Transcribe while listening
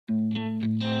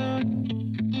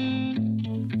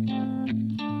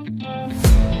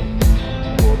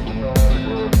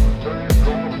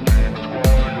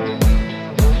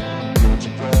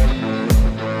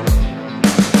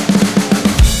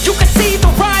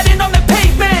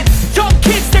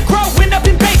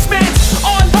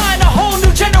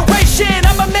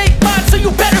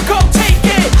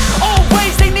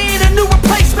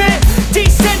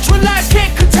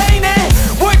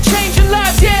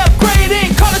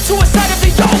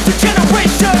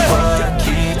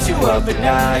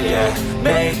night, yeah.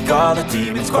 Make all the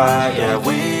demons quiet, yeah.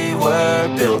 We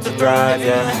were built to thrive,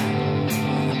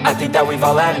 yeah. I think that we've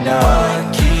all had enough.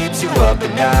 What keeps you up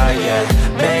at night, yeah.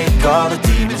 Make all the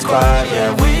demons quiet,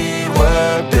 yeah. We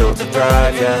were built to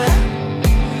thrive, yeah.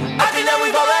 I think that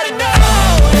we've all had enough.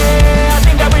 Yeah, I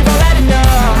think that we've all had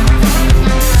enough.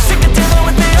 Sick of dealing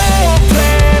with the old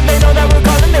plan. They know that we're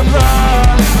calling it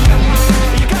wrong.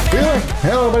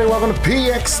 Hello everybody, welcome to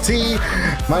PXT.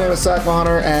 My name is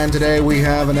SIGHNIES, and today we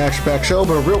have an action-packed show,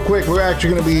 but real quick, we're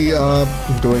actually going to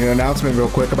be doing an announcement real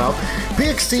quick about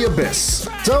PXT Abyss.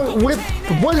 So, with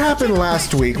what happened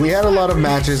last week, we had a lot of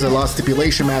matches, a lot of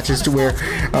stipulation matches to where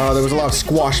there was a lot of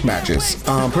squash matches.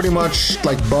 Pretty much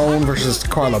like Bone versus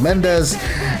Carlo Mendez,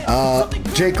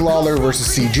 Jake Lawler versus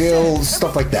C-Jill,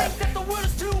 stuff like that.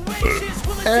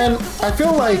 And I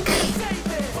feel like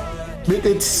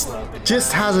it's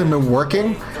just hasn't been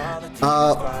working.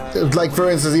 Like for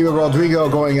instance, even Rodrigo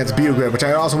going against Bugrid, which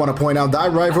I also want to point out,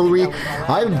 that rivalry,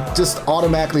 I just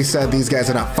automatically said these guys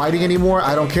are not fighting anymore.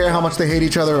 I don't care how much they hate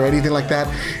each other or anything like that.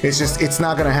 It's just, it's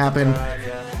not going to happen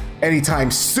anytime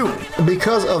soon.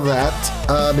 Because of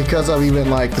that, because of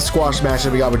even like the squash match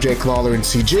that we got with Jake Lawler and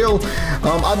C-Jill,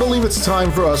 I believe it's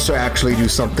time for us to actually do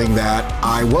something that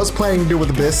I was planning to do with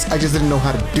Abyss. I just didn't know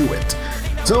how to do it.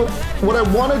 So what I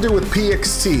want to do with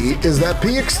PXT is that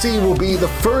PXT will be the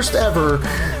first ever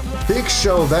big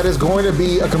show that is going to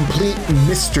be a complete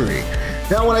mystery.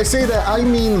 Now when I say that, I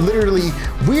mean literally,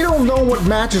 we don't know what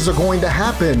matches are going to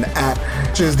happen at,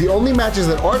 just the only matches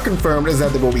that are confirmed is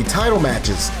that there will be title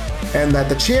matches and that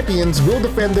the champions will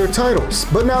defend their titles.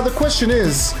 But now the question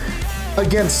is,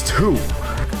 against who?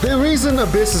 The reason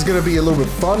Abyss is going to be a little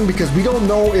bit fun because we don't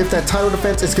know if that title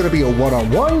defense is going to be a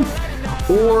one-on-one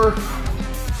or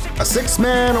a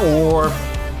six-man or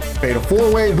fatal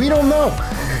four-way, we don't know.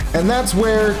 And that's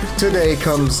where today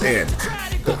comes in.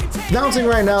 Announcing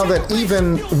right now that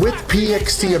even with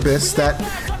PXT Abyss, that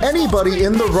anybody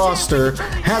in the roster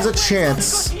has a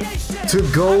chance to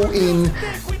go in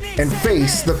and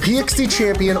face the PXT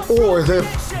champion or the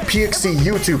PXT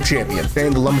YouTube champion.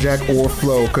 And the Lumberjack or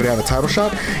Flo could have a title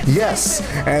shot. Yes,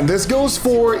 and this goes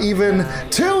for even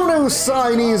two new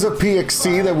signees of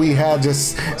PXT that we had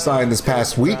just signed this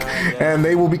past week, and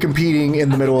they will be competing in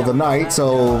the middle of the night.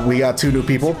 So we got two new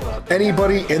people.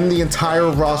 Anybody in the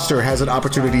entire roster has an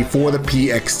opportunity for the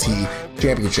PXT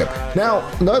championship. Now,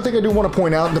 another thing I do want to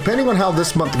point out, depending on how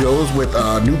this month goes with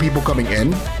new people coming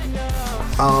in,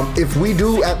 if we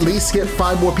do at least get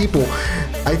 5 more people,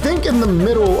 I think in the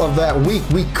middle of that week,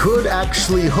 we could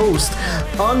actually host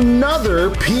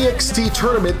another PXT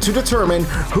tournament to determine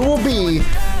who will be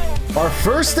our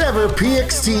first ever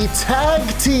PXT Tag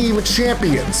Team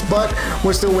Champions. But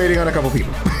we're still waiting on a couple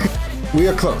people. We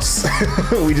are close.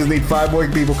 We just need 5 more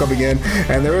people coming in,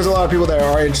 and there is a lot of people that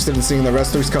are interested in seeing the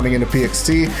wrestlers coming into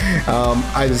PXT.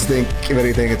 I just think, if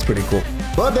anything, it's pretty cool.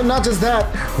 But then not just that,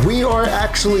 we are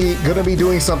actually going to be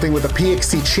doing something with the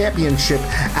PXT Championship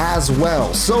as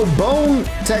well. So Bone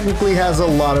technically has a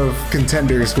lot of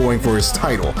contenders going for his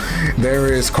title.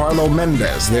 There is Carlo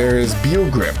Mendez, there is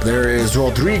Bugrid, there is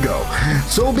Rodrigo.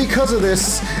 So because of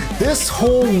this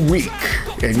whole week,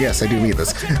 and yes, I do mean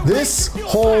this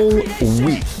whole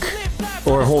week,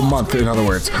 or a whole month in other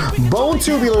words, Bone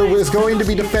Tubular is going to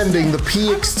be defending the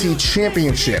PXT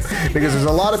Championship because there's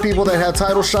a lot of people that have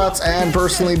title shots, and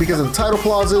personally because of the title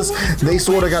clauses, they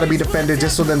sort of got to be defended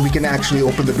just so then we can actually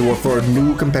open the door for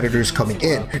new competitors coming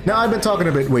in. Now I've been talking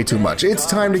a bit way too much. It's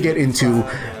time to get into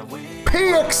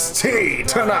PXT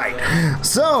tonight.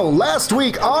 So last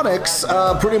week Onyx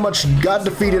pretty much got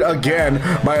defeated again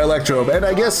by Electrobe, and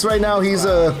I guess right now he's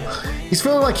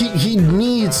feeling like he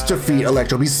needs to defeat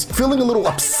Electrobe. He's feeling a little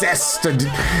obsessed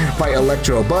by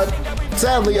Electrobe, but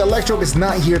sadly Electrobe is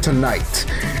not here tonight.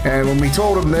 And when we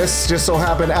told him this, just so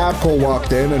happened Abcol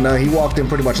walked in, and he walked in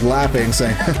pretty much laughing,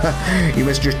 saying, "You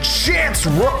missed your chance,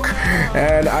 Rook."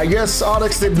 And I guess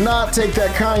Onyx did not take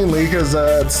that kindly because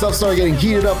stuff started getting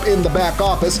heated up in the back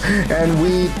office, and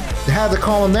we had to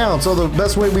calm him down. So the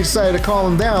best way we decided to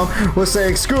calm him down was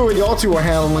saying, "Screw it, y'all two are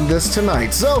handling this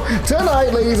tonight." So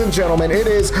tonight, ladies and gentlemen, it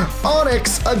is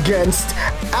Onyx against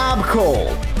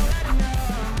Abcol.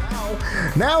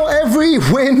 Now every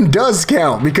win does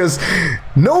count because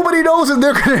nobody knows if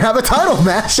they're going to have a title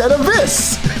match at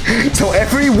Abyss. So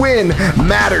every win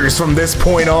matters from this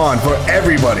point on for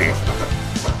everybody.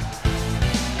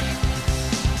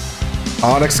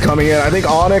 Onyx coming in. I think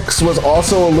Onyx was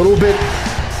also a little bit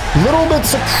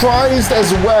surprised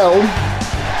as well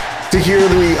to hear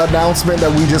the announcement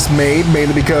that we just made,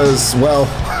 mainly because, well,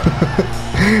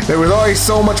 There was already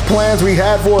so much plans we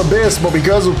had for Abyss, but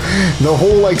because of the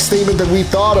whole like statement that we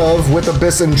thought of with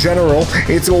Abyss in general,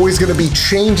 it's always going to be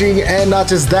changing, and not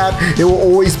just that, it will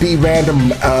always be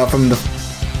random from the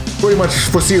pretty much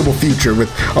foreseeable future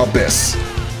with Abyss.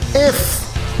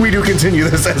 If we do continue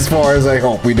this as far as I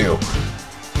hope we do.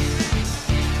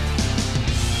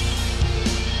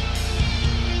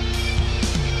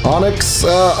 Onyx,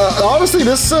 honestly,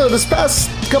 this past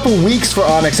couple weeks for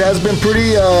Onyx has been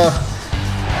pretty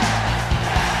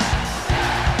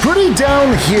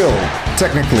downhill,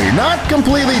 technically. Not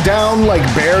completely down, like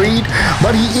buried,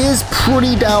 but he is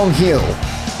pretty downhill.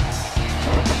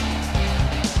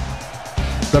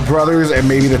 The brothers and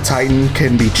maybe the Titan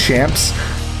can be champs.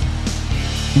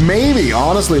 Maybe,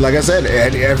 honestly, like I said,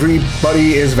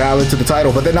 everybody is valid to the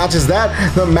title. But then not just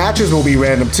that, the matches will be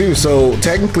random too. So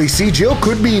technically, Jill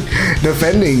could be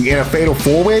defending in a fatal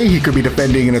four-way. He could be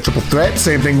defending in a triple threat.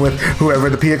 Same thing with whoever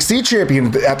the PXT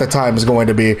champion at the time is going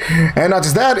to be. And not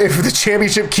just that, if the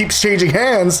championship keeps changing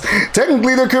hands,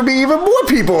 technically there could be even more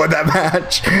people in that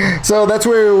match. So that's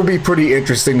where it will be pretty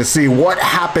interesting to see what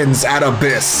happens at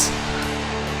Abyss.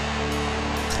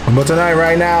 But tonight,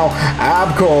 right now,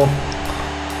 Abco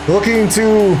looking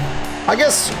to, I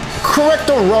guess, correct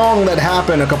a wrong that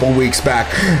happened a couple weeks back.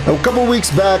 A couple weeks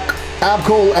back,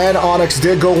 Abco and Onyx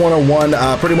did go one-on-one,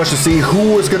 pretty much to see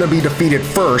who was going to be defeated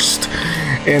first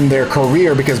in their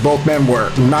career, because both men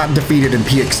were not defeated in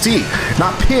PXT,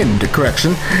 not pinned,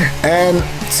 correction. And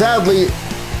sadly,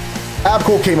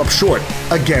 Abco came up short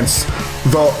against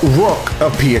the Rook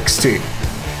of PXT.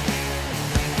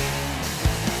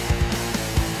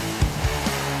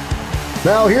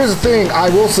 Now, here's the thing,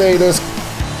 I will say this,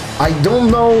 I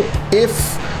don't know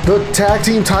if the tag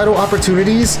team title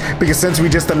opportunities, because since we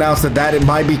just announced that it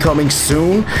might be coming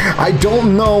soon, I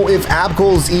don't know if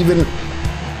Abco's even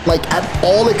like at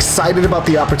all excited about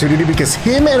the opportunity, because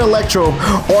him and Electro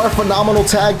are a phenomenal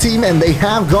tag team and they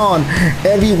have gone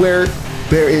everywhere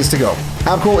there is to go.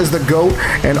 Abco is the GOAT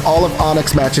and all of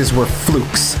Onyx matches were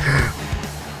flukes.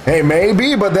 Hey,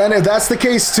 maybe, but then if that's the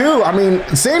case too, I mean,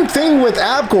 same thing with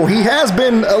Abco. He has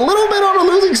been a little bit on a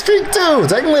losing streak too.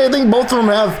 Technically, I think both of them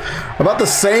have about the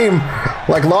same,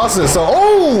 like, losses. So,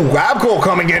 oh, Abco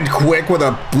coming in quick with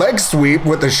a leg sweep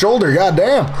with the shoulder,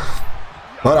 goddamn.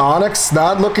 But Onyx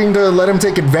not looking to let him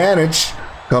take advantage.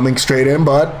 Coming straight in,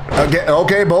 but again,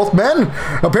 okay, both men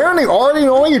apparently already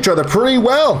knowing each other pretty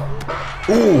well.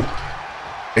 Ooh.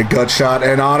 A gut shot,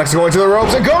 and Onyx going to the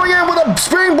ropes and going in with a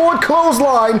springboard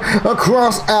clothesline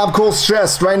across Abco's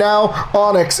chest. Right now,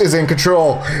 Onyx is in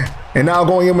control. And now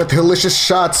going in with delicious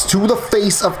shots to the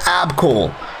face of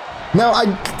Abco. Now,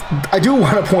 I do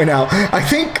want to point out, I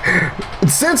think,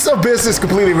 since Abyss is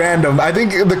completely random, I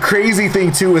think the crazy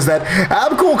thing, too, is that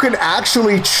Abco can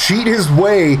actually cheat his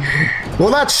way. Well,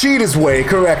 not cheat his way,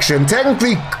 correction.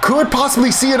 Technically, could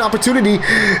possibly see an opportunity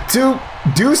to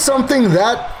do something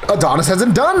that Adonis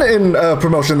hasn't done in a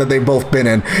promotion that they've both been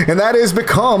in, and that is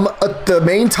become the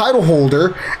main title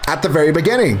holder at the very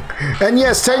beginning. And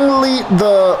yes, technically,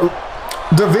 the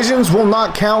divisions will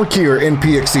not count here in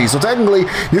PXT. So technically,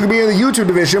 you can be in the YouTube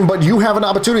division, but you have an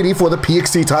opportunity for the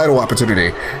PXT title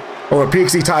opportunity, or a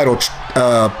PXT title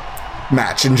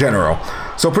match in general.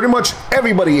 So pretty much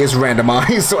everybody is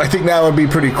randomized, so I think that would be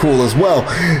pretty cool as well.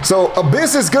 So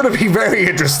Abyss is going to be very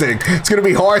interesting. It's going to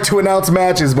be hard to announce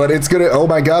matches, but it's going to... Oh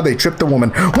my god, they tripped the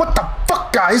woman. What the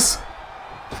fuck, guys?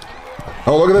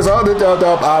 Oh, look at this.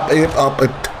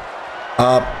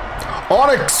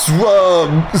 Onyx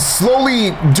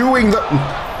slowly doing the...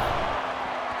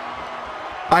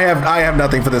 I have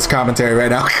nothing for this commentary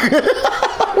right now.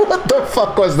 What the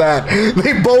fuck was that?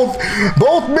 They both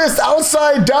missed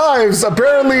outside dives.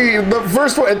 Apparently, the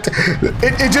first one,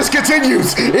 it just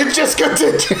continues. It just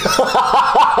continues.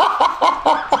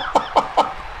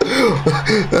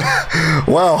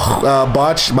 Well,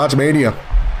 Botch Mania.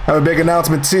 I have a big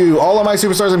announcement too. All of my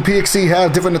superstars in PXT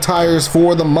have different attires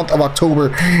for the month of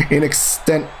October in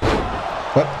extent.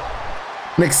 What?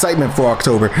 An excitement for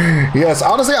October. Yes,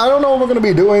 honestly, I don't know if we're going to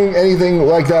be doing anything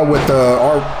like that with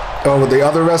with the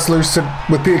other wrestlers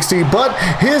with PXT, but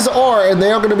his are, and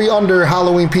they are going to be under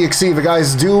Halloween PXT. If you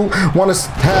guys do want to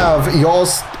have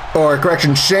y'all's, or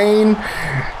correction, Shane,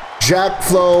 Jack,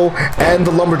 Flo, and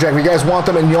the Lumberjack, if you guys want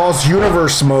them in y'all's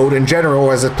universe mode in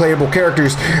general as a playable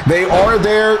characters, they are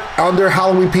there under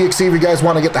Halloween PXT if you guys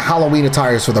want to get the Halloween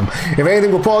attires for them. If anything,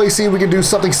 we'll probably see if we can do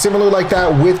something similar like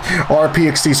that with our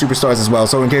PXT superstars as well.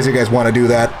 So in case you guys want to do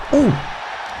that. Ooh.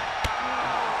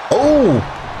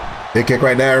 Oh. Big kick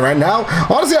right there, right now.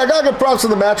 Honestly, I gotta give props to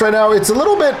the match right now. It's a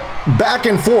little bit back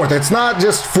and forth. It's not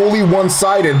just fully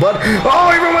one-sided, but...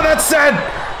 Oh, even with that said...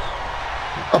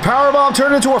 A powerbomb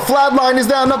turned into a flatline is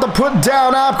now not to put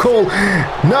down Abcol.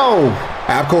 No.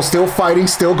 Abcol still fighting,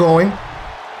 still going.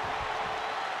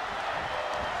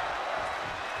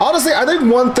 Honestly, I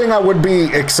think one thing I would be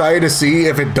excited to see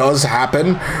if it does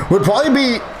happen would probably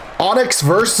be Onyx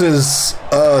versus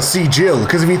Jill.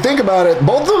 Because if you think about it,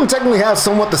 both of them technically have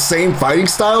somewhat the same fighting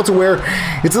style to where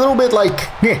it's a little bit like,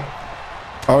 yeah.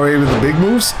 Already with the big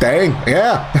moves? Dang,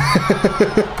 yeah.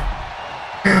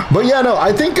 But yeah, no,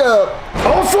 I think, oh,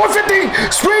 450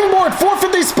 springboard,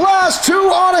 450 splash to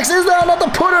Onyx. Is that enough to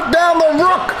put it down the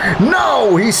Rook?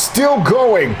 No, he's still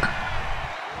going.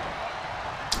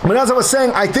 But as I was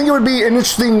saying, I think it would be an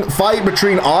interesting fight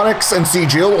between Onyx and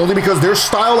Jill, only because their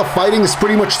style of fighting is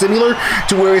pretty much similar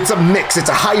to where it's a mix, it's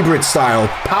a hybrid style.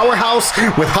 Powerhouse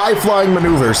with high-flying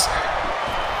maneuvers.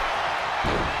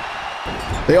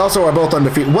 They also are both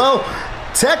undefeated. Well,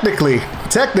 technically,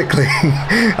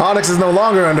 Onyx is no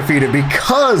longer undefeated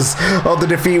because of the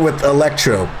defeat with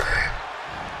Electro.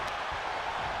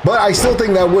 But I still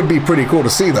think that would be pretty cool to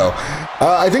see, though.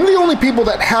 I think the only people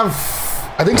that have...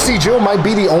 I think Jill might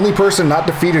be the only person not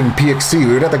defeated in PXT.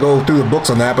 We would have to go through the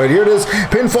books on that, but here it is.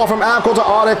 Pinfall from Abcol to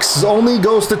Onyx. Only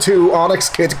goes to 2. Onyx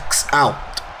kicks out.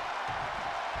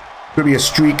 Could be a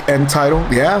streak end title.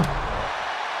 Yeah.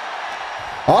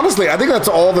 Honestly, I think that's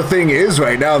all the thing is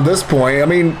right now at this point. I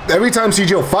mean, every time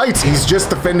Jill fights, he's just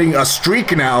defending a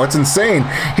streak now. It's insane.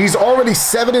 He's already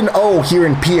 7-0 here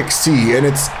in PXT, and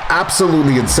it's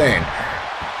absolutely insane.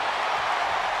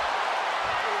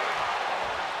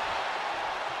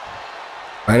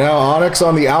 Right now, Onyx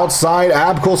on the outside,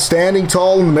 Abcol standing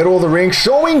tall in the middle of the ring,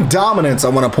 showing dominance, I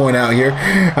want to point out here.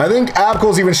 I think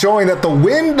Abcol's even showing that the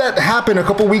win that happened a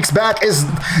couple weeks back is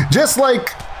just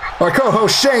like our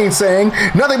co-host Shane saying,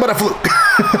 nothing but a fluke.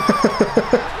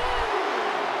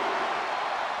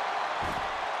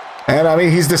 And I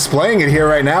mean, he's displaying it here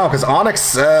right now because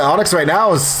Onyx right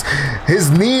now is,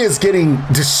 his knee is getting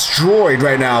destroyed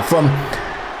right now from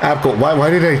Abcol. Why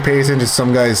did I pay attention to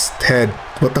some guy's head?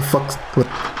 What the fuck? What?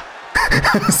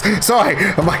 Sorry,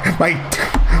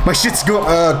 my shit's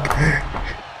hurting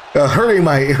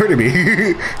me.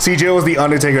 CJ was the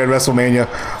Undertaker at WrestleMania.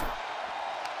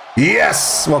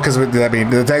 Yes! Well, because I mean,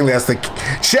 technically that's the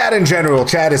Chad in general.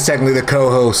 Chad is technically the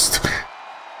co-host.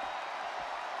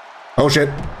 Oh shit.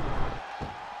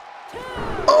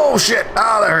 Oh shit!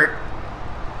 Ah, that hurt.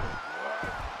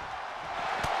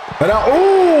 But now,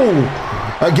 ooh!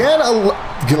 Again,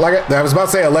 like I was about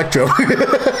to say Electro.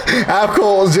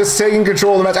 Abcol is just taking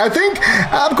control of the match. I think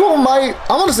Abcol might,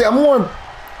 I'm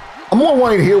more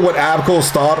wanting to hear what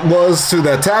Abcol's thought was to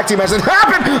the tag team match that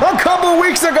happened a couple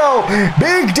weeks ago.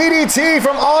 Big DDT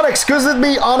from Onyx. Could it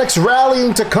be Onyx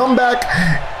rallying to come back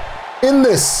in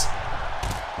this?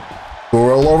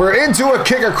 Roll over into a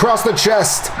kick across the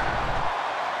chest.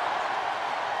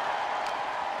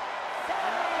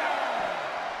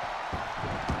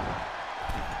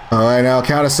 All right, now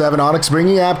count of 7. Onyx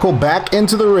bringing Abcol back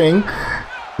into the ring.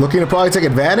 Looking to probably take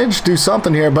advantage, do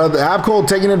something here, but Abcol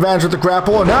taking advantage with the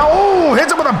grapple. And now, oh,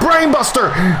 hits him with a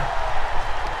brainbuster.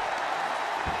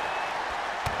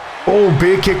 Oh,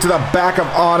 big kick to the back of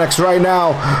Onyx right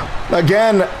now.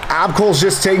 Again, Abcol's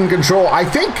just taking control. I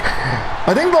think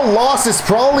the loss is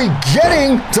probably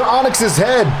getting to Onyx's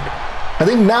head. I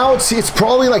think now it's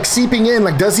probably like seeping in.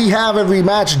 Like, does he have every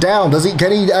match down?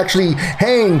 Can he actually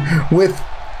hang with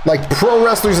like pro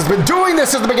wrestlers that's been doing this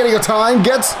since the beginning of time?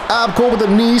 Gets Abcol with a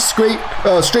knee straight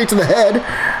to the head.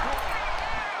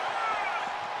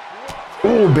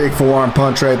 Ooh, big forearm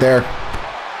punch right there.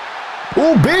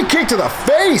 Ooh, big kick to the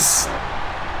face.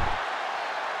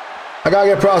 I gotta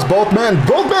get across both men.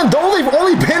 Both men they've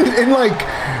only been in like,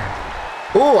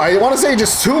 ooh, I want to say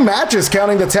just 2 matches,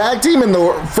 counting the tag team in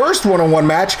the first one-on-one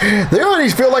match. They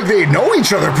already feel like they know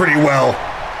each other pretty well.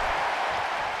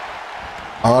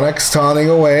 Onyx taunting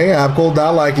away. Abcol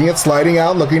not liking it, sliding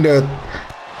out, looking to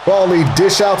probably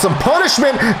dish out some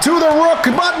punishment to the Rook,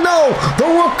 but no, the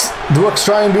Rook's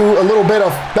trying to do a little bit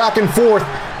of back and forth.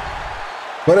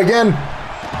 But again,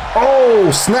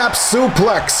 oh, snap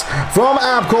suplex from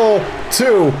Abcol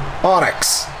to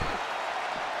Onyx.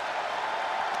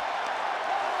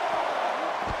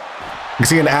 You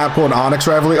see an Abcol and Onyx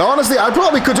rivalry. Honestly, I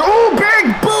probably could. Oh,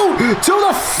 big boot to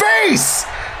the face.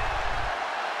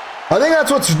 I think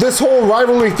that's what this whole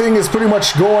rivalry thing is pretty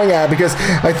much going at, because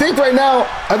I think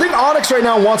Onyx right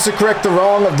now wants to correct the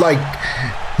wrong of like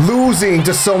losing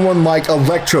to someone like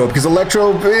Electro, because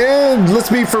Electro, let's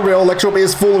be for real, Electro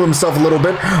is full of himself a little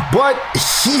bit, but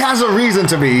he has a reason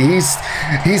to be.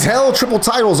 He's held triple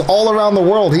titles all around the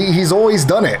world. He's always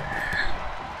done it.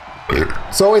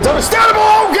 So it's understandable.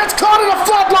 Oh, gets caught in a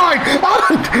flatline.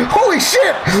 Holy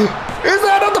shit. Is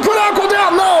that enough to put Abco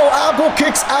down? No! Abco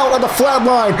kicks out on the flat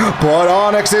line, but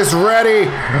Onyx is ready.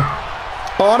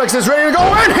 Onyx is ready to go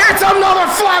and hits another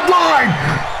flat line!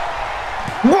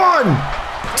 1,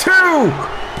 2,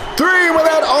 3, with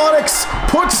that Onyx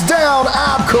puts down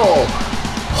Abco.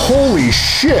 Holy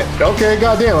shit. Okay,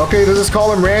 goddamn. Okay, let's just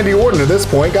call him Randy Orton at this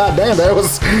point. Goddamn, that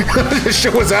was, this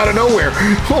shit was out of nowhere.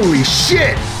 Holy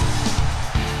shit.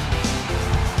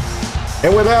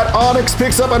 And with that, Onyx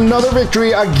picks up another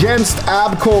victory against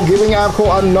Abco, giving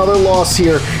Abco another loss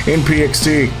here in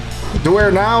PXT. To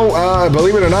where now,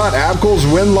 believe it or not, Abco's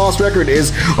win-loss record is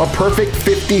a perfect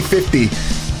 50-50.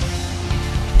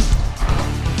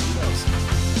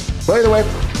 By the way,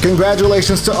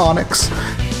 congratulations to Onyx.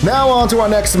 Now on to our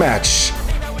next match.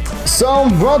 So,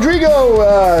 Rodrigo,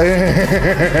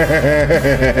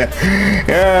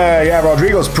 yeah,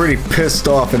 Rodrigo's pretty pissed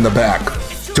off in the back.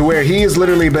 To where he has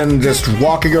literally been just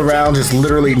walking around, just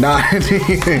literally not.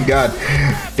 God,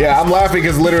 yeah, I'm laughing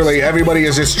because literally everybody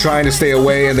is just trying to stay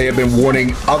away, and they have been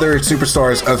warning other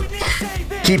superstars of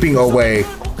keeping away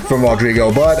from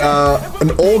Rodrigo. But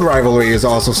an old rivalry is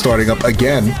also starting up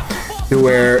again, to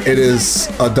where it is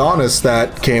Adonis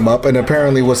that came up and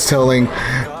apparently was telling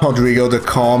Rodrigo to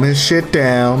calm his shit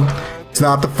down. It's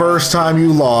not the first time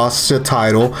you lost a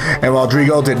title, and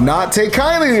Rodrigo did not take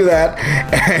kindly to that,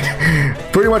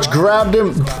 and pretty much grabbed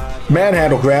him,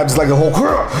 manhandle grabs like a whole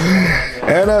crew,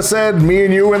 and said, me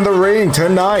and you in the ring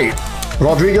tonight.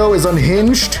 Rodrigo is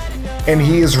unhinged, and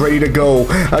he is ready to go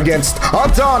against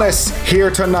Adonis here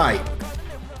tonight.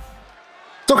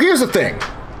 So here's the thing.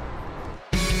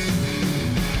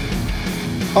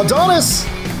 Adonis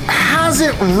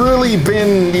hasn't really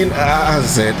been,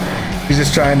 has it? He's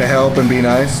just trying to help and be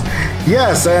nice.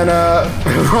 Yes, and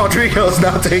Rodrigo's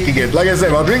not taking it. Like I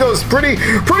said, Rodrigo's pretty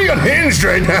unhinged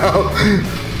right now.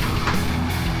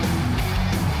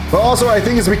 But also, I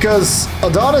think it's because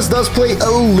Adonis does play a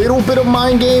little bit of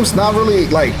mind games, not really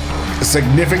like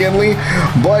significantly,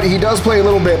 but he does play a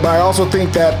little bit. But I also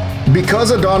think that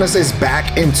because Adonis is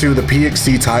back into the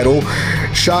PXT title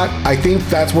shot, I think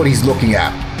that's what he's looking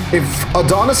at. If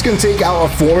Adonis can take out a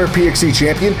former PXT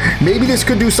champion, maybe this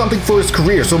could do something for his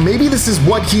career. So maybe this is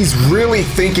what he's really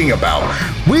thinking about.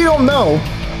 We don't know,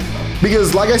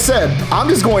 because like I said, I'm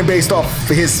just going based off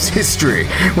his history.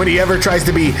 When he ever tries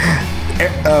to be,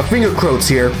 finger quotes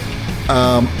here,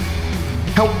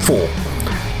 helpful.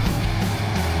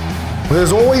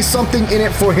 There's always something in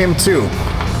it for him too.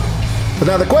 But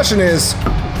now the question is,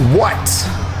 what?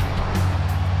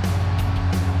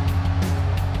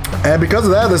 And because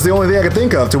of that, that's the only thing I could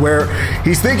think of, to where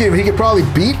he's thinking if he could probably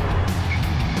beat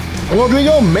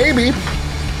Rodrigo, maybe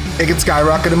it could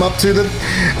skyrocket him up to the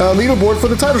leaderboard for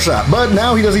the title shot. But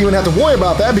now he doesn't even have to worry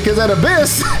about that, because at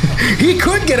Abyss, he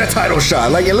could get a title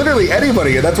shot. Like, literally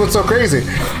anybody. That's what's so crazy.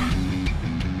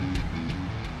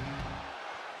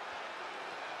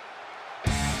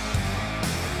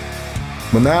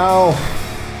 But now,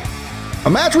 a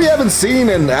match we haven't seen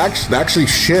in actually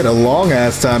shit, a long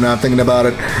ass time now I'm thinking about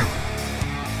it.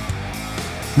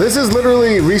 This is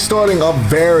literally restarting a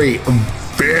very,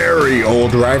 very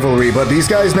old rivalry, but these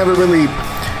guys never really,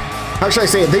 how should I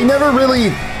say it, they never really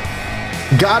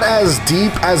got as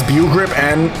deep as Bugrip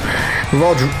and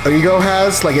Rodrigo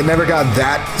has. Like, it never got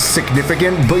that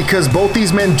significant, because both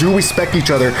these men do respect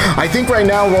each other. I think right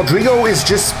now Rodrigo is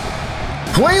just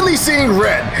plainly seeing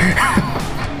red.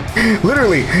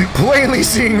 Literally, plainly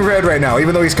seeing red right now,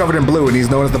 even though he's covered in blue and he's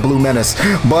known as the Blue Menace.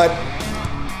 But,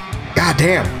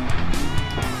 goddamn.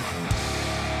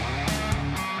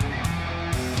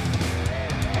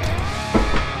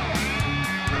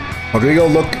 Rodrigo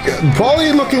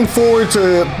probably looking forward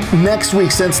to next week,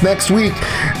 since next week,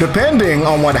 depending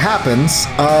on what happens,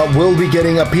 we'll be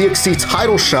getting a PXT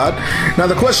title shot. Now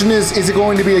the question is it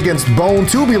going to be against Bone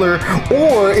Tubular,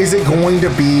 or is it going to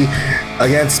be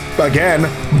against, again,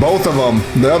 both of them?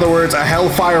 In other words, a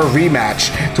Hellfire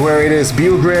rematch, to where it is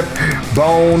Bugrip,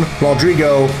 Bone,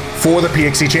 Rodrigo for the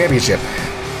PXT Championship.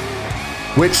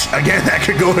 Which, again, that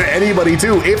could go to anybody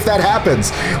too, if that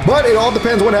happens. But it all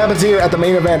depends what happens here at the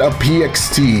main event of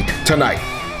PXT tonight.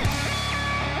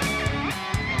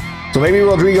 So maybe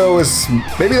Rodrigo is,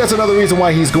 maybe that's another reason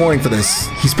why he's going for this.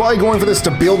 He's probably going for this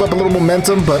to build up a little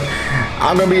momentum, but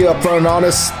I'm going to be upfront and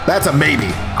honest, that's a maybe.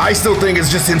 I still think it's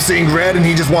just him seeing red and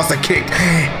he just wants to kick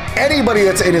anybody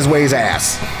that's in his way's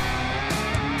ass.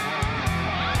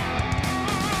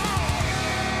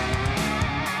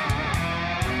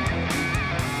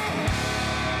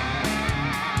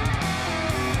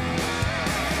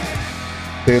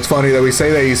 It's funny that we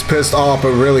say that he's pissed off,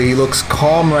 but really he looks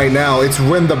calm right now. It's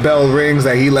when the bell rings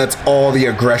that he lets all the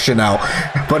aggression out.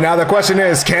 But now the question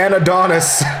is, can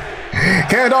Adonis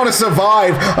Can Adonis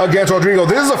survive against Rodrigo?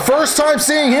 This is the first time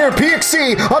seeing here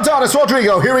PXT. Adonis,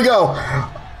 Rodrigo, here we go.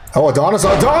 Oh, Adonis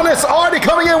already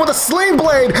coming in with a sling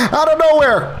blade out of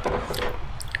nowhere.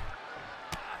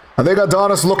 I think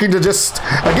Adonis looking to just,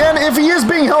 again, if he is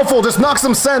being helpful, just knock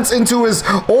some sense into his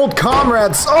old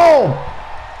comrades. Oh!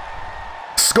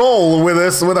 Skull with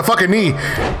a fucking knee.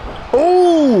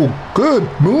 Oh, good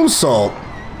moonsault.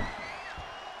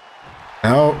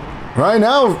 Now, right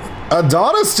now,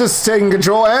 Adonis just taking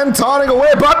control and taunting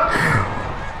away, but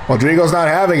Rodrigo's not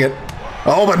having it.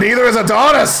 Oh, but neither is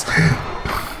Adonis.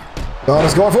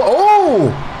 Adonis going for,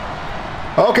 oh!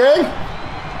 Okay.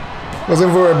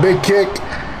 Looking for a big kick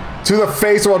to the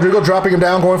face. Rodrigo dropping him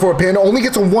down, going for a pin. Only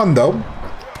gets a 1, though.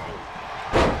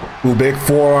 Ooh, big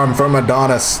forearm from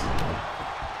Adonis.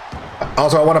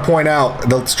 Also, I want to point out,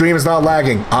 the stream is not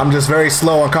lagging. I'm just very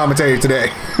slow on commentary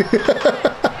today.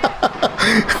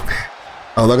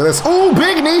 Oh, look at this. Oh,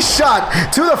 big knee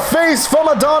shot to the face from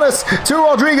Adonis to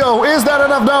Rodrigo. Is that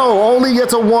enough? No, only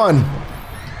gets a 1.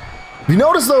 You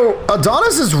notice, though,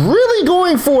 Adonis is really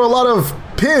going for a lot of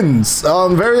pins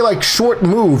on very, like, short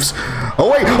moves.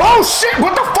 Oh, wait. Oh, shit.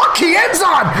 What the fuck? He ends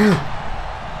on.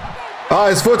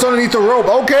 His foot's underneath the rope.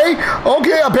 Okay.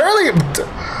 Okay, apparently...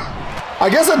 I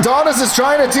guess Adonis is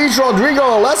trying to teach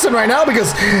Rodrigo a lesson right now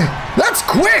because that's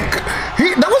quick.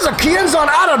 That was a Kienzan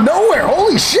out of nowhere.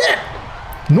 Holy shit.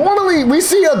 Normally, we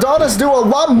see Adonis do a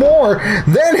lot more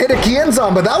than hit a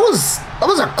Kienzan, but that was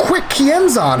a quick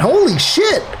Kienzan. Holy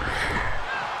shit.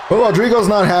 Well, Rodrigo's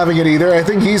not having it either. I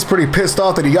think he's pretty pissed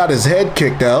off that he got his head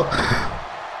kicked out.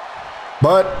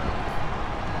 But,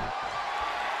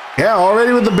 yeah,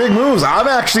 already with the big moves. I'm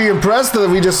actually impressed that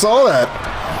we just saw that.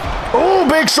 Oh,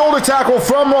 big shoulder tackle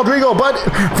from Rodrigo, but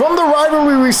from the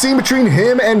rivalry we've seen between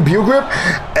him and Bugrip,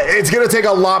 it's going to take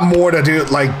a lot more to do,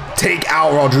 like, take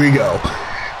out Rodrigo.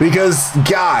 Because,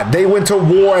 God, they went to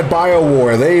war at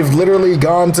BioWar. They've literally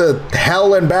gone to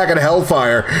hell and back at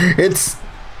Hellfire. It's,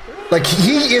 like,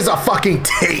 he is a fucking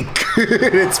tank.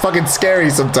 It's fucking scary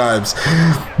sometimes.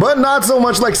 But not so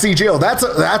much like CGL.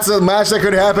 That's a match that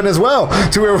could happen as well,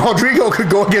 to where Rodrigo could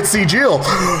go against CGL.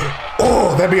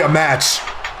 Oh, that'd be a match.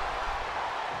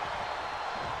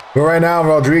 But right now,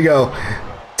 Rodrigo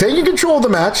taking control of the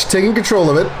match, taking control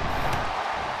of it.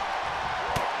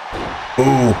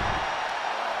 Ooh.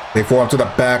 They form to the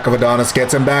back of Adonis,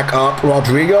 gets him back up.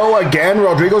 Rodrigo again.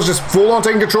 Rodrigo's just full on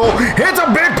taking control. Hits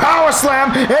a big power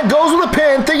slam and goes with a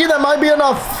pin, thinking that might be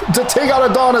enough to take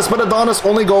out Adonis, but Adonis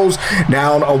only goes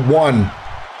down a 1.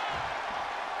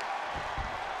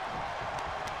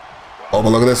 Oh, but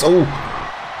look at this. Oh.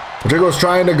 Rodrigo's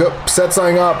trying to set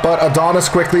something up, but Adonis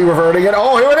quickly reverting it.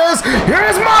 Oh, here it is. Here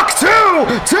is Mach 2.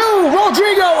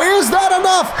 Rodrigo, is that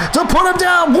enough to put him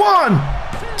down? 1,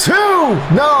 2.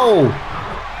 No.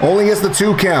 Only gets the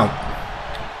 2 count.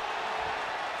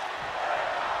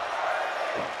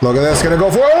 Look at this. Gonna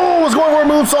go for, oh, was going for a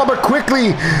moonsault, but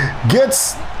quickly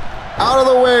gets out of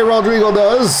the way. Rodrigo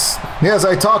does. Yes,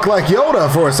 I talk like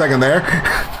Yoda for a second there.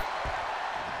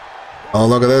 Oh,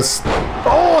 look at this.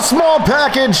 Oh, small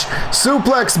package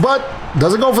suplex, but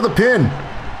doesn't go for the pin.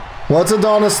 What's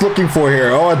Adonis looking for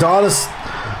here? Oh, Adonis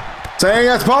saying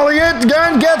that's probably it.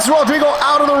 Again, gets Rodrigo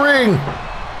out of the ring.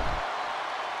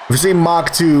 We've seen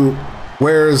Mach 2.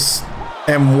 Where's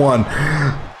M1?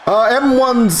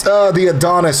 M1's the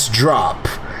Adonis drop,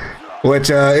 which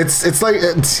it's like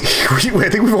I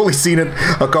think we've only seen it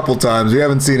a couple times. We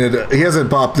haven't seen it. He hasn't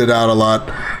popped it out a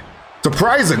lot.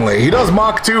 Surprisingly, he does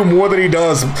Mach 2 more than he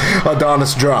does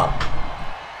Adonis drop.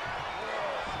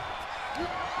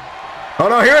 Oh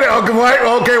no, here it is.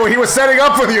 Okay, well, he was setting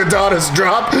up for the Adonis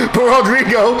drop, but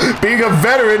Rodrigo, being a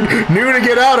veteran, knew to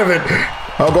get out of it.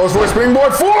 Oh, goes for a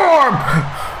springboard forearm.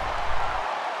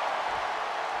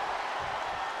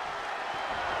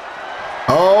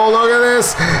 Oh, look at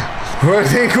this.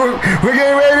 We're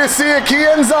getting ready to see a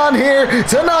Kienzan here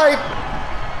tonight.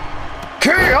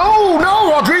 Oh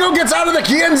no, Rodrigo gets out of the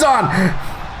Kienzan.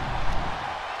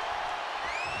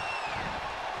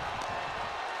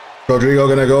 Rodrigo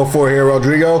gonna go for here.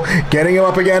 Rodrigo getting him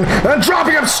up again and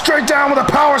dropping him straight down with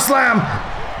a power slam.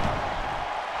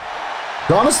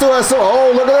 Adonis still has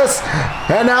oh, look at this.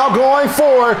 And now going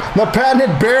for the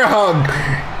patented bear hug.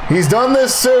 He's done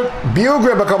this to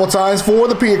Bugrip a couple times for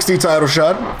the PXT title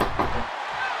shot.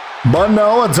 But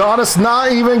no, Adonis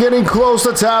not even getting close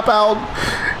to tap out.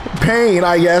 Pain,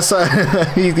 I guess.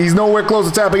 He's nowhere close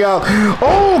to tapping out.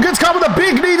 Oh, gets caught with a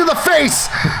big knee to the face.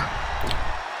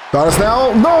 Adonis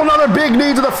now. No, another big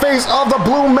knee to the face of the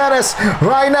Blue Menace.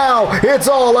 Right now, it's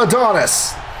all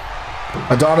Adonis.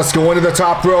 Adonis going to the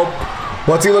top rope.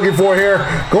 What's he looking for here?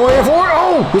 Going for,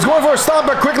 oh, he's going for a stop,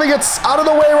 but quickly gets out of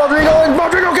the way, Rodrigo, and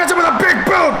Rodrigo gets him with a big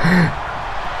boot.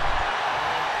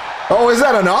 Oh, is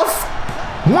that enough?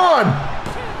 1,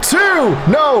 2,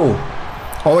 no.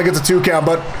 Only gets a 2 count,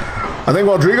 but I think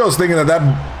Rodrigo's thinking that that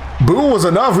boo was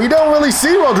enough. We don't really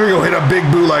see Rodrigo hit a big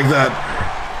boo like that.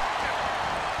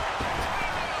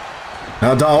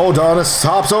 Now, Adonis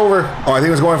hops over. Oh, I think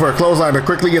he was going for a clothesline, but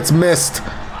quickly gets missed.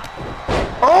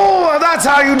 Oh, that's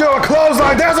how you do a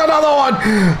clothesline. There's another one.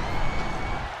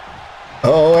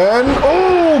 Oh, and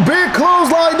oh, big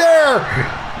clothesline there.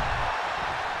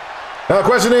 Now the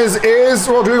question is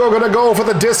Rodrigo going to go for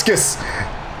the discus?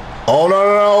 Oh,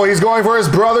 no. He's going for his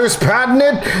brother's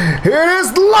patented. Here it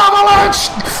is, lava lunch.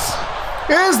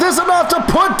 Is this enough to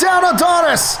put down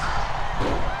Adonis?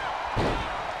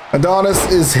 Adonis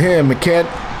is him.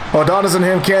 Adonis and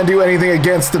him can't do anything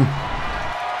against him.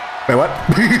 Wait, what?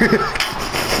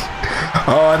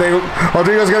 Oh, I think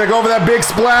Rodrigo's gonna go for that big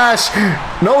splash.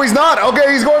 No, he's not.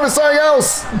 Okay, he's going for something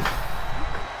else.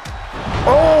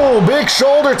 Oh, big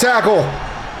shoulder tackle.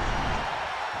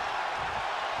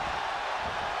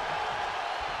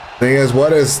 Thing is,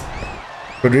 what is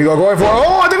Rodrigo going for?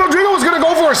 Oh, I think Rodrigo was gonna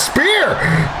go for a spear.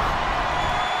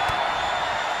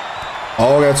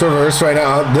 Oh, that's reversed right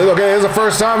now. Okay, this is the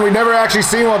first time we've never actually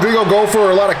seen Rodrigo go for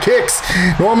a lot of kicks.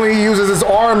 Normally he uses his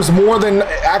arms more than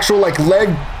actual like leg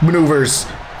maneuvers.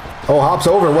 Oh, hops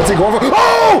over. What's he going for?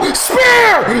 Oh,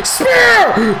 spear!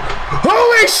 Spear!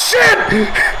 Holy shit!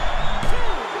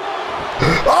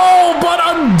 Oh, but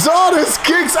Adonis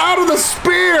kicks out of the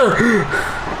spear.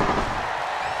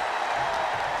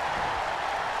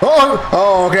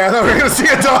 Oh, okay. I thought we were gonna see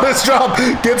Adonis drop.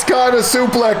 Gets caught in a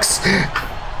suplex.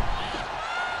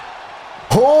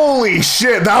 Holy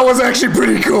shit, that was actually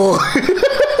pretty cool.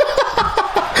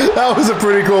 That was a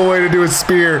pretty cool way to do a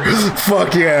spear.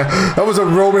 Fuck yeah. That was a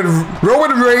Roman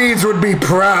Reigns would be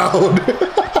proud.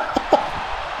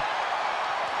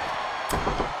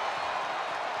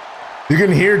 You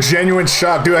can hear genuine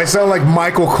shock, dude. I sound like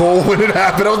Michael Cole when it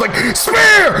happened. I was like,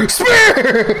 spear!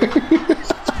 Spear!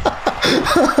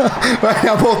 Right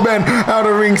now, both men out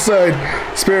of ringside.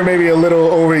 Spear may be a little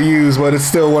overused, but it's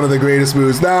still one of the greatest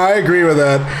moves. Nah, I agree with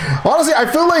that. Honestly, I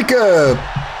feel like,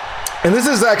 and this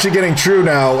is actually getting true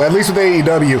now, at least with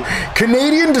AEW,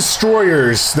 Canadian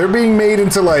destroyers, they're being made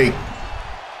into, like,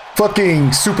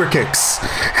 fucking super kicks.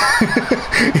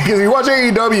 Because you watch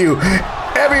AEW,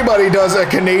 everybody does a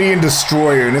Canadian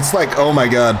destroyer, and it's like, oh my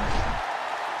god.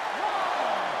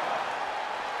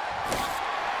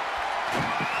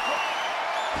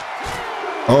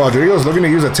 Oh, Rodrigo's looking to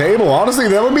use a table. Honestly,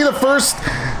 that would be the first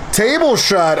table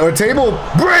shot or table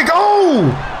break. Oh!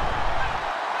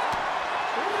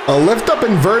 A lift up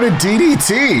inverted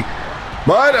DDT.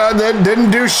 But that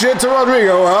didn't do shit to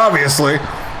Rodrigo, obviously.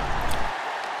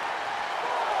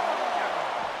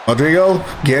 Rodrigo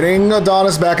getting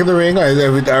Adonis back in the ring.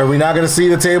 Are we not going to see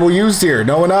the table used here?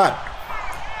 No, we're not.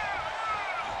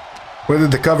 Where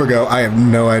did the cover go? I have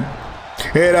no idea.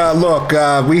 Look,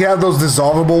 we have those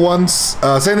dissolvable ones.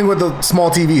 Same thing with the small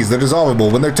TVs. They're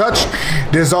dissolvable. When they're touched,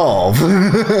 dissolve.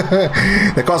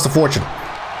 They cost a fortune.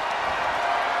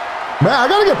 Man, I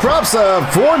gotta get props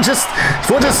for just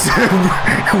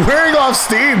wearing off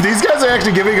steam. These guys are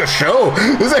actually giving a show.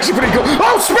 This is actually pretty cool.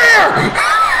 Oh, spear!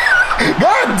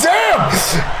 God damn!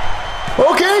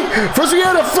 Okay, first we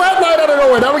had a flat line out of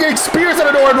nowhere. Now we're getting spears out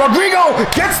of nowhere. Rodrigo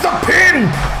gets the pin.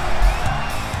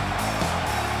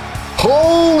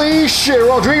 Holy shit,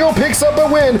 Rodrigo picks up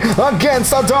a win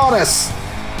against Adonis.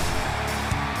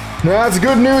 Now that's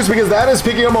good news because that is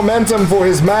picking up momentum for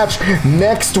his match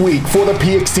next week for the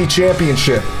PXT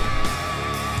Championship.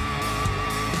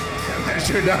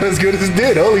 Sure, not as good as it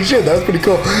did. Holy shit, that was pretty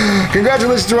cool.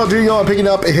 Congratulations to Rodrigo on picking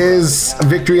up his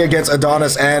victory against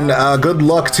Adonis, and good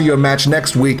luck to your match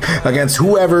next week against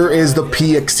whoever is the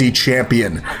PXT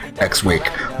champion next week.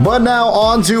 But now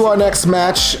on to our next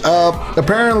match.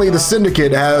 Apparently the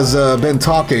Syndicate has been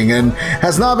talking and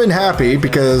has not been happy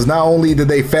because not only did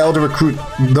they fail to recruit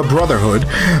the Brotherhood,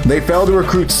 they failed to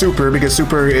recruit Super because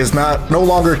Super is no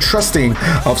longer trusting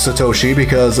of Satoshi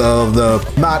because of the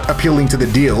not appealing to the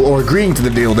deal or agreeing to the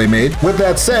deal they made. With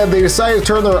that said, they decided to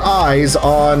turn their eyes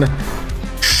on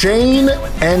Shane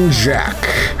and Jack.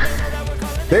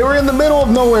 They were in the middle of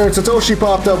nowhere and Satoshi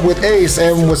popped up with Ace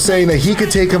and was saying that he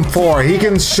could take them far. He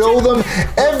can show them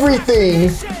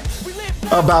everything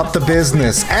about the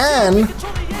business and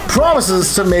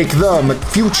promises to make them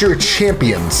future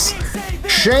champions.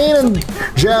 Shane and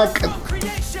Jack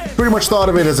pretty much thought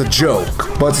of it as a joke,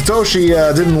 but Satoshi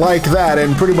didn't like that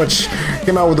and pretty much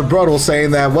came out with a rebuttal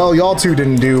saying that, well, y'all two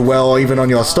didn't do well even on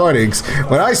your startings.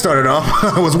 When I started off,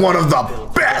 I was one of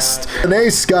the best. And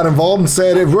Ace got involved and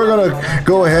said, if we're gonna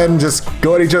go ahead and just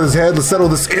go at each other's head, let's settle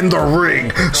this in the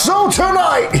ring. So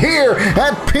tonight, here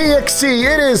at PXT,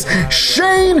 it is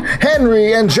Shane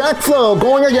Henry and Jack Flo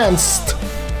going against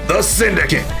the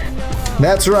Syndicate.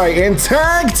 That's right, in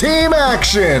tag team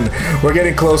action. We're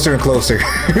getting closer and closer.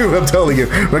 I'm telling you,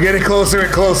 we're getting closer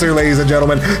and closer, ladies and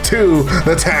gentlemen, to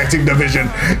the tag team division.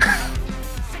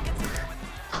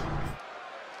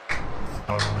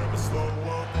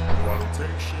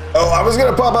 Oh, I was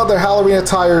gonna pop out their Halloween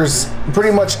attires pretty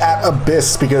much at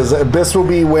Abyss, because Abyss will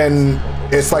be when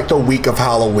it's like the week of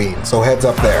Halloween. So heads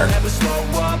up there.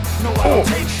 Oh.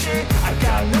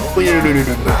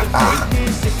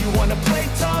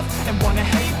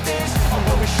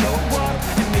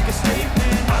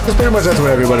 That's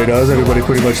what everybody does. Everybody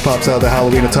pretty much pops out the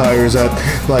Halloween attires at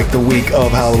like the week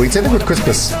of Halloween. Same thing with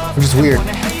Christmas, which is weird.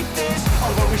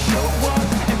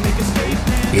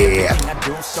 Yeah.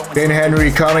 Shane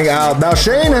Henry coming out. Now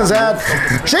Shane has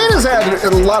had a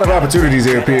lot of opportunities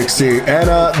here at PXT, and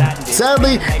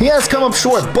sadly he has come up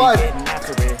short, but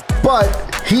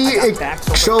he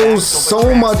shows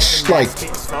so much like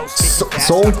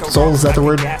soul. Is that the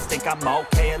word?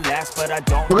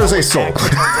 We're gonna say soul.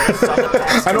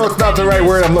 I know it's not the right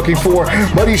word I'm looking for,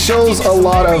 but he shows a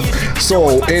lot of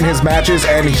soul in his matches,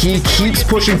 and he keeps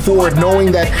pushing forward,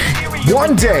 knowing that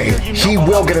one day he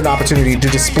will get an opportunity to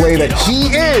display that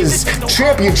he is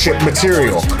championship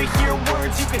material.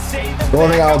 The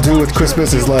only thing I'll do with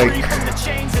Christmas is like,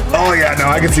 oh yeah, no,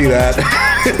 I can see that.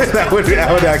 that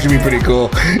would actually be pretty cool.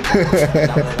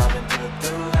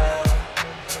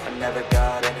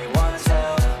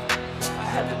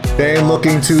 Shane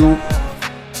looking to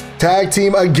tag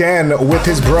team again with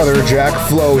his brother Jack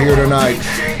Flo here tonight,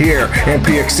 here in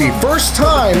PXT. First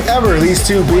time ever these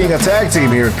two being a tag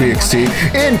team here at PXT.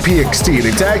 In PXT,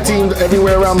 they tag teamed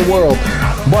everywhere around the world,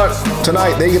 but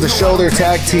tonight they get to show their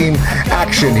tag team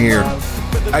action here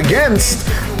against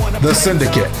the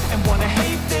Syndicate.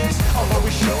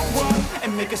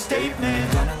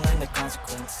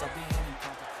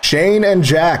 Shane and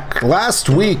Jack, last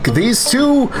week, these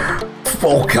two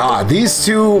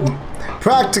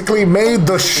practically made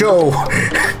the show.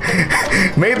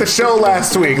 Made the show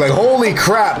last week. Like, holy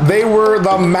crap, they were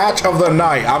the match of the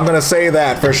night. I'm gonna say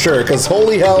that for sure, because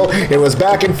holy hell, it was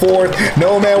back and forth.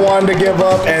 No man wanted to give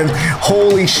up, and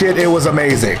holy shit, it was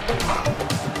amazing.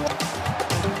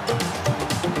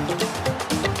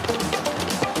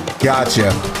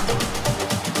 Gotcha.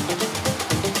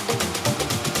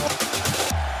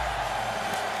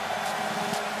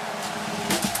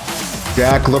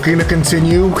 Jack looking to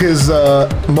continue his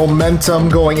momentum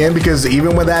going in, because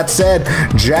even with that said,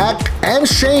 Jack and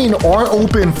Shane are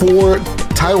open for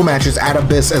title matches at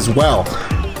Abyss as well.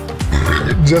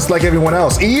 Just like everyone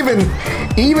else. Even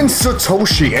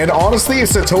Satoshi. And honestly, if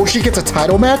Satoshi gets a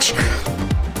title match,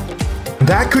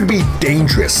 that could be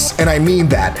dangerous, and I mean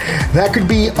that. That could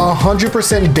be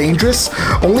 100% dangerous,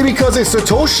 only because if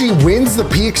Satoshi wins the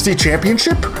PXT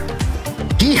Championship,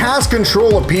 he has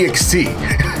control of PXT.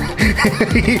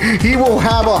 he will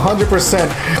have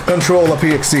 100% control of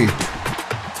PXT.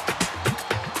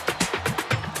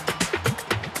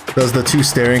 Does the two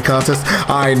staring contest?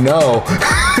 I know.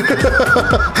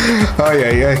 Oh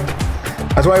yeah.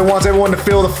 That's why he wants everyone to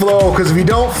feel the flow, because if you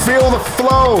don't feel the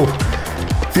flow,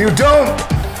 if you don't,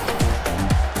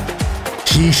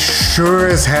 he sure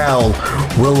as hell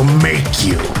will make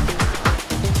you.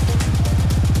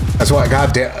 That's why,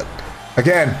 goddamn.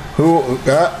 Again,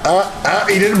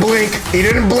 he didn't blink. He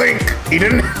didn't blink. He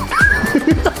didn't.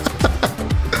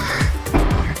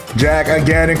 Jack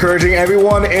again encouraging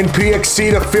everyone in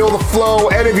PXT to feel the flow,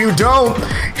 and if you don't,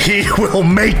 he will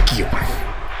make you.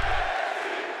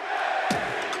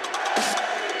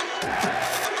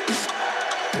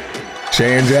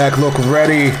 Shane and Jack look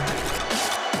ready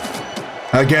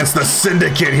against the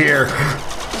Syndicate here.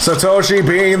 Satoshi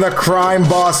being the crime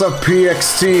boss of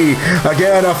PXT.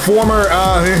 Again, a former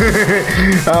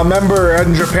member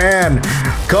in Japan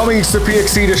coming to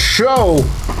PXT to show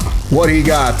what he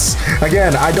got.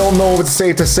 Again, I don't know if it's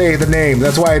safe to say the name.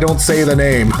 That's why I don't say the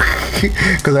name.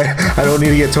 Because I don't need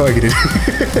to get targeted.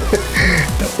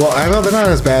 Well, I know they're not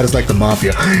as bad as like the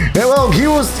Mafia. Yeah, well, he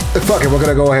was... Fuck it, we're going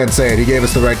to go ahead and say it. He gave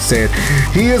us the right to say it.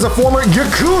 He is a former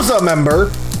Yakuza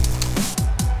member.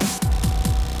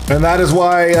 And that is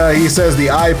why he says the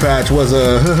eye patch was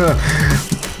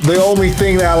the only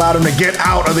thing that allowed him to get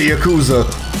out of the Yakuza.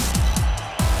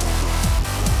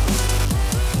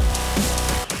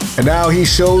 And now he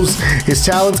shows his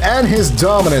talents and his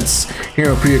dominance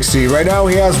here in PXT. Right now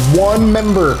he has one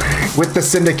member with the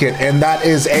Syndicate, and that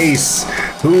is Ace,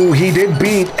 who he did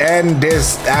beat and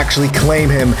does actually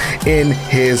claim him in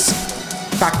his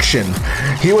faction.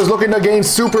 He was looking to gain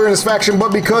Super in his faction,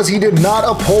 but because he did not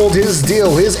uphold his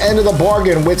deal, his end of the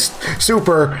bargain with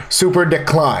Super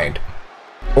declined.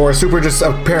 Or Super just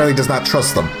apparently does not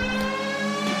trust them.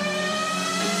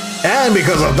 And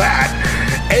because of that,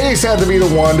 Ace had to be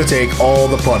the one to take all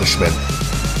the punishment.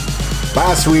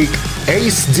 Last week,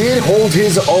 Ace did hold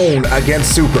his own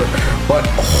against Super, but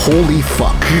holy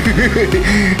fuck.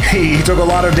 He took a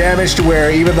lot of damage to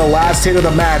where even the last hit of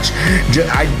the match,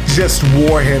 I just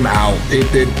wore him out.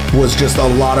 It was just a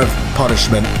lot of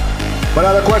punishment. But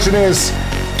now the question is,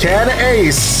 can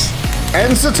Ace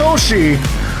and Satoshi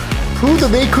prove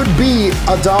that they could be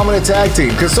a dominant tag team?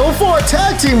 Because so far,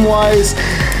 tag team wise,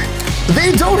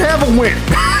 they don't have a win.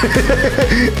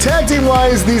 Tag team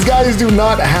wise, these guys do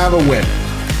not have a win.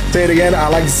 Say it again, I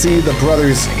like to see the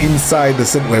brothers inside the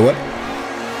Syndicate. Wait, what?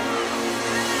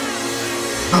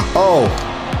 Oh,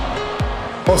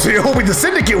 so you're hoping the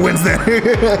Syndicate wins then?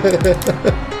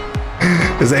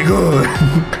 Is that good?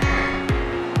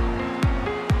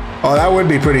 Oh, that would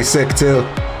be pretty sick too.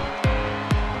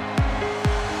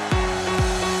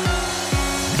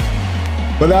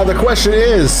 But now the question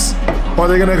is, are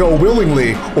they gonna go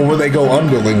willingly or will they go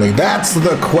unwillingly? That's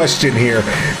the question here.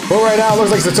 But right now it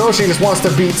looks like Satoshi just wants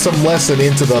to beat some lesson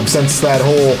into them since that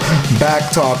whole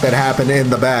back talk that happened in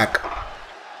the back.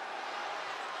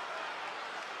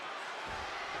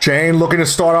 Shane looking to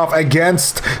start off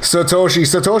against Satoshi.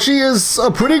 Satoshi is a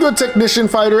pretty good technician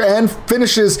fighter and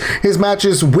finishes his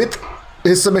matches with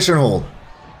his submission hold.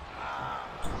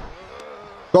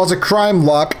 Calls a crime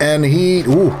lock and he...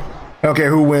 Ooh. I don't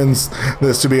care who wins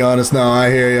this, to be honest. No,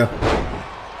 I hear you.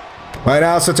 Right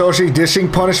now, Satoshi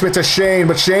dishing punishment to Shane,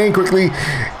 but Shane quickly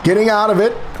getting out of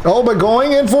it. Oh, but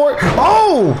going in for it.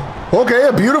 Oh! Okay,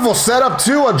 a beautiful setup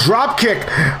too, a drop kick.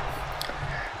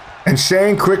 And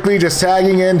Shane quickly just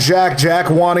tagging in Jack. Jack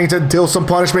wanting to deal some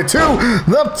punishment to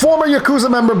the former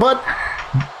Yakuza member, but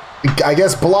I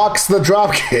guess blocks the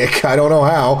drop kick. I don't know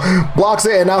how. Blocks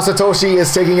it, and now Satoshi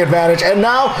is taking advantage. And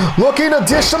now looking to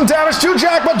dish some damage to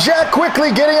Jack, but Jack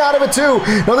quickly getting out of it too.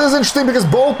 Now this is interesting because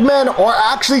both men are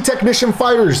actually technician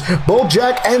fighters. Both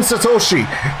Jack and Satoshi.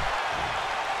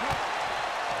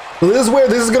 This is where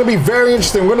this is going to be very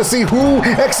interesting. We're going to see who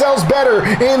excels better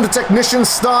in the technician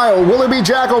style. Will it be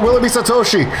Jack or will it be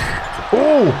Satoshi?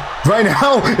 Oh, right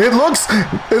now it looks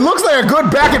like a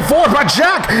good back and forth, but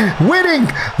Jack winning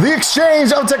the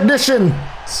exchange of technicians.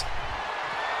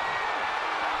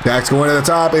 Jack's going to the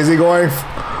top. Is he going?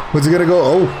 What's he gonna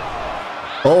go?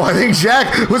 Oh, I think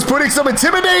Jack was putting some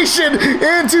intimidation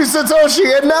into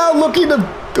Satoshi, and now looking to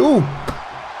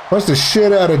punch the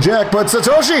shit out of Jack, but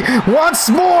Satoshi wants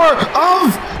more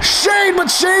of Shane, but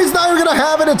Shane's not even gonna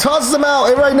have it and tosses him out.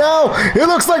 And right now, it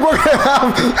looks like we're gonna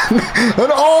have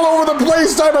an all over the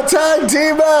place type of tag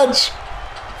team match.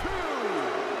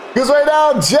 Because right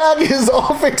now, Jack is all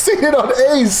fixated on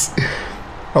Ace.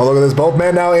 Oh, look at this, both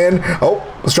men now in. Oh,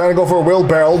 was trying to go for a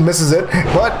wheelbarrow, misses it.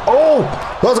 But, oh,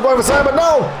 was going for side, but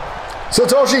no.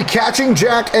 Satoshi catching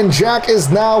Jack, and Jack is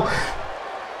now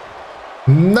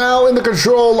in the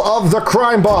control of the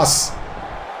crime boss.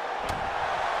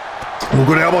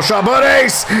 Good elbow shot, but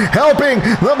Ace helping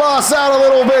the boss out a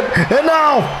little bit. And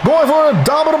now going for an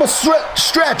abominable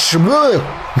stretch.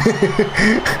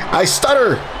 I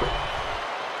stutter.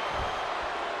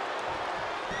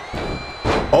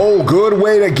 Oh, good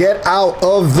way to get out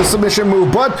of the submission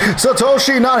move. But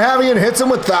Satoshi not having it, hits him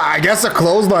with, I guess, a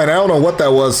clothesline. I don't know what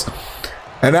that was.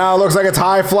 And now it looks like it's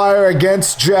high flyer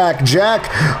against Jack. Jack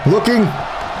looking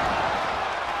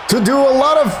to do a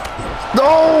lot of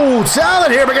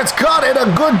talent here, but gets caught in a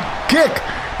good kick.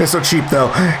 They're so cheap though.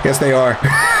 Yes, they are.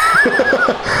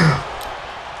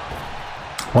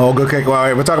 Oh, good kick.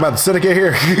 Well, we're talking about the Syndicate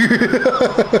here. I'm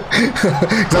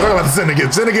talking about the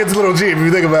Syndicate. Syndicate's a little cheap if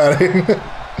you think about it.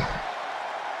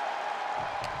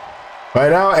 Right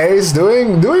now, Ace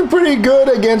doing pretty good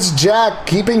against Jack,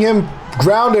 keeping him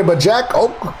grounded, but Jack,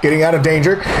 getting out of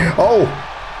danger. Oh,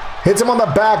 hits him on the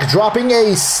back, dropping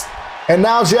Ace. And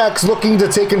now Jack's looking to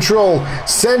take control,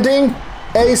 sending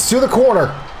Ace to the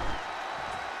corner.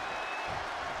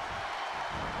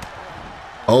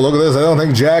 Oh, look at this. I don't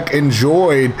think Jack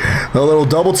enjoyed the little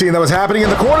double team that was happening in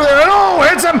the corner there. And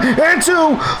hits him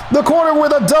into the corner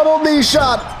with a double knee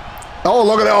shot. Oh,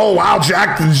 look at that. Oh, wow,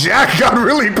 Jack got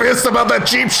really pissed about that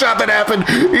cheap shot that happened.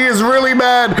 He is really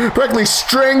mad, practically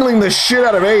strangling the shit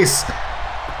out of Ace.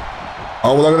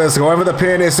 Oh, look at this. Going for the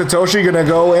pin. Is Satoshi going to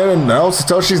go in? And no,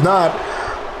 Satoshi's not.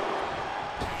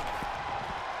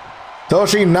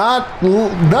 Satoshi not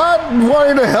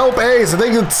wanting to help Ace. I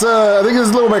think it's a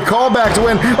little bit callback to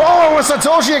when it was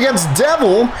Satoshi against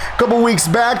Devil a couple weeks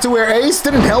back, to where Ace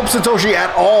didn't help Satoshi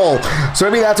at all. So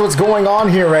maybe that's what's going on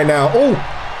here right now. Oh,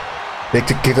 big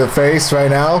kick to the face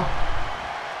right now.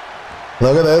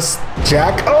 Look at this,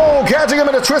 Jack. Oh, catching him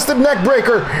in a twisted neck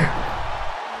breaker.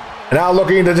 And now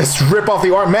looking to just rip off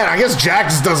the arm. Man, I guess Jack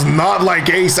just does not like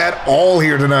Ace at all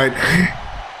here tonight.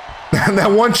 And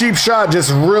that one cheap shot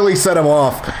just really set him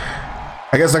off.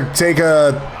 I guess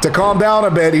to calm down a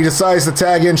bit, he decides to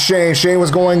tag in Shane. Shane was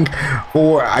going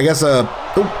for, I guess, I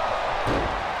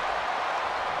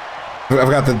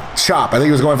forgot the chop. I think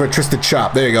he was going for a twisted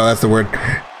chop. There you go, that's the word.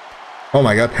 Oh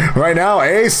my god. Right now,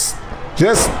 Ace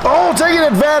just, taking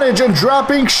advantage and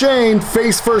dropping Shane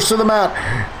face first to the mat.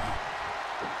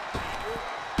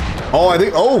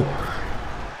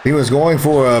 He was going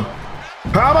for a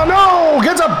powerbomb. No!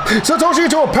 Gets Satoshi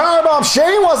into a powerbomb.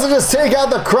 Shane wants to just take out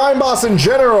the crime boss in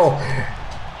general.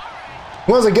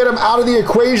 He wants to get him out of the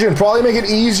equation. Probably make it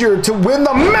easier to win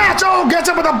the match. Oh, gets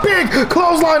him with a big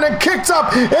clothesline and kicks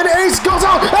up. And Ace goes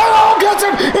out. And gets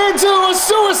him into a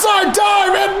suicide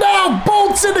dive. And now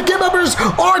both Syndicate members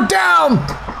are down.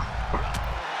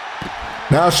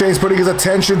 Now Shane's putting his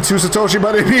attention to Satoshi,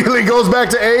 but immediately goes back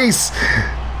to Ace.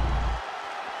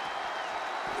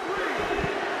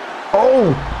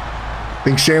 I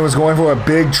think Shane was going for a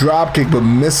big drop kick, but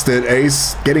missed it.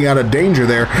 Ace getting out of danger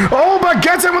there. Oh, but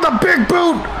gets him with a big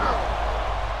boot.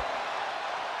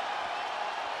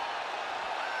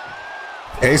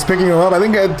 Ace picking him up. I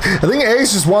think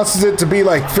Ace just wants it to be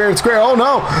like fair and square. Oh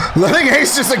no! I think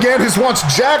Ace just wants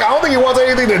Jack. I don't think he wants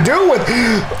anything to do with.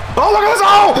 Oh, look at this!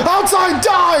 Oh, outside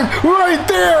dive right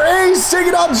there. Ace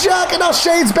taking out Jack, and now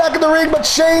Shane's back in the ring, but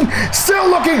Shane still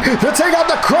looking to take out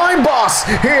the crime boss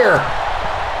here.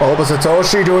 Oh, but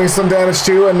Satoshi doing some damage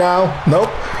too, and now nope.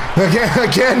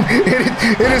 Again,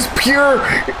 it is pure.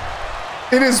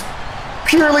 It is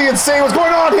purely insane what's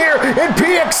going on here in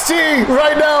PXT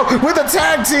right now with the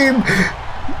tag team.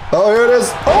 Oh, here it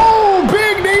is. Oh,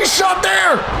 big knee shot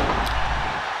there.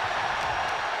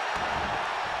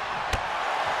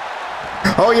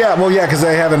 Oh yeah, well yeah, because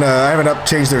I haven't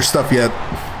changed their stuff yet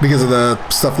because of the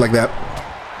stuff like that.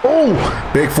 Oh,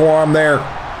 big forearm there.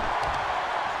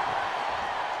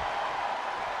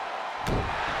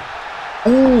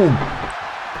 Ooh,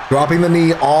 dropping the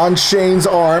knee on Shane's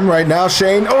arm right now.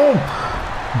 Shane,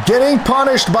 getting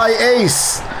punished by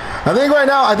Ace.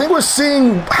 I think we're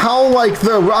seeing how like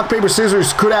the rock, paper,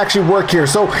 scissors could actually work here.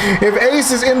 So if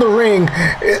Ace is in the ring,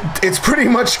 it's pretty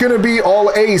much going to be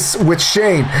all Ace with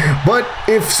Shane. But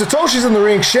if Satoshi's in the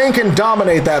ring, Shane can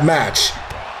dominate that match.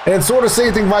 And it's sort of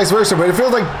same thing vice versa. But it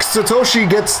feels like Satoshi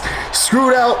gets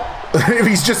screwed out if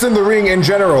he's just in the ring in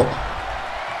general.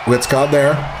 Gets caught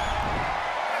there.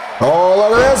 Oh,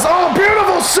 look at this. Oh,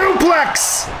 beautiful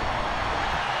suplex.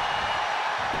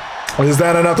 Is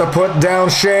that enough to put down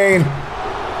Shane?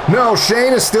 No,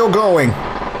 Shane is still going.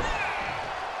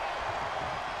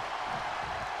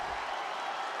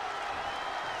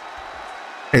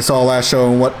 They saw last show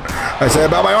and what I said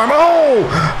about my arm.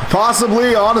 Oh,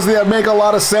 possibly. Honestly, that make a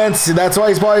lot of sense. That's why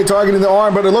he's probably targeting the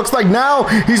arm. But it looks like now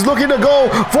he's looking to go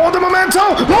for the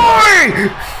Memento Mori.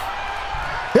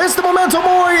 It's the Memento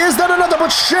Mori. Is that another? But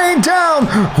Shane down.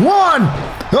 One.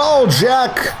 Oh,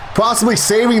 Jack possibly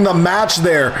saving the match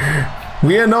there.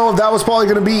 We didn't know if that was probably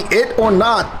going to be it or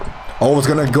not. Oh, was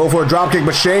going to go for a dropkick,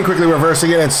 but Shane quickly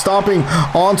reversing it and stomping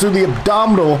onto the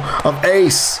abdominal of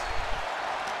Ace.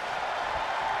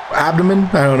 Abdomen?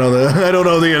 I don't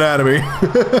know the anatomy.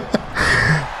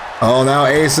 Oh, now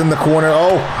Ace in the corner.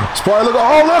 Oh,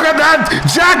 look at that!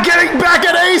 Jack getting back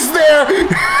at Ace there!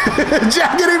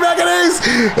 Jack getting back at Ace!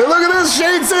 And look at this,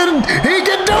 Shane said he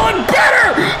can do it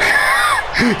better!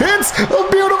 It's a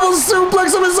beautiful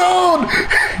suplex of his own!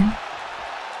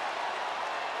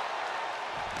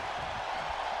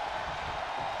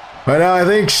 Right now, I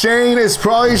think Shane is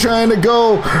probably trying to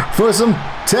go for some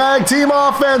tag team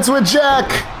offense with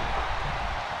Jack.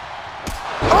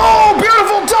 Oh,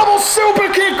 beautiful double super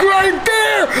kick right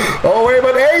there! Oh, wait,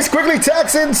 but Ace quickly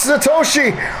tacks in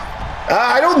Satoshi.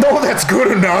 I don't know if that's good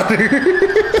or not.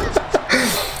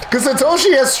 Because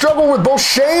Satoshi has struggled with both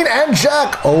Shane and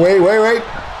Jack. Oh, wait.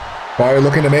 Probably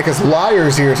looking to make us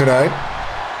liars here tonight.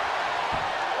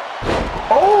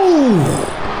 Oh!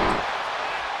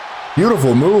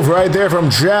 Beautiful move right there from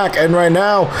Jack. And right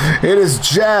now, it is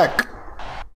Jack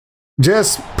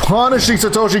just punishing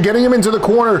Satoshi, getting him into the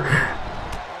corner.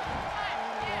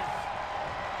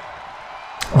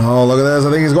 Oh, look at this.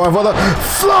 I think he's going for the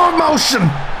flow of motion.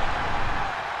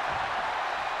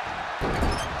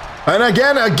 And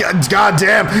again,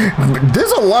 goddamn,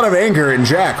 there's a lot of anger in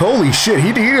Jack. Holy shit,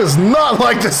 he does not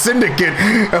like the Syndicate,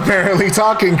 apparently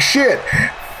talking shit.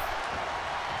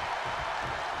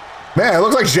 Man, it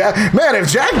looks like Jack, man, if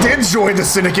Jack did join the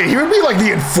Syndicate, he would be like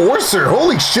the enforcer.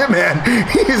 Holy shit, man,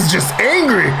 he is just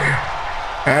angry.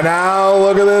 And now,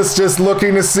 look at this, just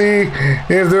looking to see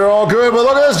if they're all good. But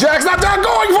look at this, Jack's not done,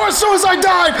 going for a suicide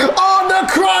dive on the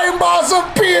crime boss of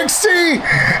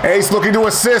PXT. Ace looking to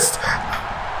assist.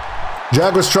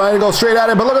 Jack was trying to go straight at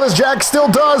it, but look at this, Jack still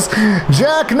does.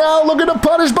 Jack now looking to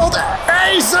punish both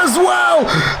Ace as well.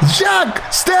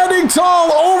 Jack standing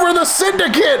tall over the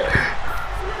Syndicate.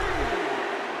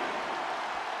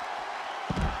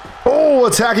 Oh,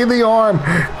 attacking the arm.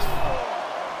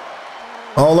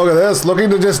 Oh, look at this, looking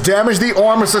to just damage the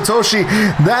arm of Satoshi.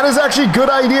 That is actually a good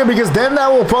idea because then that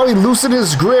will probably loosen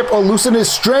his grip or loosen his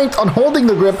strength on holding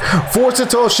the grip for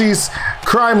Satoshi's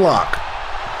crime lock.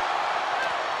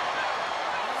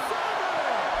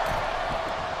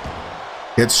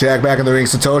 Gets Jack back in the ring.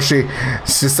 Satoshi,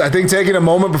 just, I think, taking a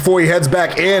moment before he heads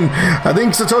back in. I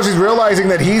think Satoshi's realizing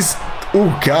that he's,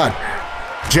 oh God,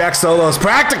 Jack solos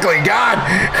practically, God.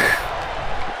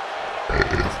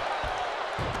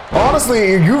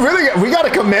 Honestly, we got to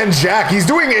commend Jack. He's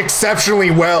doing exceptionally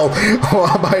well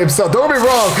by himself. Don't be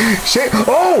wrong.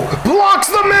 Oh, blocks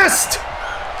the mist.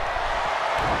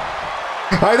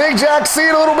 I think Jack seen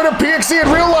a little bit of PXT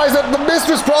and realized that the mist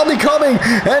was probably coming,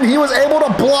 and he was able to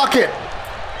block it.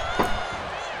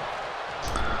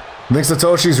 I think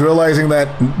Satoshi's realizing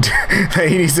that, that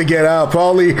he needs to get out.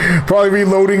 Probably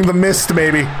reloading the mist,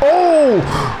 maybe. Oh!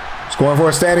 He's going for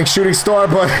a standing shooting star,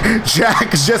 but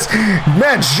Jack is just...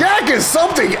 Man, Jack is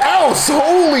something else!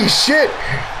 Holy shit!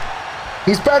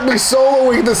 He's practically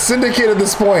soloing the Syndicate at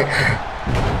this point.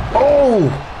 Oh!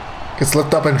 Gets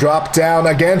lifted up and dropped down.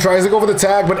 Again, tries to go for the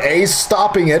tag, but Ace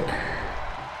stopping it.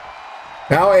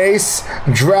 Now Ace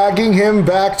dragging him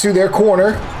back to their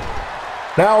corner.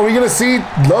 Now are we going to see,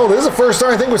 no, this is the first time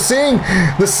I think we're seeing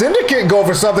the Syndicate go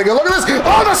for something. And look at this.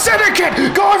 Oh, the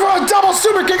Syndicate going for a double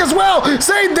super kick as well.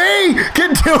 Say they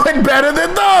can do it better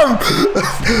than them.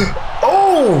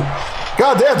 Oh,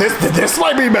 God damn, this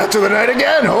might be match of the night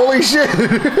again. Holy shit.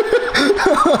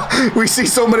 We see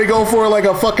somebody go for like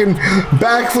a fucking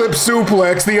backflip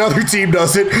suplex. The other team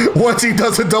does it. Once he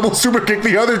does a double super kick,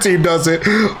 the other team does it.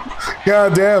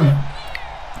 God damn.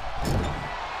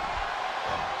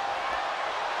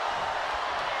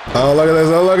 Oh, look at this.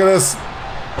 Oh, look at this.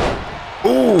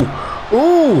 Ooh.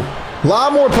 Ooh. A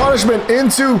lot more punishment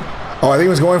into... Oh, I think he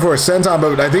was going for a senton,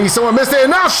 but I think someone missed it.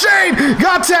 And now Shane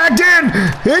got tagged in.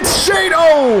 It's Shane.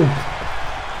 Oh.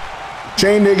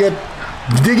 Shane did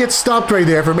get stopped right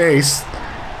there from Ace.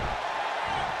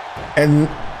 And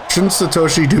shouldn't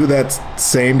Satoshi do that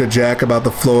same to Jack about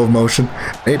the flow of motion?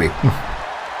 Maybe.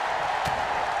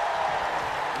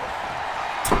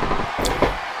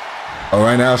 All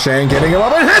right, now Shane getting him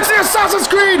up and hits the Assassin's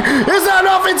Creed. Is that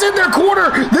enough? It's in their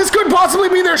corner. This could possibly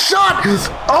be their shot.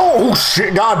 Oh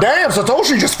shit! God damn!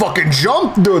 Satoshi just fucking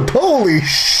jumped, dude. Holy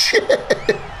shit!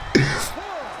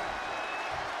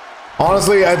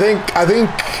 Honestly, I think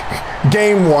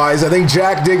game-wise, I think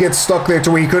Jack did get stuck there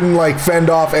to where he couldn't like fend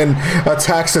off and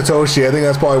attack Satoshi. I think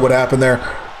that's probably what happened there.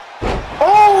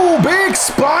 Oh, big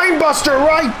spine buster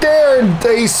right there. And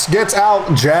Ace gets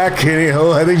out. Jack,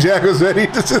 I think Jack was ready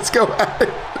to just go at it.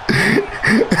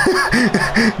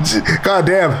 God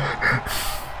damn.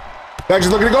 Jack just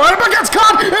looking to go at it, but gets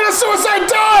caught in a suicide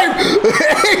dive.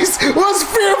 Ace was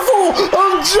fearful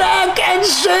of Jack and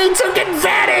Shane took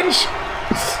advantage.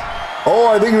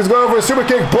 Oh, I think he was going for a super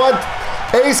kick, but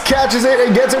Ace catches it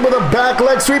and gets it with a back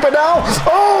leg sweep. And now,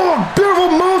 oh, beautiful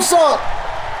moonsault.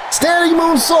 Standing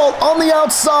moonsault on the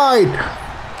outside.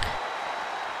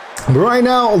 But right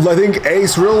now, I think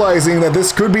Ace realizing that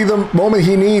this could be the moment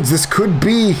he needs. This could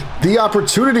be the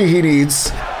opportunity he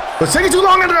needs. But it's taking too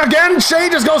long, and again,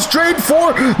 Shane just goes straight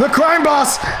for the crime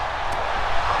boss.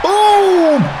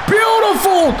 Oh,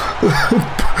 beautiful.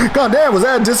 God damn, was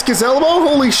that a discus elbow?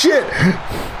 Holy shit.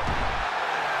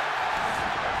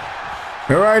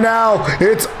 And right now,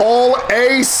 it's all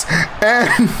Ace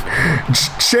and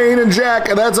Shane and Jack,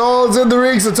 and that's all that's in the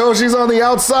ring. Satoshi's on the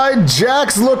outside.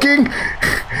 Jack's looking.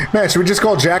 Man, should we just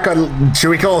call Jack should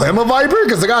we call him a Viper?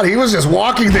 Because, God, he was just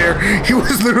walking there. He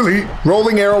was literally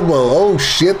rolling arrow blow. Oh,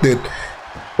 shit, dude.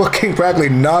 Fucking practically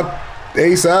knocked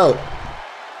Ace out.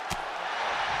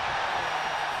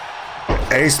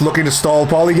 Ace looking to stall,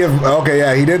 probably give, okay,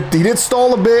 yeah, he did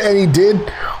stall a bit, and he did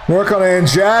work on it. And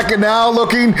Jack now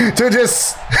looking to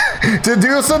just, to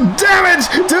do some damage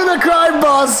to the crime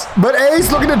boss, but Ace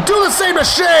looking to do the same to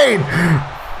Shane.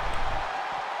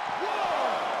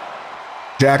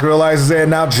 Jack realizes it.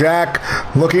 Now Jack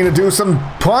looking to do some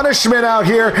punishment out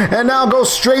here, and now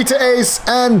goes straight to Ace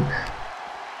and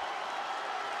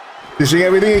dishing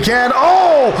everything he can.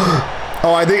 Oh,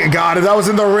 I think, God, if that was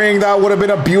in the ring, that would have been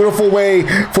a beautiful way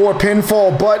for a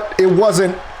pinfall, but it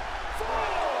wasn't.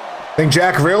 I think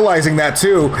Jack realizing that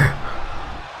too.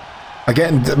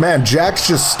 Again, man, Jack's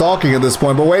just stalking at this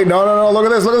point. But wait, no, look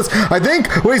at this, I think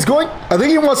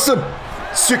he wants to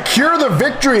secure the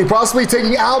victory, possibly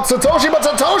taking out Satoshi, but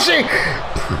Satoshi!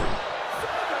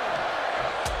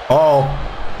 Oh.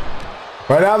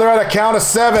 Right now they're at a count of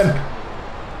 7.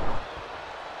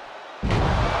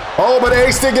 Oh, but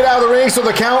Ace did get out of the ring, so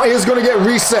the count is going to get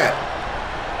reset.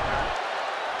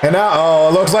 And now, oh,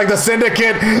 it looks like the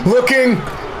Syndicate looking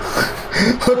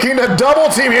to double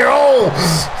team here. Oh!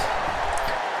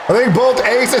 I think both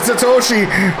Ace and Satoshi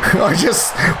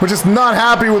were just not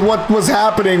happy with what was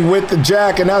happening with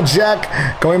Jack, and now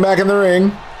Jack going back in the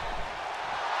ring.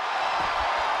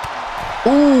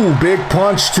 Ooh, big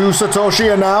punch to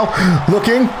Satoshi, and now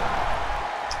looking.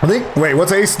 Wait,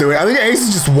 what's Ace doing? I think Ace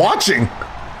is just watching.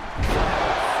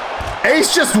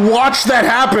 Ace just watched that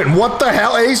happen. What the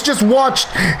hell? Ace just watched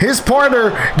his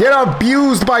partner get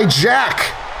abused by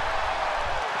Jack.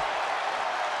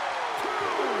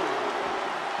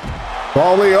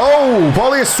 Probably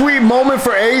a sweet moment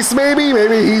for Ace, maybe.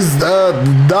 Maybe he's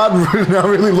not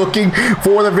really looking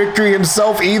for the victory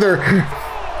himself either.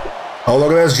 Oh,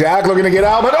 look at this. Jack looking to get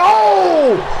out, but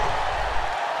oh!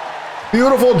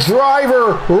 Beautiful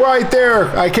driver right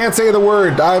there. I can't say the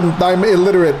word. I'm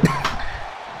illiterate.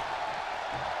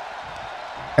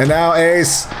 And now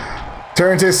Ace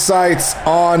turns his sights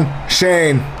on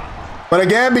Shane. But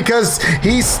again, because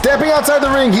he's stepping outside the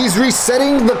ring, he's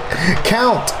resetting the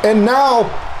count. And now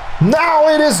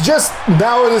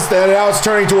it's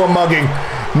turning to a mugging.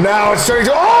 Now it's turning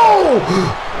to, oh!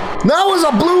 That was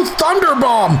a blue thunder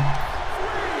bomb.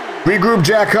 Regroup,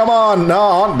 Jack, come on.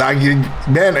 No,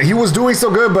 man, he was doing so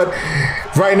good, but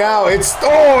right now it's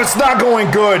not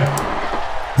going good.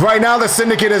 Right now the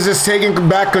Syndicate is just taking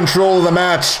back control of the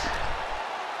match.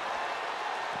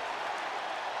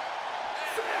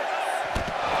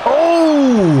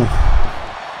 Oh!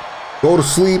 Go to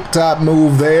sleep type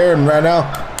move there, and right now,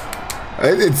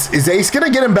 is Ace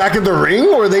gonna get him back in the ring,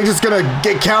 or are they just gonna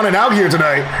get counted out here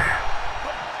tonight?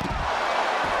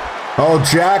 Oh,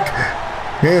 Jack,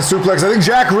 yeah, suplex. I think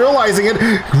Jack realizing it,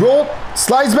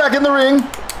 slides back in the ring.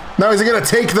 Now is he gonna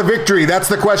take the victory? That's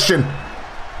the question.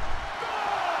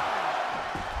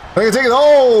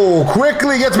 Oh,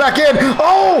 quickly gets back in.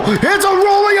 Oh, it's a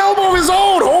rolling elbow of his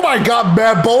own. Oh my God,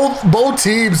 man, both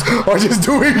teams are just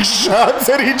doing shots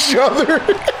at each other.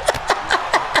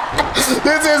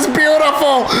 This is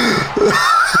beautiful.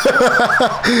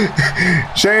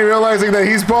 Shane realizing that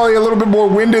he's probably a little bit more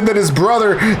winded than his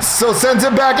brother, so sends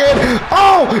him back in.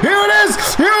 Oh, here it is.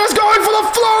 Here it is, going for the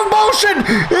flow of motion.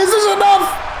 Is this enough?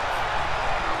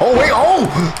 Oh, wait, oh.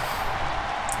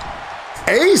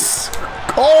 Ace.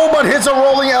 Oh, but hits a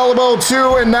rolling elbow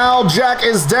too, and now Jack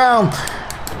is down.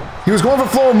 He was going for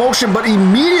flow of motion, but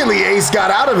immediately Ace got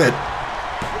out of it.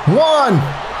 1.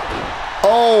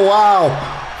 Oh, wow.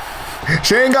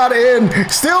 Shane got in,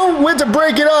 still went to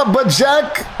break it up, but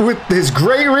Jack, with his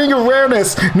great ring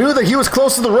awareness, knew that he was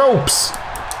close to the ropes.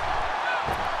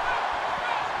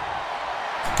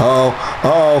 Oh,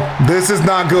 this is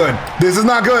not good. This is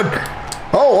not good.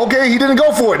 Oh, okay, he didn't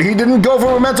go for it. He didn't go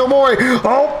for Memento Mori.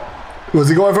 Oh, was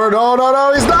he going for it?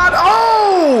 No, he's not.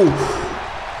 Oh!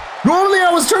 Normally I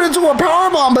was turned into a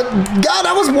powerbomb, but God,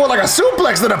 that was more like a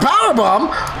suplex than a powerbomb.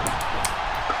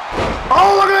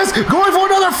 Oh, look at this. Going for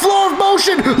another flow of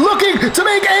motion. Looking to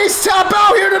make Ace tap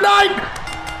out here tonight.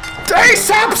 Ace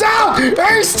taps out.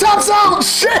 Ace taps out.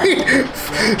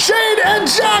 Shane and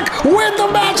Jack win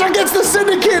the match against the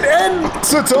Syndicate, and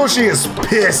Satoshi is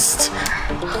pissed.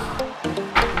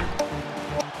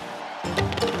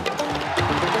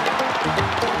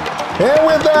 And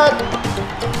with that,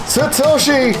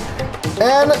 Satoshi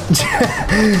and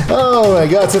oh my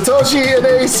God, Satoshi and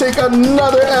Ace take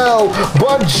another L,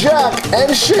 but Jack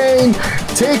and Shane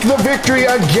take the victory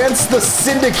against the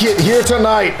Syndicate here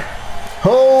tonight.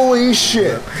 Holy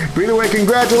shit. Either way,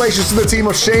 congratulations to the team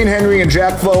of Shane Henry and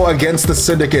Jack Flo against the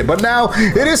Syndicate. But now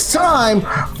it is time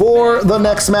for the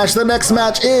next match. The next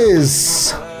match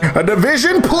is a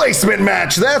division placement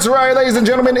match. That's right, ladies and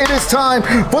gentlemen. It is time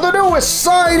for the newest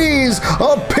signees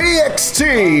of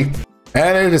PXT.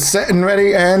 And it is set and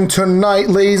ready. And tonight,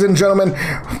 ladies and gentlemen,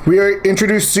 we are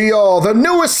introduced to y'all the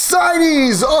newest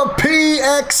signees of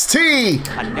PXT.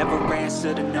 I never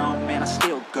answer to no, man, I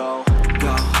still go.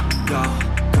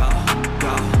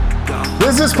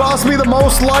 is this possibly the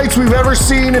most lights we've ever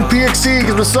seen in PXT?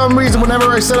 Because for some reason,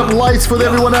 whenever I set up lights for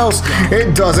everyone else,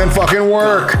 it doesn't fucking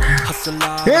work.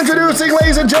 Introducing,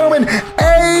 ladies and gentlemen,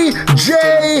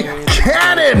 AJ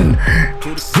Cannon.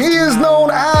 He is known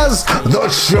as the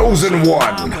Chosen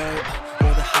One.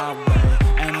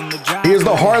 He is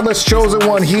the heartless chosen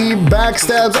one. He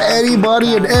backstabs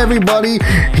anybody and everybody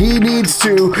he needs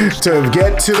to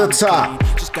get to the top.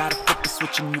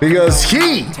 Because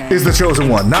he is the chosen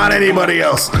one, not anybody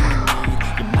else.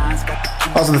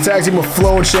 Also, the tag team of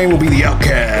Flo and Shane will be the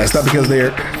Outcasts. Not because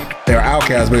they're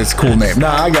Outcasts, but it's a cool name.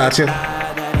 Nah, I got you.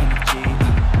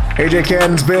 AJ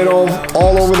Cannon's been all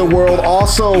over the world.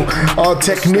 Also a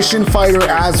technician fighter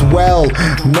as well.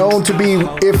 Known to be,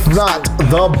 if not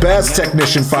the best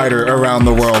technician fighter around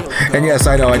the world. And yes,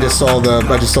 I know, I just saw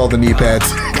the knee pads.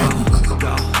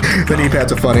 The knee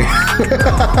pads are funny.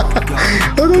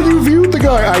 I thought you viewed the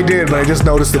guy. I did, but I just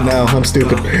noticed it now. I'm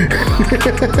stupid.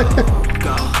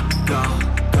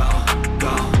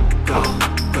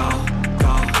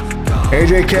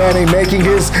 AJ Cannon making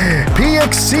his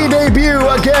PXT debut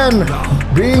again,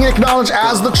 being acknowledged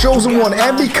as the chosen one,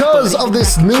 and because of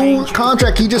this new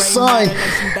contract he just signed,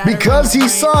 because he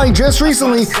signed just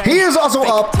recently, he is also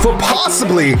up for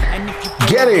possibly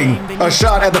getting a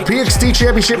shot at the PXT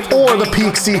Championship or the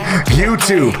PXT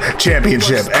YouTube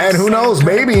Championship. And who knows,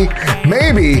 maybe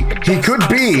he could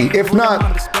be, if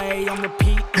not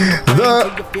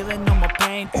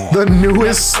the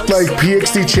newest like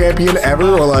PXT champion ever,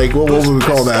 or like what would we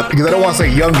call that? Because I don't want to say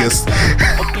youngest.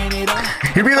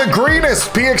 He'd be the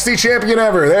greenest PXT champion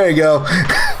ever. There you go.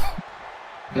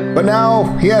 But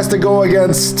now he has to go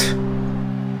against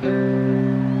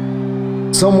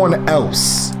someone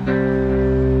else.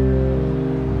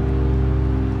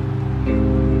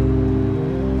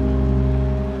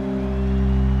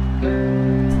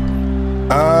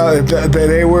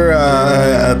 They were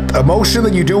a motion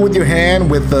that you do with your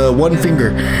hand with one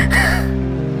finger.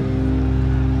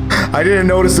 I didn't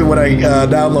notice it when I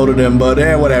downloaded them, but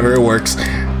whatever, it works.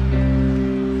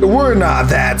 We're not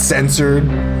that censored.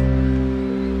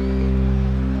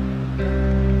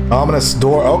 Ominous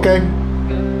door, okay.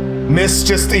 Mist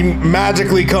just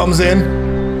magically comes in.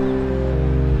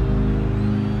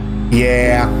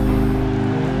 Yeah.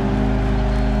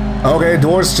 Okay,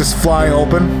 doors just flying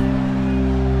open.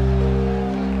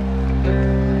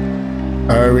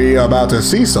 Are we about to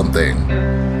see something?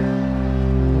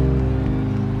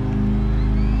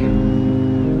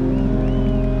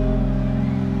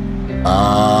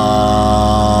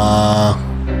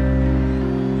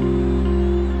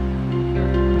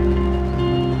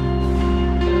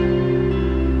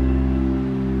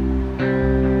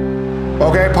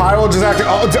 Okay, Pyro just acting.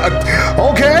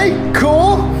 Oh, okay,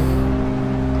 cool.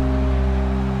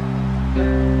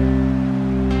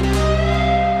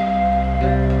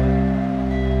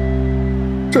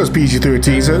 Just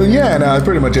PG-13, so yeah, no, it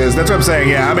pretty much is. That's what I'm saying.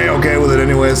 Yeah, I'm okay with it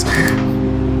anyways.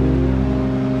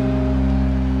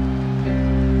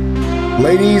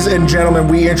 Ladies and gentlemen,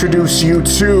 we introduce you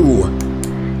to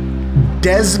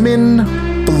Desmond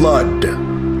Flood.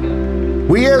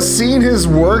 We have seen his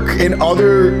work in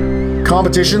other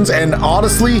competitions, and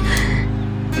honestly,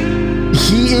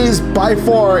 he is by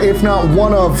far, if not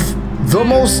one of the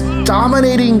most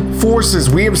dominating forces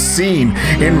we have seen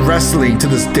in wrestling to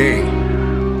this day.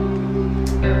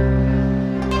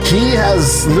 He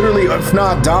has literally, if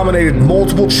not dominated,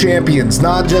 multiple champions,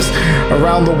 not just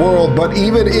around the world, but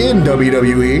even in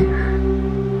WWE.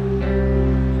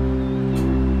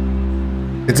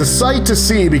 It's a sight to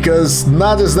see, because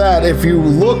not just that, if you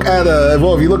look at if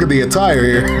you look at the attire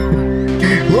here,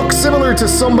 looks similar to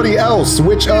somebody else,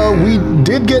 which we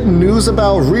did get news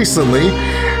about recently,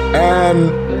 and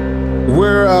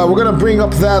we're gonna bring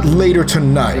up that later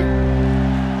tonight.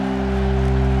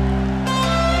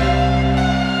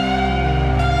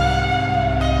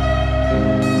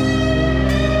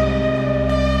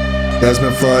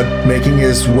 Desmond Flood making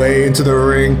his way into the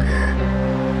ring,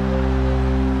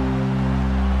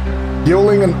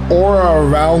 fueling an aura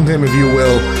around him, if you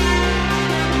will,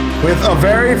 with a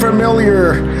very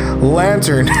familiar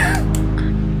lantern.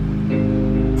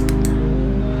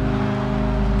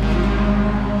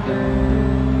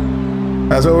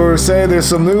 As what we were saying, there's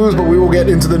some news, but we will get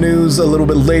into the news a little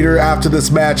bit later after this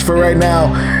match. For right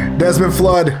now, Desmond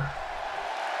Flood,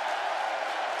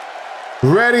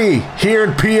 ready here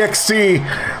in PXT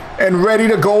and ready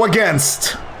to go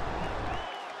against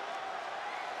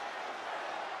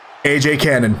AJ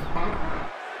Cannon.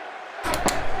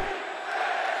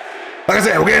 Like I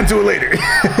said, we'll get into it later.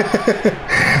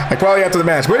 Like probably after the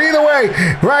match. But either way,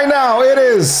 right now it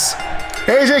is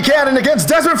AJ Cannon against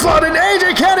Desmond Flood, and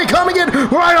AJ Cannon coming in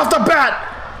right off the bat.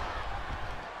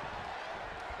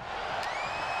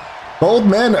 Both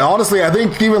men, honestly, I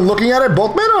think even looking at it,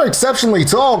 both men are exceptionally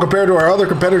tall compared to our other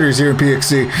competitors here in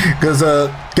PXC. Because,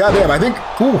 goddamn, I think,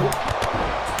 ooh.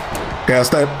 Okay,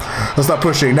 let's not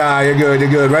pushing. Nah, you're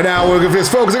good. Right now, we're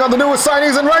just focusing on the newest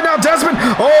signees, and right now, Desmond,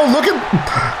 oh, look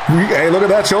at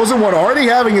that Chosen One already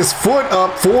having his foot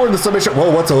up for the submission. Whoa,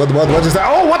 what just that?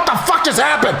 Oh, what the fuck just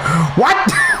happened? What?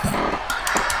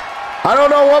 I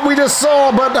don't know what we just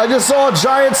saw, but I just saw a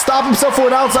Giant stop himself for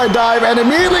an outside dive and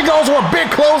immediately goes for a big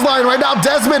clothesline. Right now,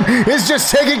 Desmond is just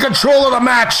taking control of the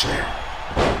match.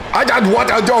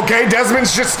 Okay,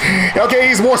 Desmond's just, okay,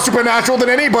 he's more supernatural than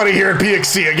anybody here in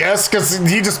PXC, I guess, because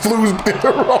he just flew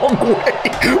the wrong way.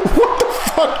 What the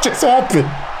fuck just happened?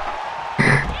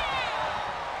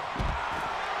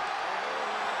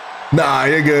 Nah,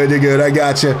 you're good, I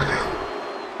got you.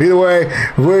 Either way,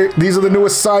 these are the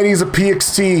newest signees of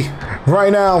PXT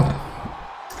right now.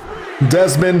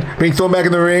 Desmond being thrown back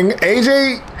in the ring.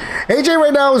 AJ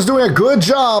right now is doing a good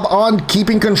job on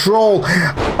keeping control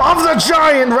of the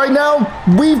Giant. Right now,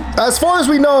 as far as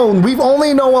we know, we've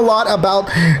only know a lot about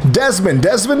Desmond.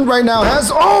 Desmond right now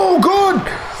has, oh, good.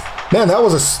 Man, that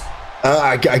was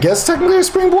I guess technically a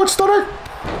springboard stutter.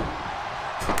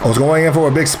 I was going in for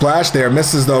a big splash there.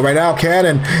 Misses though. Right now,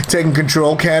 Cannon taking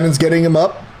control. Cannon's getting him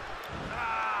up.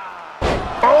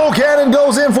 Oh, Cannon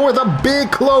goes in for a big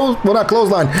not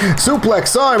clothesline, suplex.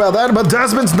 Sorry about that, but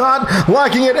Desmond's not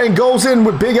liking it and goes in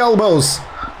with big elbows.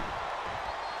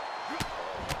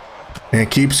 And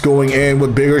keeps going in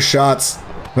with bigger shots.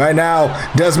 Right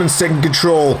now, Desmond's taking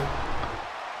control.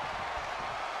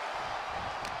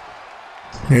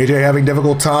 AJ having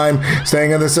difficult time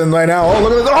staying in this in right now. Oh,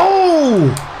 look at this. Oh!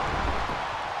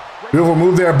 Beautiful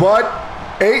move there, but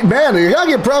man, you gotta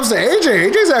give props to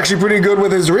AJ. AJ's actually pretty good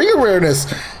with his ring awareness.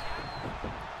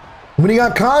 When he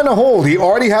got caught in a hold, he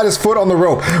already had his foot on the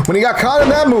rope. When he got caught in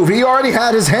that move, he already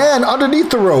had his hand underneath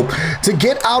the rope to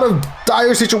get out of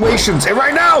dire situations. And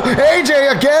right now,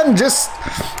 AJ again just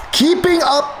keeping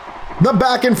up the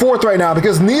back and forth right now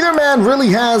because neither man really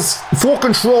has full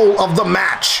control of the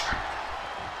match.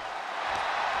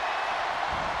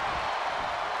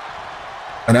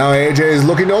 And now AJ is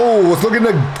looking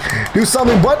to do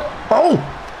something, but,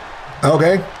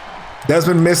 okay.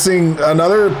 Desmond missing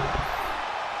another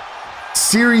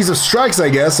series of strikes, I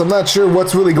guess. I'm not sure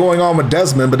what's really going on with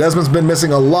Desmond, but Desmond's been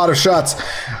missing a lot of shots.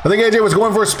 I think AJ was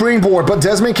going for a springboard, but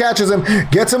Desmond catches him,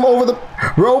 gets him over the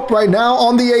rope right now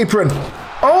on the apron.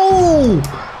 Oh!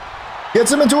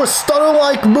 Gets him into a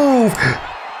stunner-like move.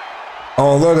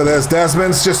 Oh, look at this.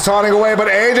 Desmond's just taunting away, but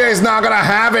AJ's not going to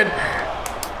have it.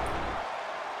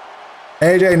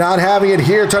 AJ not having it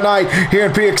here tonight, here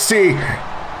in PXT.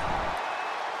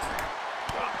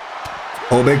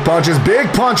 Oh, big punches,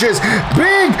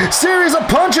 big series of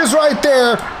punches right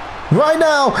there. Right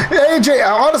now, AJ,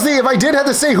 honestly, if I did have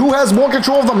to say who has more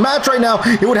control of the match right now,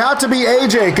 it would have to be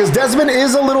AJ, because Desmond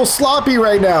is a little sloppy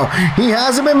right now. He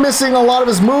hasn't been missing a lot of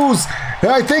his moves,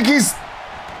 and I think he's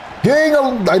getting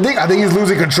I think he's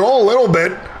losing control a little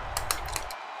bit.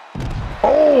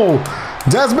 Oh!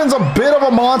 Desmond's a bit of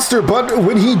a monster, but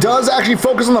when he does actually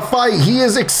focus on the fight, he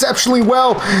is exceptionally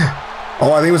well.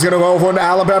 Oh, I think he was going to go for an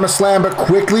Alabama slam, but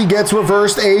quickly gets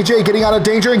reversed. AJ getting out of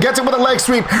danger and gets it with a leg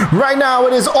sweep. Right now,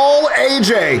 it is all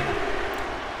AJ.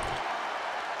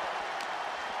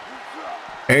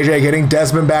 AJ getting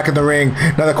Desmond back in the ring.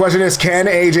 Now the question is, can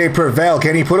AJ prevail?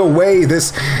 Can he put away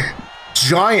this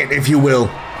Giant, if you will?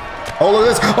 Oh, look at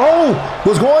this. Oh,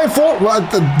 was going for, well, I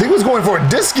think he was going for a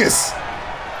discus.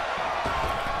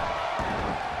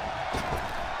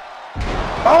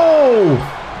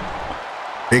 Oh!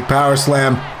 Big power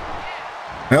slam.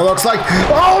 And it looks like,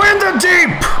 oh, in the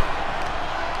deep!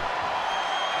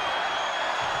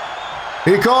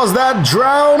 He calls that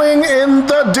drowning in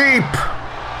the deep.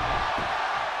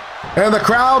 And the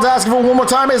crowd's asking for one more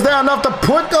time. Is there enough to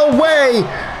put away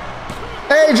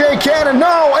AJ Cannon?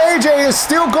 No, AJ is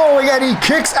still going and he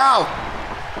kicks out.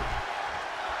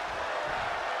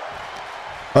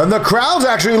 And the crowd's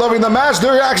actually loving the match.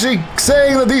 They're actually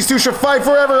saying that these two should fight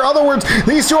forever. In other words,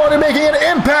 these two are making an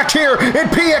impact here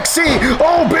in PXC.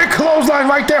 Oh, big clothesline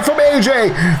right there from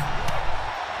AJ.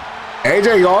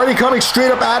 AJ already coming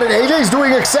straight up at it. AJ's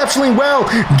doing exceptionally well.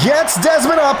 Gets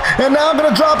Desmond up, and now I'm going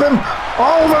to drop him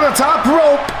over the top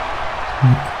rope.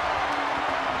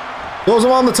 Goes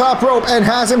him on the top rope and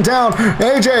has him down.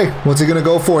 AJ, what's he going to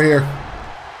go for here?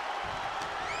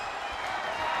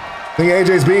 I think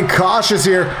AJ's being cautious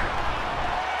here.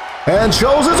 And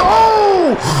chooses,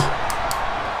 oh!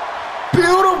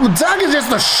 beautiful attack is just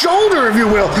the shoulder, if you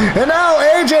will. And now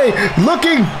AJ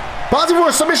looking, possibly for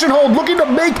a submission hold, looking to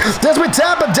make Desmond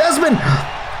tap, but Desmond,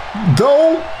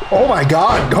 though, oh my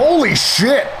God, holy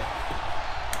shit.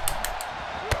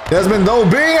 Desmond, though,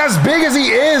 being as big as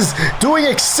he is, doing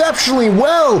exceptionally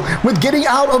well with getting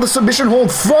out of the submission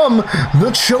hold from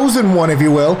the chosen one, if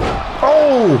you will.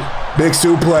 Oh, big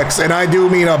suplex, and I do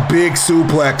mean a big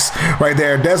suplex right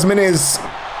there. Desmond is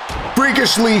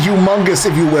freakishly humongous,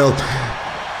 if you will.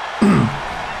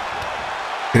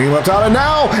 Getting him up top, and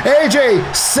now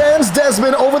AJ sends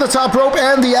Desmond over the top rope,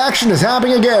 and the action is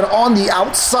happening again on the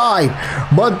outside.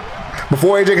 But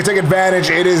before AJ can take advantage,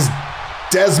 it is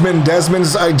Desmond.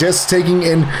 Desmond's just taking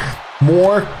in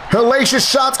more hellacious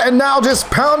shots, and now just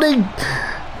pounding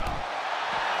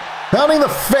the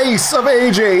face of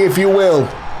AJ, if you will.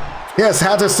 Yes,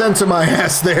 had to censor my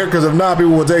ass there, because if not,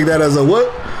 people will take that as a what?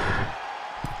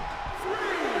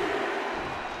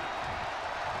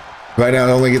 Right now,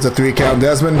 it only gets a 3 count.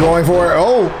 Desmond going for it.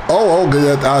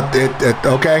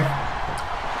 Okay.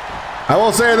 I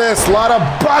will say this: a lot of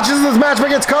botches in this match, but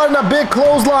gets caught in a big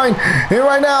clothesline. And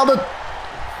right now,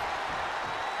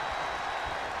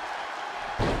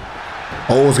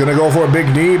 is gonna go for a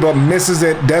big knee, but misses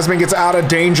it. Desmond gets out of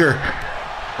danger.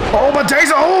 Oh, but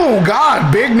Taser, oh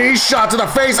God, big knee shot to the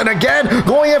face, and again,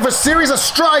 going in for a series of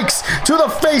strikes to the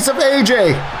face of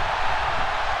AJ.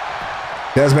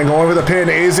 Desmond going for the pin.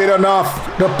 Is it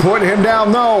enough to put him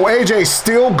down? No, AJ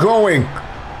still going.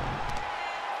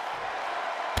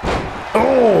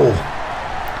 Oh.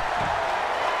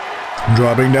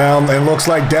 Dropping down, and looks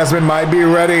like Desmond might be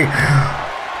ready.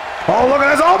 Oh, look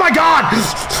at this. Oh my God.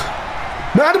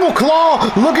 Mandible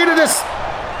Claw looking to just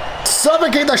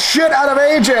suffocate the shit out of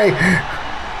AJ.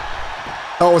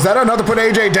 Oh, is that enough to put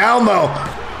AJ down, though?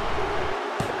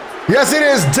 Yes, it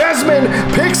is. Desmond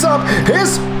picks up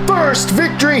his first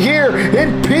victory here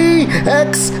in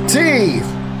PXT.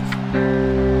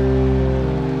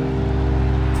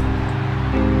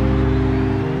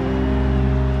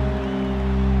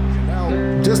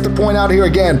 Now, just to point out here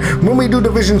again, when we do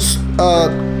divisions,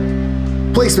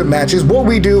 placement matches, what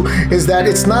we do is that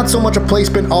it's not so much a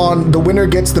placement on the winner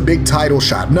gets the big title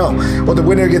shot, no, or the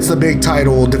winner gets the big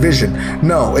title division,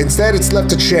 no. Instead, it's left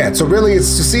to chance. So really,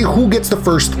 it's to see who gets the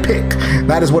first pick.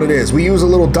 That is what it is. We use a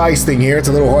little dice thing here. It's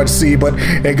a little hard to see, but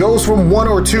it goes from 1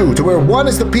 or 2 to where 1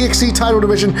 is the PXT title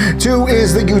division, 2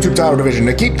 is the YouTube title division,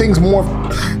 to keep things more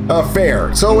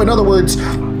fair. So in other words,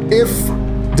 if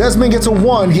Desmond gets a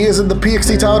 1, he is in the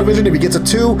PXT title division. If he gets a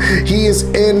 2, he is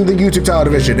in the YouTube title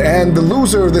division. And the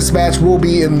loser of this match will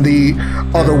be in the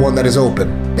other one that is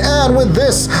open. And with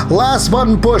this last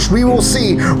button push, we will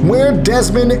see where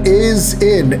Desmond is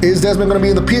in. Is Desmond going to be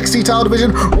in the PXT title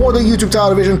division or the YouTube title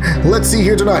division? Let's see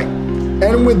here tonight.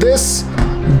 And with this,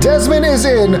 Desmond is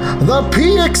in the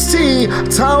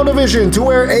PXT title division, to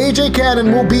where AJ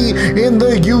Cannon will be in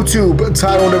the YouTube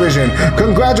title division.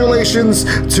 Congratulations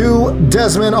to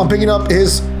Desmond on picking up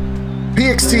his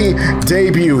PXT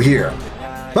debut here.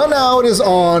 But now it is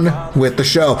on with the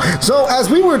show. So as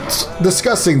we were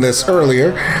discussing this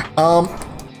earlier,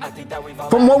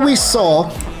 from what we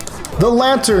saw, the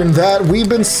lantern that we've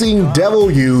been seeing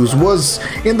Devil use was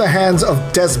in the hands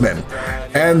of Desmond.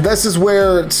 And this is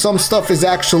where some stuff is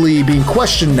actually being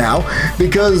questioned now,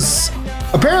 because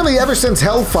apparently ever since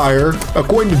Hellfire,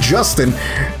 according to Justin,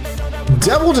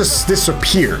 Devil just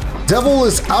disappeared. Devil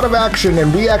is out of action,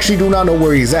 and we actually do not know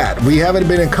where he's at. We haven't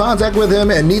been in contact with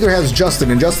him, and neither has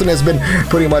Justin. And Justin has been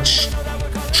pretty much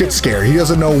shit scared. He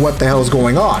doesn't know what the hell is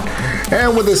going on.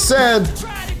 And with this said,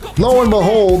 lo and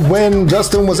behold, when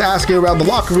Justin was asking around the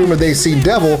locker room if they'd seen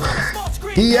Devil,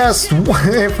 he asked,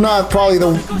 if not probably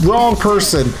the wrong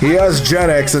person, he asked Gen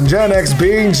X, and Gen X,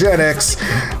 being Gen X,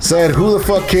 said, who the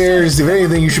fuck cares? If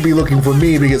anything, you should be looking for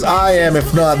me, because I am,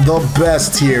 if not the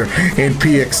best here in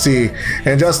PXT.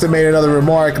 And Justin made another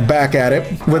remark back at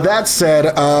it. With that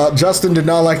said, Justin did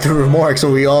not like the remark,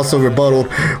 so he also rebutted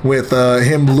with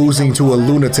him losing to a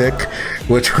lunatic,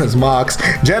 which was Mox.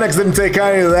 Gen X didn't take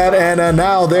kindly to that, and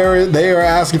now they are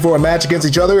asking for a match against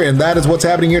each other, and that is what's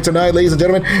happening here tonight, ladies and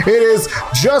gentlemen. It is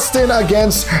Justin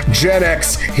against Gen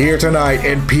X here tonight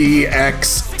in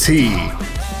PXT.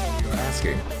 You're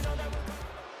asking.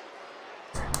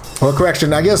 Well,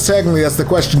 correction, I guess technically that's the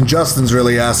question Justin's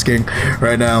really asking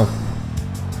right now.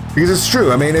 Because it's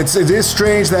true. I mean, it is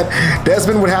strange that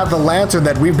Desmond would have the lantern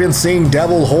that we've been seeing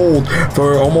Devil hold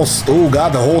for almost, oh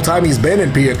god, the whole time he's been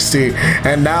in PXT,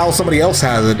 and now somebody else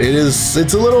has it. It's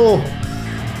a little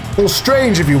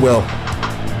strange, if you will.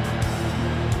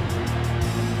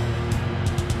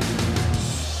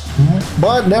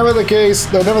 But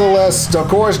nevertheless, of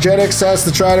course, Gen X has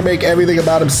to try to make everything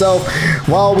about himself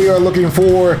while we are looking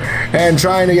for and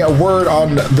trying to get word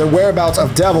on the whereabouts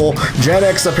of Devil. Gen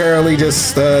X apparently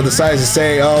just decides to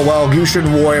say, oh, well, you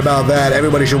shouldn't worry about that.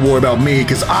 Everybody should worry about me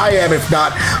because I am, if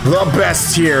not the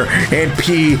best here in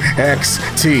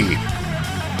PXT.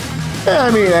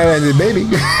 I mean, maybe.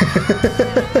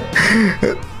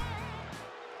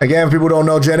 Again, if people don't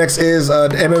know, Gen X is an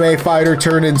MMA fighter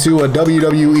turned into a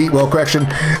WWE, well, correction,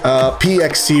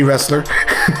 PXT wrestler.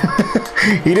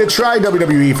 He did try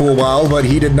WWE for a while, but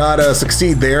he did not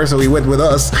succeed there, so he went with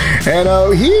us. And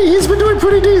he's been doing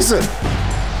pretty decent.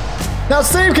 Now,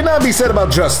 same cannot be said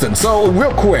about Justin. So,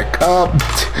 real quick,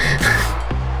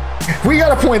 we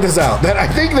gotta point this out, that I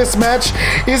think this match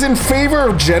is in favor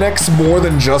of Gen X more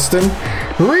than Justin.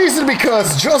 Reason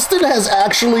because Justin has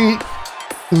actually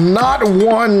not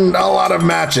won a lot of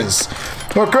matches.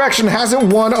 Or correction,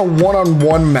 hasn't won a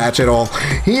one-on-one match at all.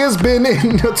 He has been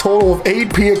in a total of 8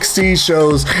 PXT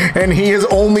shows, and he has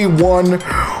only won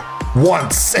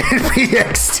once in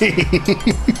PXT.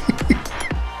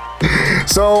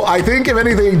 So I think, if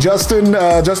anything, Justin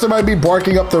might be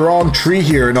barking up the wrong tree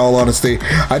here, in all honesty.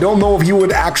 I don't know if he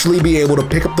would actually be able to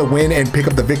pick up the win and pick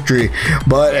up the victory,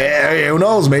 but who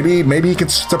knows? Maybe he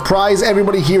could surprise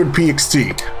everybody here in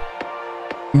PXT.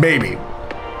 Maybe.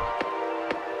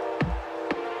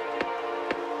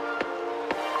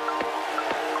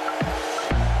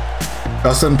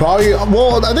 Justin probably,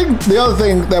 well, I think the other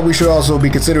thing that we should also be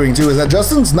considering too is that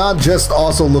Justin's not just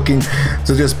also looking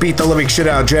to just beat the living shit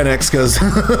out of Gen X, because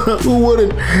who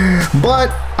wouldn't? But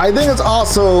I think it's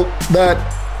also that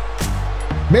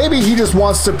maybe he just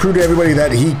wants to prove to everybody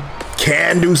that he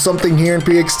can do something here in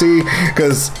PXT,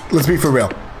 because let's be for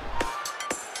real.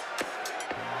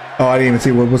 Oh, I didn't even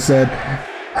see what was said.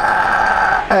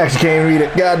 I actually can't read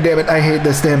it. God damn it, I hate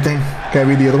this damn thing. Can I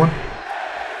read the other one?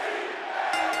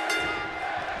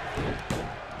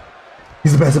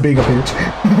 He's the best at being a bitch.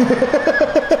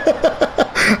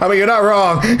 I mean, you're not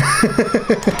wrong.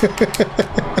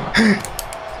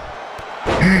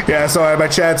 Yeah, sorry, my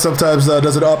chat sometimes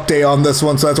doesn't update on this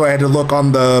one, so that's why I had to look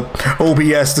on the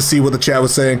OBS to see what the chat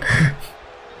was saying.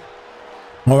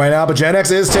 All right, now, but Gen X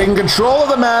is taking control of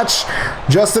the match.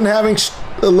 Justin having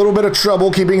a little bit of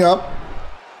trouble keeping up.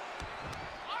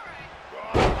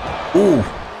 Ooh.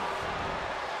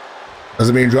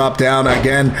 Doesn't mean drop down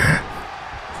again.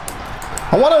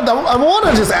 I want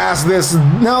to just ask this.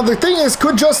 Now, the thing is,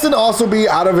 could Justin also be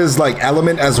out of his, like,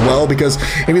 element as well? Because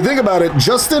if you think about it,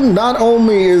 Justin not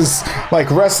only is, like,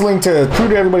 wrestling to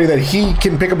prove to everybody that he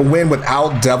can pick up a win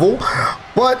without Devil,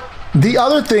 but the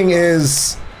other thing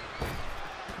is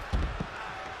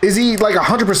he, like,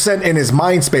 100% in his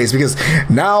mind space? Because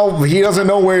now he doesn't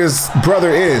know where his brother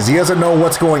is. He doesn't know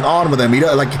what's going on with him. He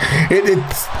does, like,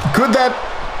 could that...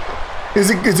 Is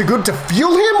it good to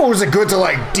fuel him, or is it good to,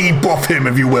 like, debuff him,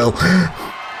 if you will?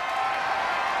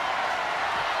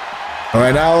 All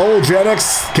right, now, oh, Gen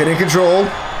X getting control.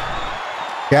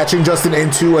 Catching Justin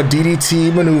into a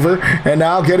DDT maneuver, and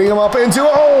now getting him up into,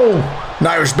 oh, an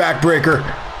Irish backbreaker.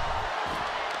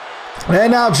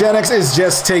 And now Gen X is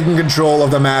just taking control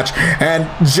of the match and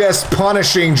just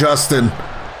punishing Justin.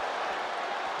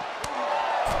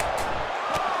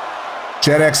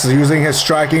 Gen X is using his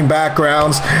striking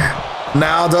backgrounds.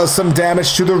 Now does some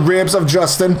damage to the ribs of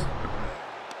Justin.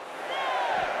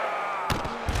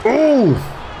 Ooh!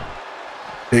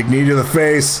 Big knee to the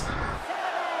face.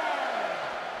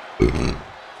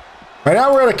 Right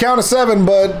now we're at a count of 7,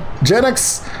 but Gen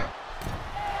X...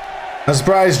 I'm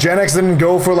surprised Gen X didn't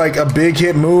go for like a big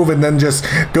hit move and then just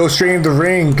go straight into the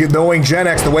ring, knowing Gen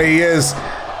X the way he is.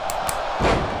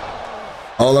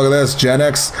 Oh, look at this. Gen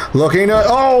X looking to...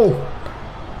 Oh!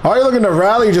 Are you looking to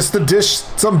rally just to dish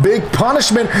some big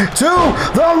punishment to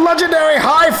the legendary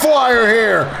high flyer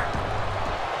here?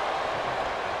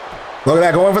 Look at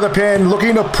that, going for the pin,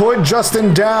 looking to put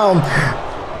Justin down.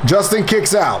 Justin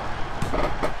kicks out.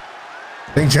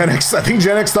 I think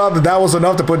Gen X thought that was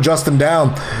enough to put Justin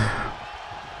down.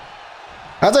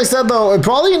 As I said, though,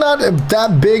 probably not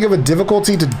that big of a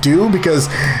difficulty to do because...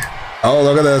 Oh,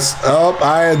 look at this. Oh,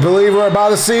 I believe we're about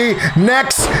to see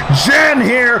next gen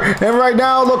here. And right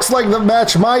now, it looks like the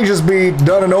match might just be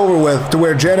done and over with to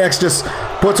where Gen X just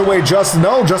puts away Justin.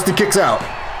 No, Justin kicks out.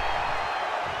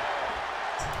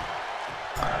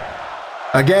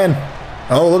 Again.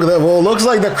 Oh, look at that. Well, it looks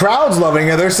like the crowd's loving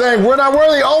it. They're saying, we're not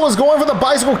worthy. Always going for the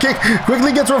bicycle kick.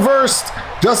 Quickly gets reversed.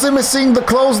 Justin missing the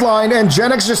clothesline. And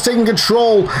Gen X just taking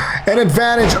control and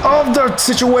advantage of the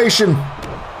situation.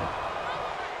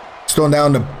 Throwing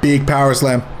down the big power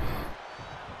slam.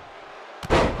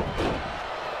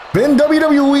 In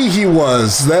WWE, he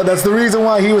was. That's the reason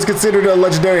why he was considered a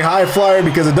legendary high flyer,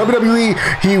 because in WWE,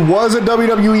 he was a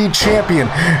WWE champion.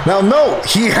 Now, no,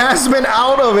 he has been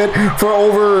out of it for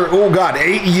over, oh God,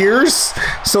 8 years.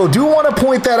 So do want to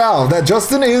point that out, that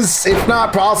Justin is, if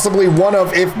not possibly one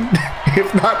of, if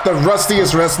not the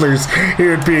rustiest wrestlers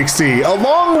here at PXT,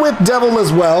 along with Devil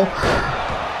as well.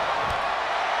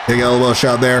 Big elbow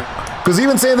shot there. Because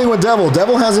even same thing with Devil.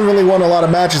 Devil hasn't really won a lot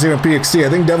of matches here in PXT. I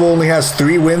think Devil only has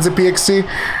 3 wins at PXT.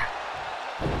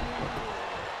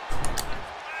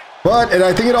 But, and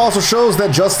I think it also shows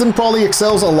that Justin probably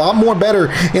excels a lot more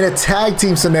better in a tag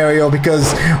team scenario,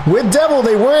 because with Devil,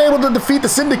 they were able to defeat the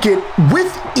Syndicate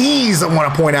with ease, I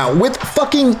want to point out. With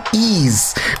fucking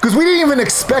ease. Because we didn't even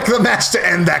expect the match to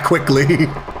end that quickly.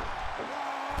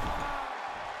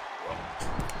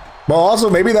 Well, also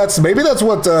maybe that's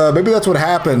what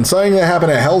happened. Something that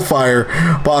happened at Hellfire,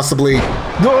 possibly.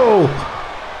 No,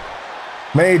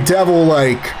 made Devil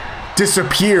like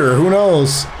disappear. Who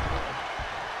knows?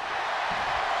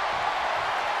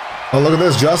 Oh, look at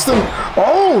this, Justin.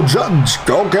 Oh,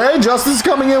 okay, Justin's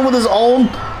coming in with his own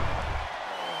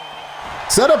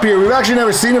setup here. We've actually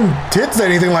never seen him hit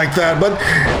anything like that. But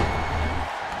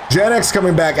Gen X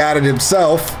coming back at it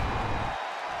himself.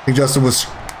 I think Justin was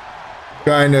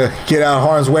trying to get out of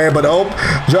harm's way, but oh,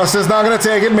 Justin's not going to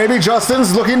take it. Maybe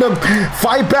Justin's looking to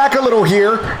fight back a little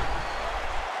here.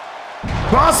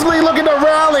 Possibly looking to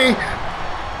rally.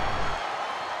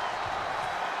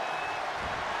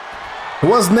 It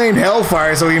was named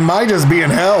Hellfire, so he might just be in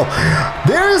hell.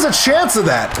 There is a chance of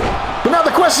that. But now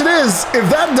the question is, if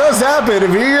that does happen,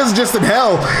 if he is just in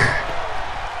hell,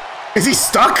 is he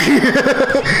stuck?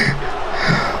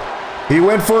 He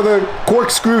went for the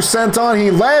corkscrew senton.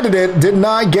 He landed it. Did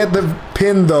not get the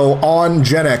pin, though, on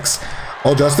Gen X.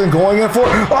 Oh, Justin going in for...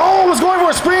 Oh, was going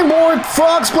for a springboard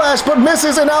frog splash, but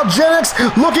misses. And now Gen X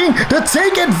looking to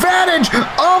take advantage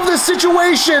of the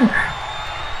situation.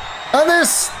 And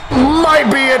this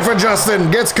might be it for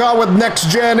Justin. Gets caught with Next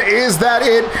Gen. Is that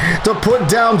it to put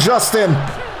down Justin?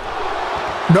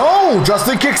 No,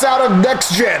 Justin kicks out of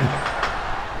Next Gen.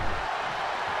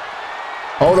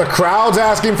 Oh, the crowd's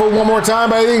asking for one more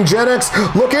time, but I think Gen X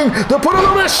looking to put a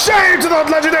little bit of shame to the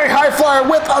legendary high flyer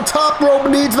with a top rope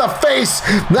knee to the face.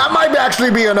 That might actually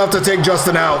be enough to take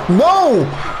Justin out. No!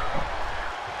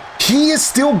 He is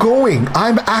still going.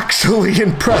 I'm actually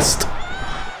impressed.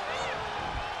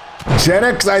 Gen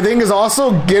X, I think, is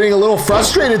also getting a little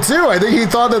frustrated, too. I think he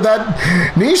thought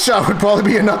that knee shot would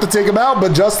probably be enough to take him out,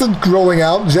 but Justin rolling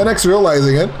out, Gen X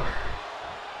realizing it.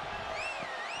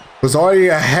 Was already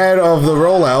ahead of the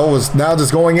rollout, was now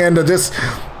just going in to just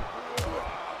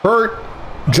hurt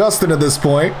Justin at this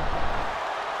point.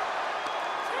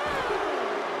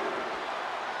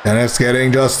 And it's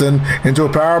getting Justin into a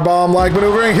powerbomb-like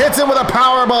maneuvering, hits him with a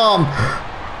powerbomb.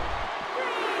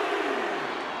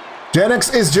 Gen X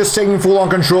is just taking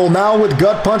full-on control now with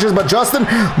gut punches, but Justin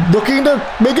looking to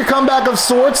make a comeback of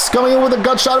sorts, coming in with a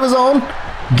gut shot of his own,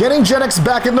 getting Gen X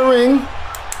back in the ring.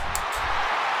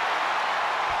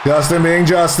 Justin being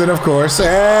Justin, of course,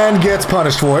 and gets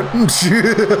punished for it.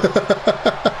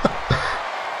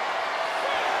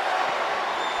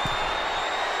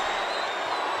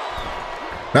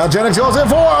 Now Gen X goes in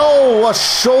for, oh, a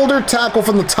shoulder tackle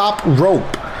from the top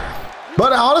rope.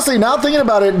 But honestly, now thinking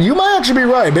about it, you might actually be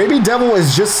right. Maybe Devil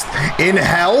is just in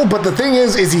hell, but the thing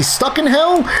is he stuck in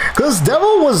hell? Because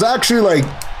Devil was actually like,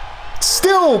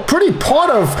 still pretty part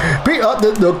of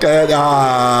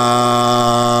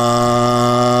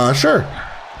sure.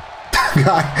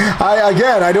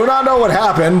 I do not know what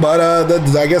happened, but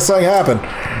I guess something happened.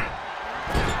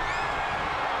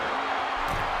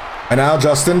 And now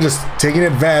Justin just taking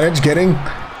advantage, getting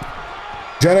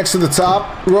Gen X to the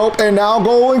top rope, and now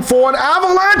going for an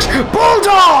avalanche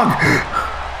bulldog.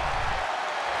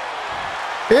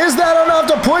 Is that enough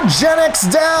to put Gen X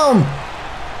down?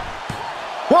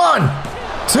 1,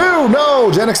 2, no,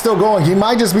 Gen X still going. He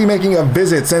might just be making a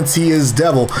visit since he is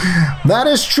Devil. That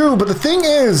is true, but the thing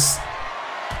is,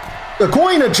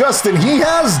 according to Justin, he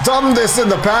has done this in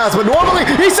the past, but normally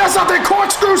he says something,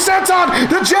 corkscrew senton,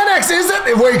 the Gen X, is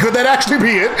it? Wait, could that actually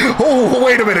be it? Oh,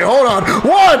 wait a minute, hold on.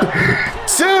 1,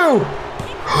 2,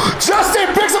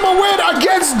 Justin picks up a win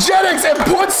against Gen X and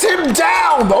puts him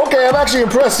down. Okay, I'm actually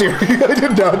impressed here. I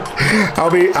did not. I'll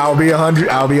be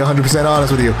 100%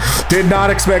 honest with you. Did not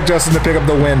expect Justin to pick up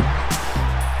the win.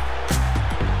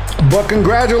 But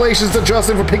congratulations to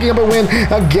Justin for picking up a win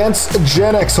against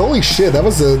Gen X. Holy shit, that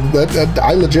was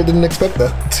I legit didn't expect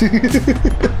that.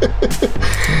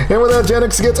 And with that, Gen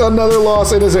X gets another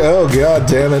loss. It is, oh god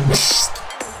damn it.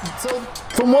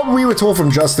 So from what we were told from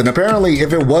Justin, apparently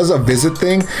if it was a visit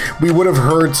thing, we would have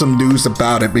heard some news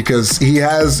about it because he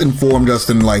has informed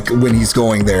Justin like when he's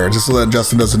going there, just so that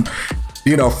Justin doesn't,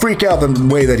 you know, freak out the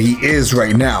way that he is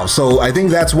right now. So I think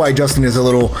that's why Justin is a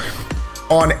little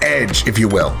on edge, if you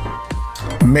will.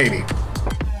 Maybe.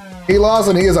 He lost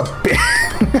and he is a bitch.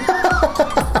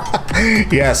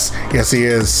 Yes, he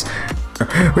is.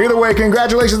 Either way,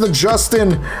 congratulations to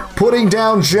Justin putting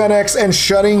down Gen X and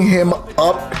shutting him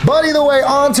up. But either way,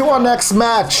 on to our next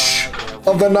match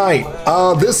of the night.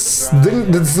 This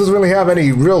doesn't really have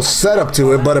any real setup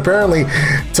to it, but apparently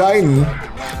Titan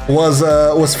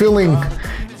was feeling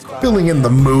in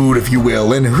the mood, if you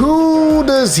will. And who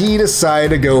does he decide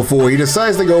to go for? He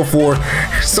decides to go for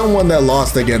someone that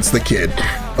lost against the Kid,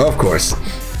 of course.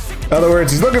 In other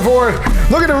words, he's looking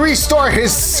to restart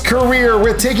his career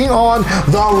with taking on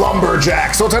the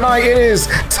Lumberjack. So tonight it is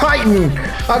Titan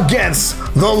against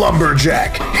the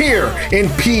Lumberjack here in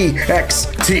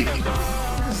PXT.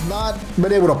 He's not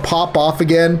been able to pop off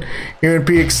again here in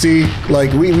PXT.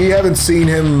 Like we haven't seen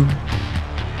him.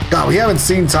 God, we haven't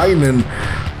seen Titan in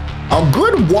a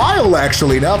good while,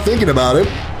 actually, now thinking about it.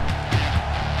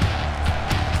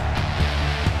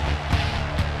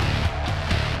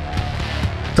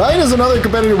 Titan is another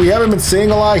competitor we haven't been seeing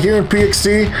a lot here in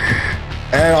PXT.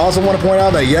 And I also want to point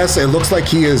out that, yes, it looks like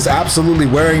he is absolutely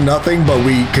wearing nothing, but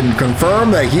we can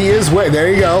confirm that he is wearing. There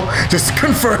you go. Just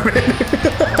confirm it.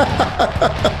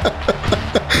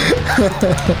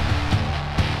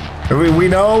 We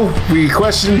know. We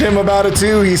questioned him about it,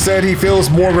 too. He said he feels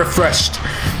more refreshed.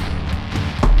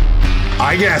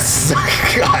 I guess.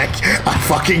 I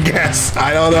fucking guess.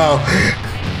 I don't know.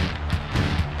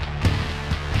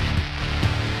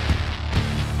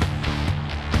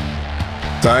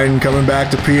 Titan coming back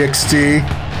to PXT.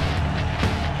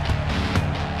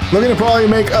 Looking to probably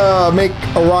make a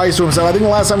rise to himself. I think the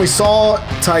last time we saw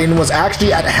Titan was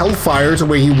actually at Hellfire, to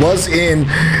where he was in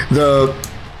the...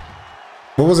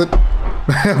 What was it?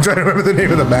 I'm trying to remember the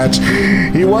name of the match.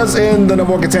 He was in the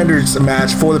number one contenders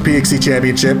match for the PXT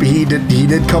championship. He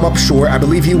did come up short. I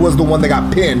believe he was the one that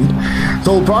got pinned.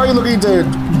 So probably looking to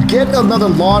get another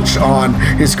launch on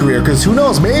his career, because who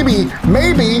knows, maybe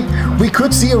we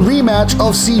could see a rematch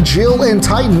of Jill and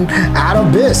Titan at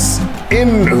Abyss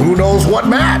in who knows what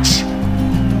match.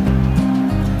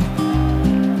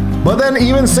 But then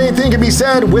even same thing can be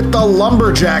said with the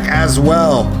Lumberjack as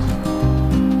well.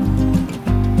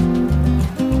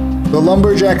 The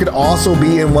Lumberjack could also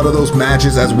be in one of those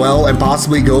matches as well and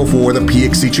possibly go for the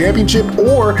PXT Championship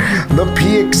or the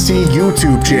PXT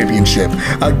YouTube Championship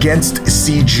against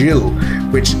Jill,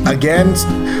 which again,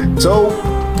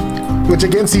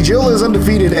 Jill is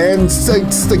undefeated, and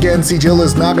again, Jill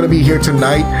is not going to be here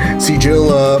tonight.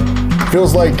 Jill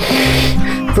feels like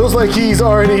he's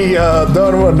already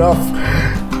done enough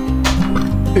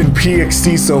in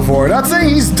PXT so far. Not saying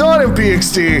he's done in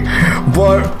PXT,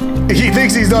 but he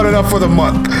thinks he's done enough for the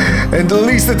month, and at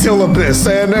least until Abyss.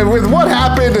 And with what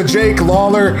happened to Jake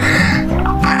Lawler,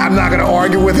 I'm not gonna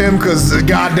argue with him, because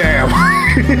goddamn.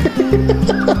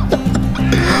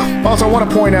 Also, I want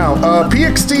to point out,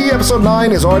 PXT episode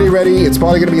 9 is already ready. It's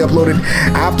probably going to be uploaded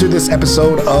after this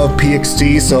episode of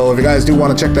PXT. So if you guys do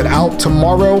want to check that out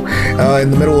tomorrow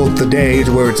in the middle of the day,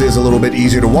 to where it is a little bit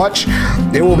easier to watch,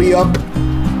 it will be up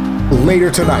later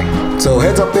tonight. So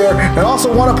heads up there. And I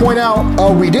also want to point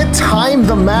out, we did time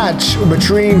the match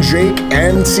between Jake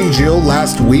and Jill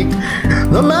last week.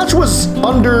 The match was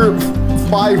under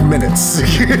 5 minutes.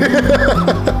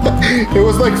 It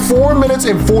was like 4 minutes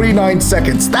and 49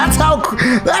 seconds. That's how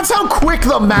quick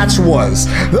the match was.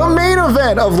 The main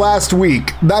event of last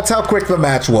week, that's how quick the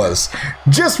match was.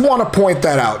 Just want to point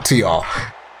that out to y'all.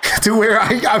 To where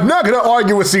I'm not going to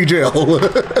argue with Jill.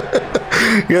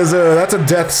 Because that's a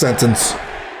death sentence.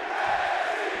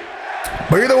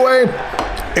 But either way,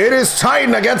 it is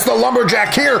Titan against the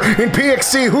Lumberjack here in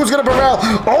PXT. Who's going to prevail?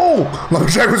 Oh,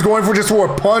 Lumberjack was going for just for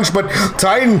a punch, but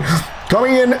Titan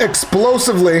coming in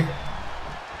explosively.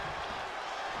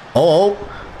 Oh,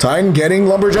 Titan getting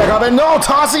Lumberjack up, and no,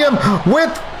 tossing him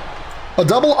with a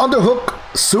double underhook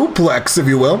suplex, if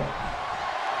you will.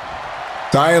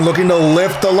 Titan looking to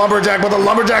lift the Lumberjack, but the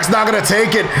Lumberjack's not going to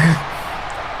take it.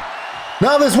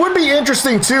 Now, this would be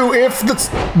interesting, too, if the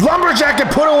Lumberjack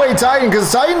could put away Titan, because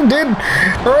Titan did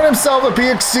earn himself a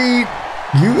PXT...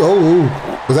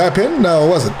 was that a pin? No, it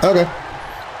wasn't. Okay.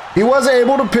 He was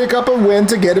able to pick up a win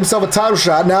to get himself a title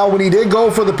shot. Now, when he did go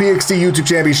for the PXT YouTube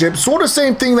Championship, sort of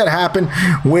same thing that happened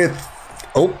with...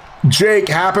 Jake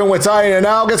happened with Titan, and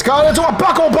now gets caught into a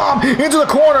buckle bomb into the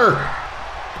corner.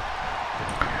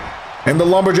 And the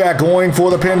Lumberjack going for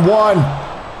the pin. 1.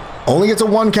 Only gets a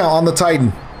 1 count on the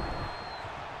Titan.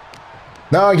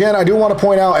 Now, again, I do want to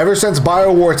point out, ever since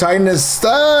BioWar, Titan has,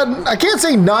 I can't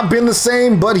say not been the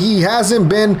same, but he hasn't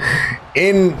been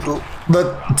in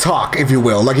the talk, if you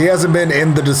will. Like, he hasn't been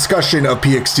in the discussion of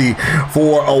PXT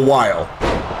for a while.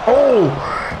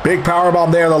 Oh, big power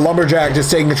bomb there. The Lumberjack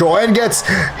just taking control and gets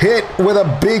hit with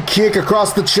a big kick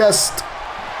across the chest.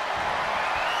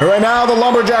 Right now, the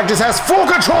Lumberjack just has full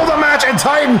control of the match, and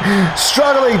Titan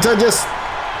struggling to just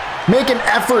make an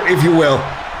effort, if you will.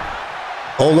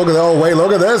 Oh, look at that. Oh, wait,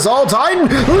 look at this. Oh, Titan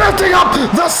lifting up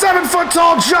the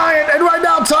 7-foot-tall giant. And right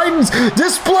now, Titan's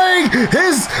displaying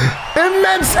his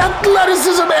immense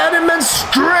athleticism and immense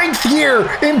strength here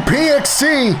in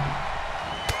PXT.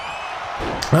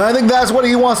 I think that's what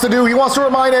he wants to do. He wants to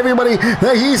remind everybody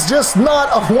that he's just not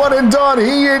a one and done.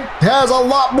 He has a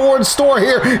lot more in store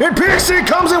here. And PXT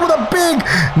comes in with a big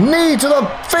knee to the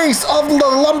face of the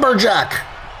Lumberjack.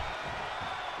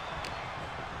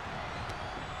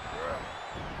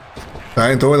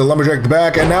 Titan throwing the Lumberjack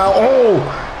back, and now,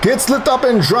 oh, gets lifted up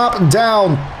and dropped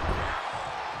down.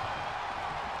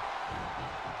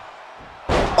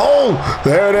 Oh,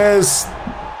 there it is.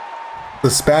 The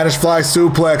Spanish Fly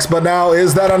suplex, but now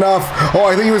is that enough? Oh,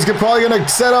 I think he was probably going to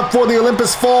set up for the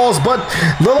Olympus Falls, but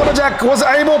the Lumberjack was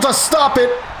able to stop it.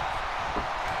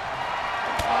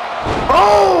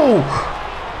 Oh!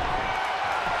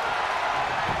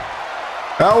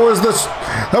 That was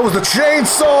the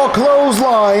chainsaw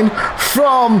clothesline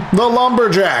from the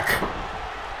Lumberjack.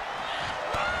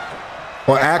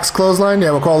 Or axe clothesline?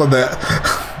 Yeah, we'll call it that.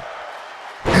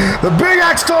 The big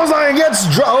axe clothesline gets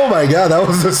dropped. Oh my god, that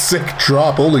was a sick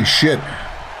drop. Holy shit.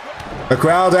 The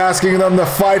crowd's asking them to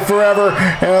fight forever,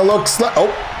 and it looks like,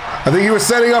 oh, I think he was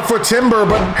setting up for Timber,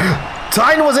 but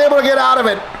Titan was able to get out of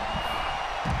it.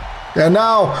 And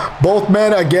now both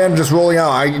men again just rolling out.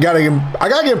 I gotta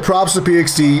give props to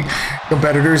PXT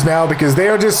competitors now, because they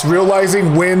are just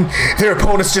realizing when their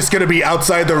opponent's just gonna be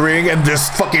outside the ring and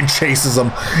just fucking chases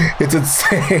them. It's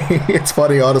insane. It's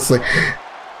funny, honestly.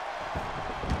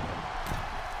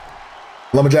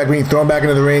 Lumberjack being thrown back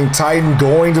into the ring. Titan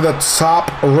going to the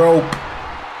top rope.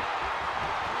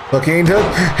 Looking to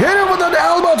hit him with an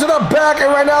elbow to the back, and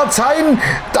right now Titan,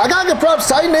 I gotta give props,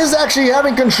 Titan is actually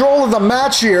having control of the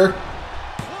match here.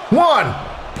 1,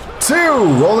 2,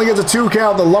 only gets a 2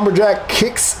 count, the Lumberjack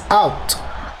kicks out.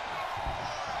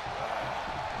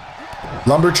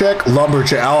 Lumberjack,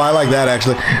 oh, I like that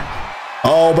actually.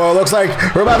 Oh, but it looks like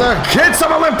we're about to hit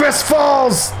some Olympus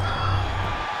Falls.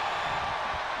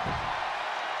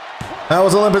 That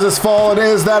was Olympus' fall, and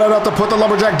is that enough to put the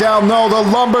Lumberjack down? No, the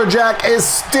Lumberjack is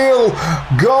still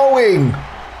going.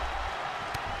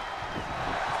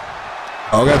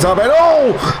 Oh, got top, and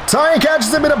oh! Titan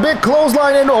catches him in a big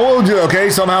clothesline, and oh, okay,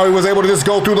 somehow he was able to just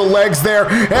go through the legs there,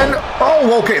 and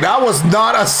oh, okay, that was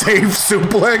not a safe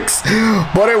suplex,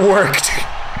 but it worked.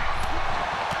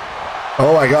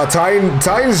 Oh my god,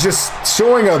 Titan's just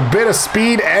showing a bit of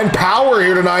speed and power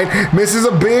here tonight. Misses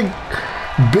a big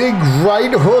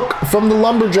right hook from the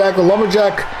Lumberjack. The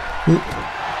Lumberjack,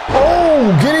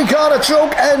 oh, getting caught a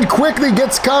choke and quickly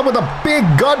gets caught with a big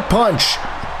gut punch.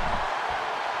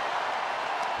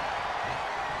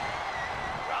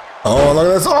 Oh, look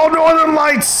at this. Oh, Northern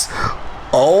Lights.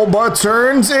 Oh, but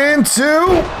turns into,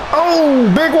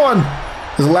 oh, big one.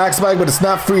 There's a lag spike, but it's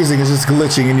not freezing. It's just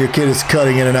glitching, and your kid is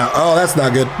cutting in and out. Oh, that's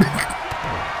not good.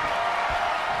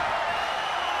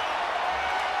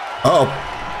 Oh.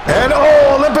 And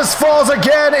oh, Olympus Falls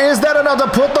again. Is that enough to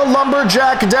put the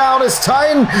Lumberjack down? Is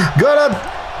Titan gonna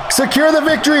secure the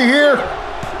victory here?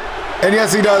 And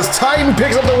yes, he does. Titan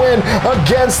picks up the win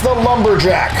against the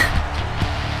Lumberjack.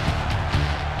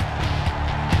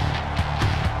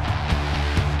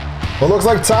 Well, looks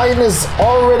like Titan is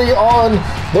already on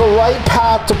the right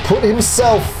path to put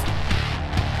himself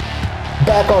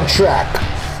back on track.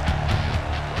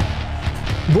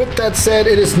 With that said,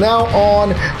 it is now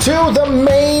on to the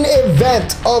main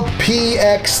event of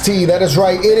PXT. That is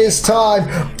right, it is time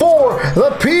for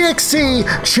the PXT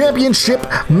Championship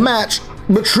match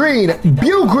between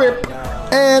Bugrip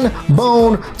and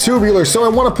Bone Tubular. So I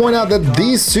want to point out that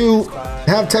these two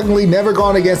have technically never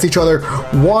gone against each other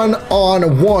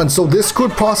one-on-one. So this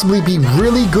could possibly be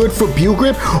really good for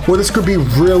Bugrip, or this could be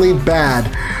really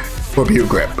bad for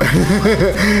Bugrip.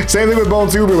 Same thing with Bone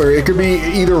Tubular. It could be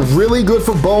either really good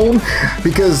for Bone,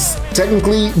 because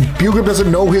technically Bugrip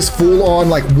doesn't know his full-on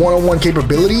like one-on-one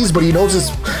capabilities, but he knows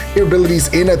his capabilities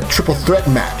in a triple threat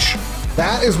match.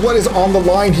 That is what is on the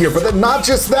line here. But then not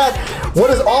just that, what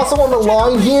is also on the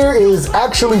line here is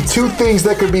actually two things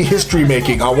that could be history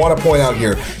making. I want to point out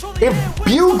here. If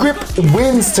Bugrip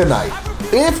wins tonight,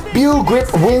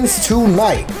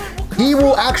 he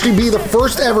will actually be the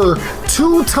first ever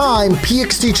two-time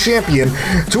PXT champion,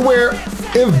 to where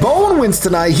if Bone wins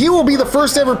tonight, he will be the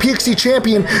first ever PXT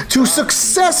champion to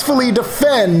successfully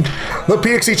defend the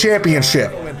PXT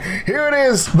championship. Here it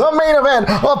is, the main event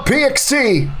of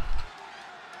PXT.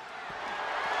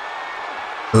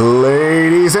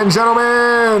 Ladies and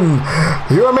gentlemen,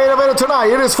 your main event tonight,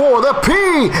 it is for the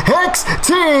PXT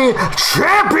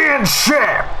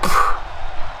Championship.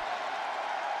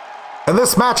 And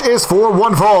this match is for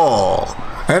one fall.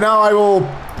 And now I will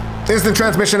instant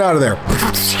transmission out of there.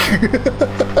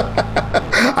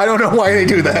 I don't know why they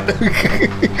do that.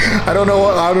 I don't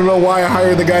know why I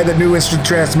hired the guy that knew instant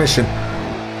transmission.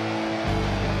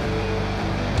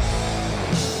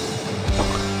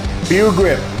 View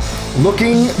Grip,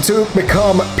 looking to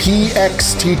become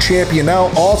PXT champion.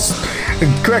 Now, also,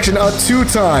 correction, a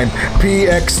two-time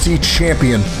PXT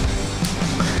champion.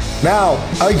 Now,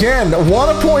 again,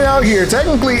 want to point out here,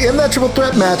 technically in that triple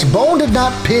threat match, Bone did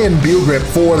not pin Grip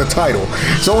for the title.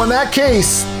 So in that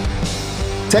case,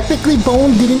 technically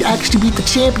Bone didn't actually beat the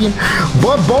champion,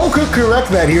 but Bone could correct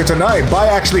that here tonight by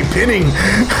actually pinning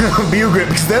Grip,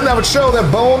 because then that would show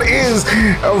that Bone is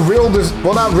a real,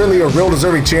 well, not really a real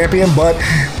deserving champion, but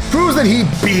proves that he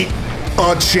beat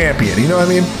a champion, you know what I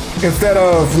mean? Instead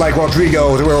of like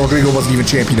Rodrigo, where Rodrigo wasn't even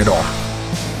champion at all.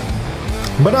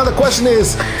 But now the question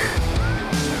is,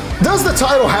 does the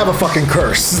title have a fucking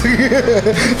curse?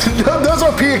 Does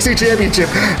our PXT Championship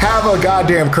have a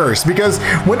goddamn curse? Because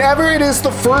whenever it is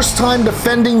the first time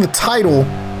defending the title,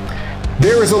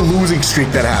 there is a losing streak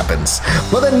that happens.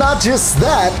 But then not just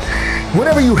that,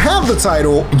 whenever you have the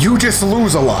title, you just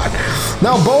lose a lot.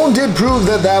 Now, Bone did prove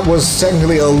that that was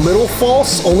technically a little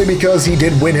false, only because he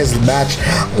did win his match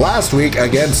last week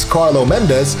against Carlo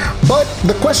Mendez. But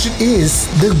the question is,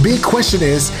 the big question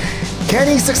is, can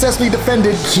he successfully defend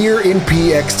it here in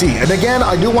PXT? And again,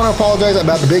 I do want to apologize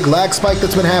about the big lag spike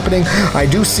that's been happening. I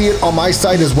do see it on my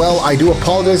side as well. I do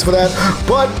apologize for that.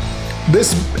 But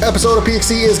this episode of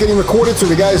PXT is getting recorded, so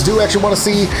if you guys do actually want to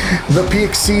see the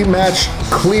PXT match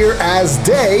clear as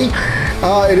day,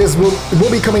 it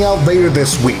will be coming out later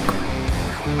this week.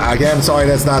 Again, sorry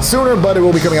that's not sooner, but it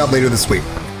will be coming out later this week.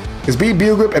 Is beat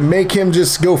Grip and make him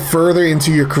just go further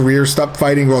into your career, stop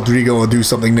fighting Rodrigo and do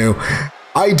something new.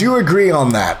 I do agree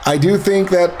on that. I do think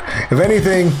that, if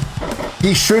anything,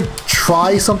 he should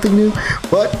try something new.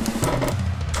 But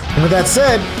with that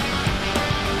said,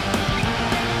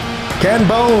 can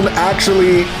Bone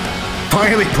actually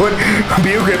finally put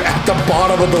Grip at the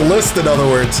bottom of the list, in other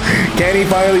words? Can he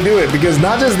finally do it? Because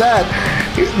not just that,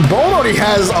 Bone already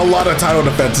has a lot of title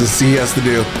defenses he has to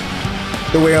do.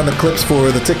 The way on the clips for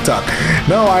the TikTok.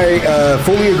 No, I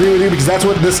fully agree with you, because that's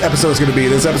what this episode is going to be.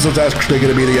 This episode is actually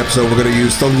going to be the episode we're going to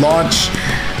use to launch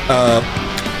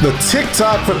the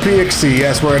TikTok for PXT.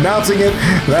 Yes, we're announcing it,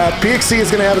 that PXT is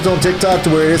going to have its own TikTok to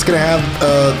where it's going to have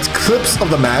clips of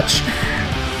the match.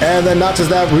 And then not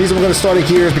just that, the reason we're going to start it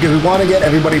here is because we want to get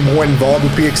everybody more involved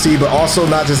with PXT, but also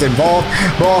not just involved,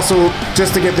 but also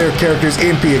just to get their characters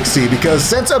in PXT. Because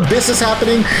since Abyss is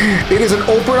happening, it is an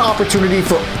open opportunity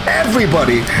for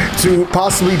everybody to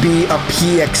possibly be a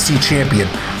PXT champion.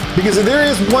 Because if there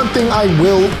is one thing I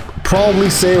will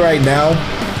probably say right now,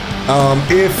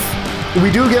 if we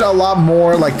do get a lot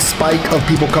more like spike of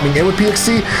people coming in with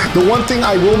PXT, the one thing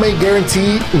I will make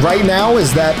guarantee right now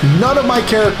is that none of my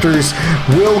characters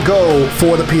will go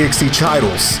for the PXT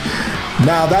titles.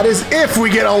 Now that is if we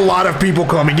get a lot of people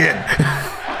coming in.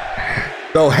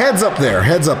 So heads up there,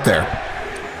 heads up there.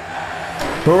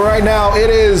 But right now it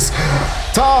is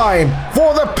time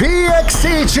for the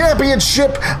PXT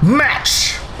Championship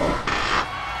match.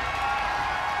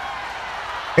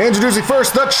 Introducing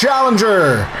first the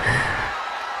challenger,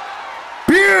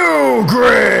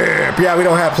 Grip. Yeah, we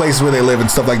don't have places where they live and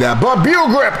stuff like that, but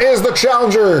Grip is the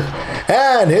challenger,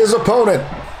 and his opponent,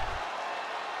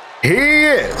 he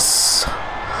is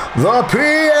the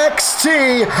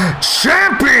PXT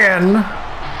champion,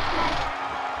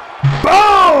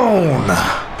 Bone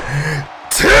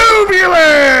Tubular.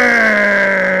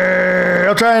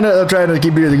 I'm trying to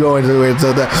keep it going to the way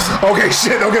so that. Okay,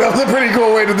 shit. Okay, that was a pretty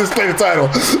cool way to display the title.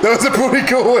 That was a pretty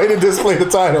cool way to display the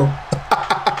title.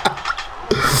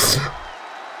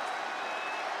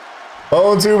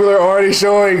 Bone Tubular already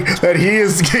showing that he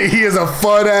is a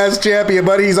fun ass champion,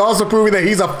 but he's also proving that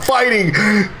he's a fighting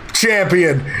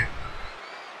champion.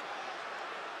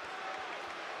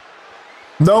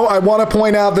 No, I want to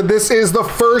point out that this is the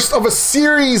first of a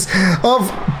series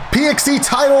of PXT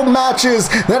title matches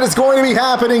that is going to be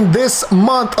happening this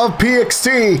month of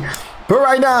PXT. But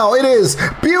right now, it is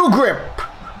Grip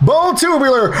Bone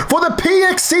Tubular for the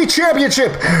PXT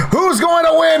Championship. Who's going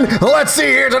to win? Let's see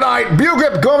here tonight.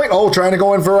 Bugrip going, trying to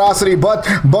go in ferocity, but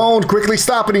Bone quickly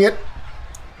stopping it.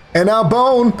 And now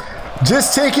Bone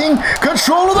just taking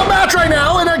control of the match right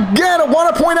now. And again, I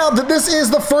want to point out that this is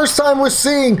the first time we're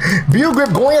seeing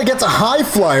Bugrip going against a high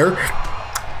flyer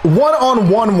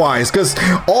one-on-one wise, because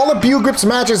all of Bugrip's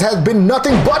matches has been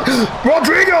nothing but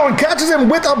Rodrigo, and catches him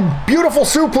with a beautiful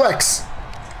suplex.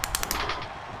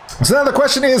 So now the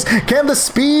question is, can the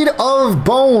speed of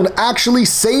Bone actually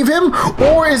save him,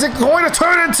 or is it going to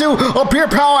turn into a pure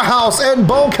powerhouse and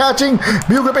Bone catching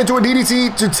Bugrip into a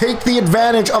DDT to take the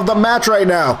advantage of the match right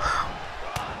now?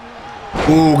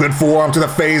 Ooh, good forearm to the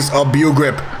face of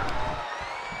Bugrip.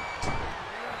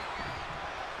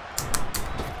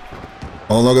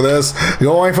 Oh, look at this.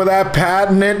 Going for that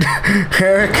patented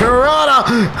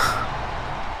Karate.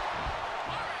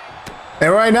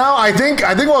 And right now, I think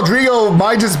Rodrigo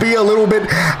might just be a little bit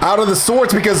out of the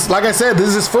sorts because, like I said, this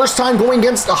is his first time going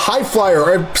against a high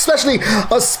flyer, especially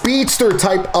a speedster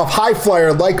type of high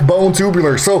flyer like Bone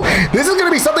Tubular. So this is going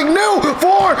to be something new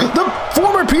for the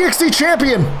former PXT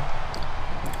champion.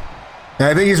 And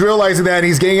I think he's realizing that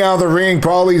he's getting out of the ring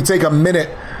probably to take a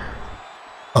minute.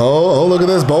 Oh, look at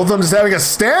this. Both of them just having a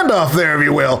standoff there, if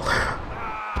you will.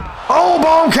 Oh,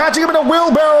 Bone catching him in a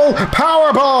wheelbarrow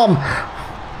powerbomb.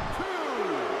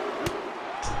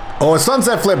 Oh, a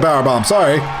sunset flip powerbomb.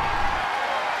 Sorry.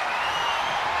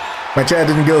 My chat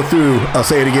didn't go through. I'll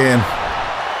say it again.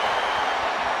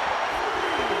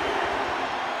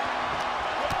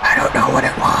 I don't know what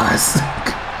it was.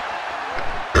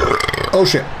 Oh,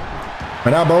 shit.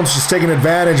 And now Bone's just taking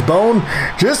advantage. Bone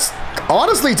just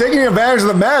honestly taking advantage of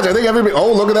the match. I think everybody...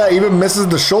 Oh, look at that. Even misses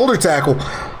the shoulder tackle.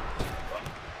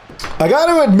 I got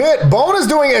to admit, Bone is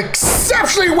doing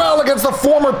exceptionally well against the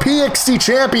former PXT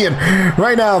champion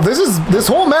right now. This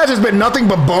whole match has been nothing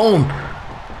but Bone.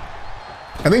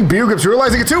 I think Bugrip's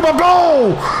realizing it too, but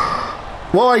Bone!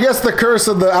 Well, I guess the curse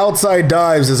of the outside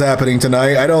dives is happening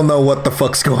tonight. I don't know what the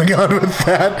fuck's going on with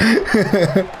that.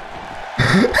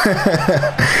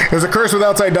 There's a curse with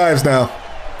outside dives now.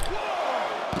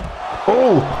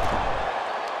 Oh!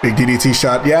 Big DDT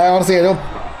shot. Yeah, honestly,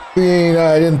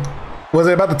 I didn't... Was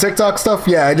it about the TikTok stuff?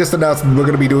 Yeah, I just announced we're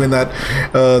going to be doing that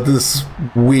this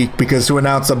week because to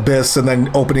announce Abyss and then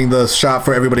opening the shop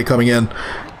for everybody coming in.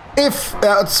 If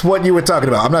that's what you were talking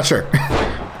about. I'm not sure.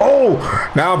 Oh!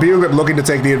 Now Bugrip looking to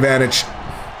take the advantage.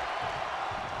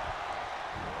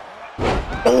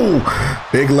 Oh!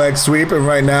 Big leg sweep, and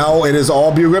right now it is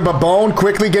all Bugrip, but Bone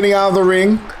quickly getting out of the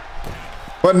ring.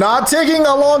 But not taking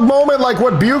a long moment like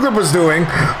what Bugrip was doing.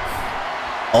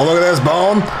 Oh, look at this,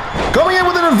 Bone. Coming in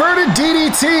with an inverted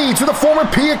DDT to the former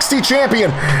PXT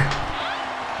champion.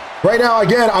 Right now,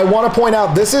 again, I want to point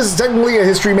out, this is technically a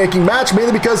history-making match,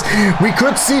 mainly because we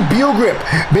could see Bugrip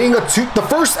being the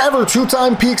first ever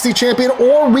two-time PXT champion,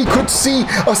 or we could see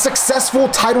a successful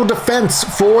title defense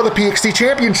for the PXT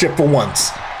championship for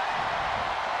once.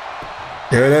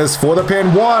 There it is for the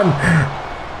pin. One.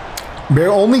 Bear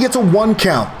only gets a 1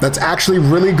 count. That's actually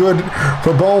really good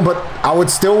for Bone, but I would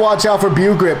still watch out for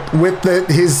Bugrip with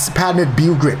his patented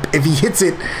Bugrip. If he hits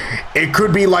it, it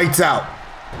could be lights out.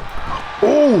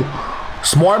 Ooh,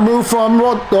 smart move from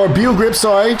Bugrip,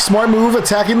 sorry. Smart move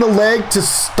attacking the leg to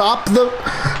stop the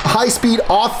high-speed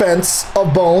offense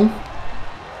of Bone.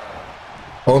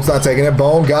 Bone's not taking it.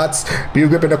 Bone got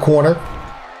Bugrip in the corner.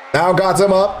 Now got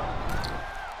him up.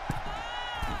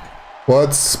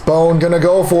 What's Bone gonna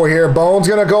go for here? Bone's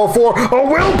gonna go for a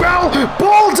wheelbarrow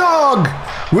bulldog!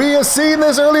 We have seen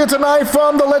this earlier tonight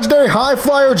from the legendary high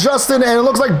flyer Justin, and it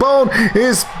looks like Bone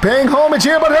is paying homage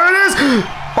here, but here it is!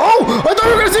 Oh! I thought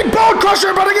we were gonna see Bone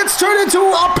Crusher, but it gets turned into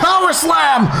a power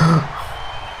slam!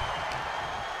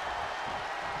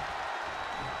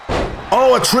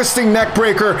 Oh, a twisting neck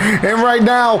breaker, and right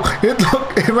now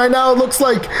it looks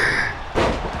like...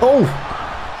 Oh!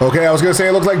 Okay, I was going to say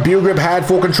it looked like Bugrip had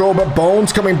full control, but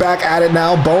Bone's coming back at it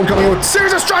now. Bone coming in with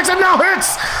series of strikes and now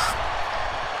hits!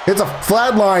 It's a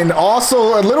flatline.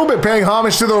 Also, a little bit paying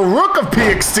homage to the Rook of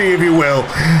PXT, if you will.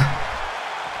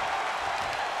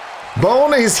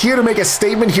 Bone is here to make a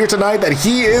statement here tonight that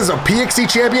he is a PXT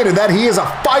champion and that he is a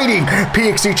fighting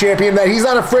PXT champion, that he's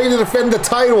not afraid to defend the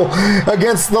title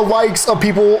against the likes of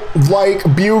people like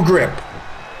Bugrip.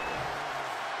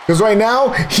 Because right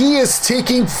now, he is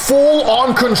taking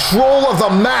full-on control of the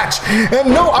match. And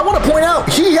no, I want to point out,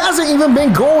 he hasn't even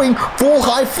been going full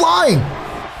high flying.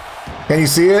 Can you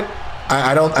see it?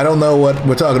 I don't know what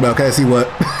we're talking about. Can I see what?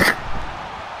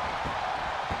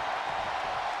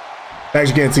 I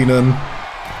actually can't see none.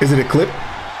 Is it a clip?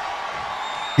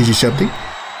 Is he something?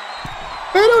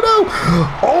 I don't know.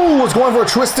 Oh, Ooh, was going for a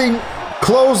twisting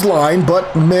clothesline,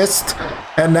 but missed.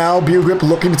 And now Bugrip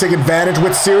looking to take advantage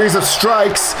with series of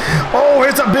strikes. Oh,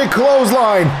 here's a big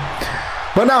clothesline.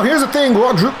 But now here's the thing,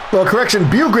 correction,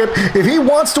 Bugrip, if he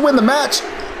wants to win the match,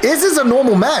 this is a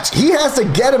normal match. He has to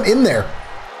get him in there.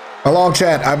 Along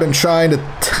chat, I've been trying to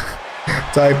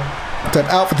type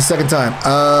out for the second time.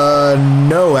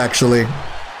 No, actually.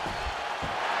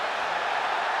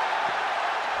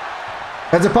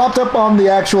 Has it popped up on the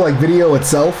actual like video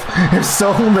itself? If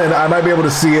so, then I might be able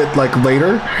to see it like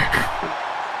later.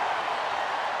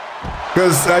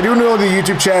 Because I do know the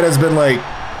YouTube chat has been like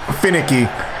finicky.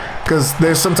 Because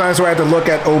there's some times where I have to look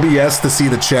at OBS to see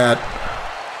the chat.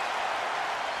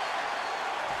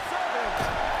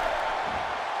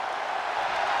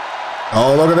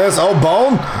 Oh, look at this. Oh,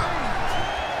 Bone.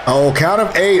 Oh, count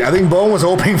of 8. I think Bone was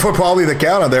hoping for probably the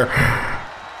count of there.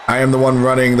 I am the one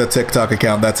running the TikTok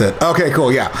account. That's it. Okay,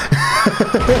 cool. Yeah.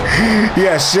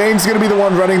 Yeah, Shane's going to be the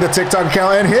one running the TikTok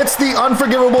account and hits the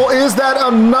unforgivable. Is that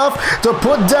enough to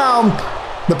put down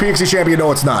the PXT champion?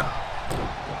 No, it's not.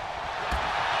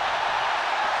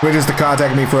 Which is to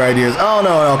contact me for ideas. Oh,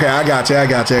 no. Okay, I got you.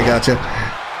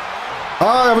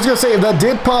 I was going to say, if that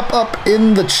did pop up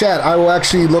in the chat, I will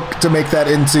actually look to make that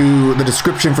into the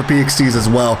description for PXTs as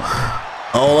well.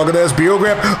 Oh, look at this.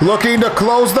 Bugrip looking to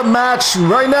close the match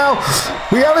right now.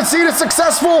 We haven't seen a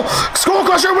successful Skull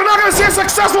Crusher. We're not going to see a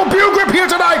successful Bugrip here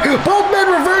tonight. Both men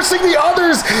reversing the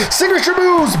other's signature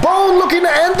moves. Bone looking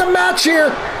to end the match here.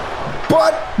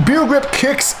 But Bugrip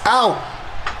kicks out.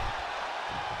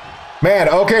 Man,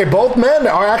 okay, both men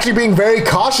are actually being very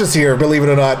cautious here, believe it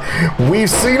or not.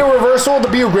 We've seen a reversal of the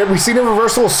Bugrip. We've seen a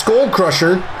reversal of Skull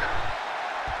Crusher.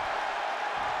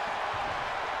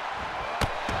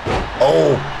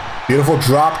 Oh, beautiful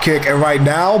drop kick. And right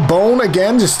now, Bone,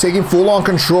 again, just taking full-on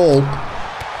control.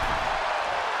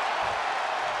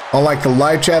 Unlike the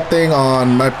live chat thing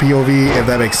on my POV, if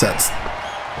that makes sense.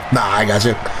 Nah, I got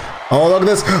you. Oh, look at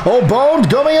this. Oh, Bone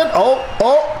coming in.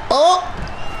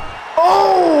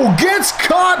 Oh, gets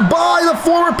caught by the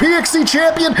former PXT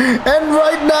champion. And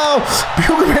right now,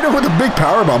 Bugrip hit him with a big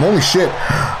powerbomb. Holy shit.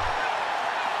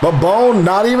 But Bone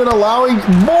not even allowing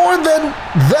more than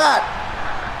that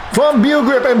from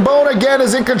Bugrip. And Bone again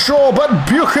is in control. But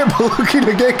Bugrip looking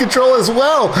to get control as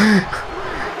well.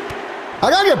 I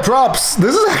gotta get props.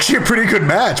 This is actually a pretty good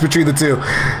match between the two.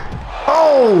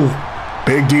 Oh,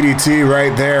 big DDT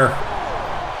right there.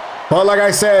 But like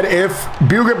I said, if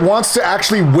Bugrip wants to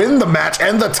actually win the match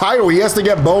and the title, he has to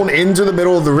get Bone into the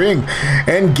middle of the ring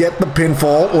and get the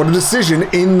pinfall or the decision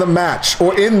in the match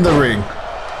or in the ring.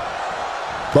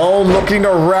 Bone looking to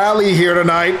rally here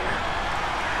tonight.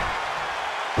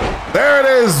 There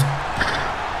it is.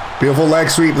 Beautiful leg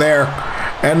sweep there.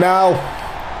 And now,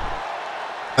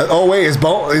 oh wait, is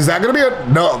that gonna be a,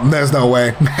 no, there's no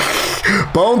way.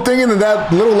 Bone thinking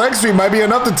that little leg sweep might be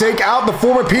enough to take out the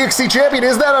former PXT champion.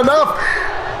 Is that enough?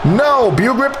 No,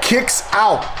 Bugrip kicks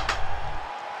out.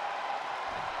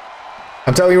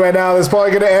 I'm telling you right now, this is probably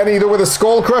going to end either with a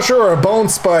Skull Crusher or a Bone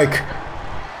Spike.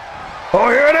 Oh,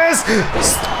 here it is.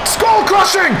 Skull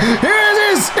Crushing. Here it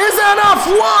is. Is that enough?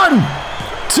 1,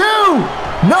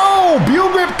 2. No,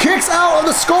 Bugrip kicks out of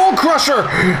the Skull Crusher.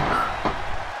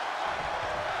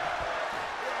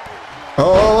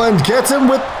 Oh, and gets him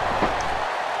with...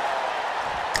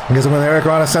 Because when Eric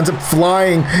Rana sends it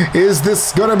flying, is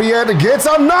this gonna be it? Gets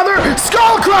another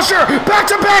Skull Crusher!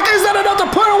 Back to back! Is that enough to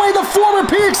put away the former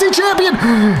PXT champion?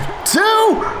 2,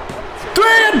 3,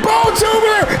 and Bone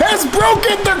Tubular has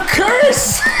broken the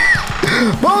curse!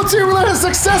 Bone Tubular has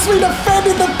successfully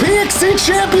defended the PXT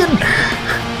champion!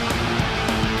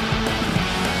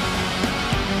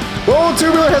 Bone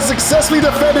Tubular has successfully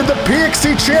defended the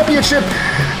PXT championship.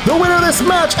 The winner of this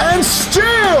match and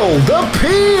still the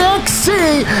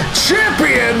PXT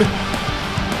champion,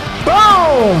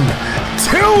 Bone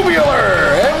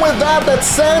Tubular. And with that, that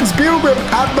sends Bugrip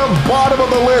at the bottom of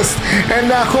the list. And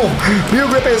now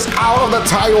Bugrip is out of the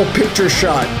title picture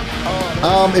shot.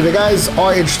 If you guys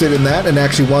are interested in that and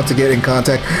actually want to get in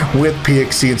contact with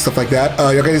PXT and stuff like that,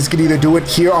 you guys can either do it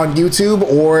here on YouTube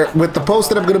or with the post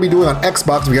that I'm going to be doing on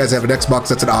Xbox. If you guys have an Xbox,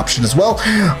 that's an option as well.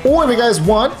 Or if you guys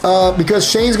want, because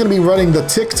Shane's going to be running the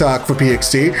TikTok for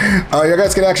PXT, you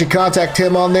guys can actually contact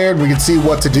him on there and we can see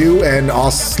what to do and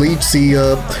I'll see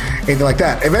anything like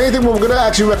that. If anything, what we're going to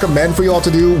actually recommend for y'all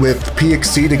to do with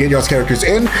PXT to get y'all's characters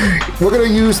in, we're going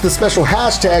to use the special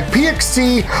hashtag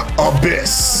PXT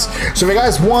Abyss. So if you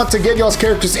guys want to get y'all's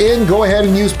characters in, go ahead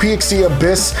and use PXT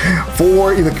Abyss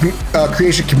for the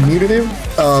creation community.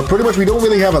 Pretty much we don't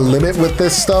really have a limit with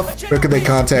this stuff. Where can they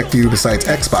contact you besides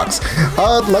Xbox?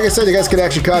 Like I said, you guys can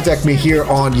actually contact me here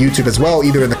on YouTube as well,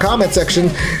 either in the comment section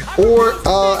or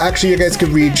actually you guys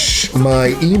can reach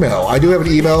my email. I do have an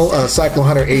email,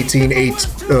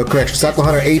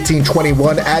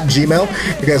 cyclonehunter1821@gmail.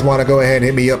 If you guys want to go ahead and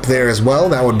hit me up there as well,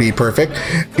 that would be perfect.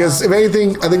 Because if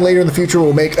anything, I think later in the future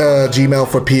we'll make a Gmail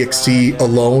for PXT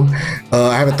alone.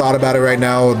 I haven't thought about it right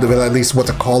now, at least what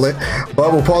to call it,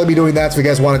 but we'll probably be doing that. So if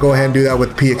you guys want to go ahead and do that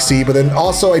with PXT. But then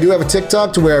also I do have a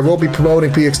TikTok to where I will be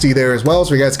promoting PXT there as well.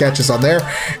 So you guys catch us on there.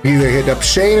 Either hit up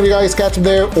Shane if you guys catch him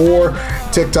there, or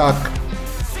TikTok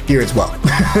here as well,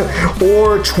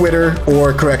 or Twitter,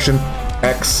 or correction,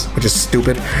 X, which is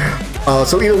stupid.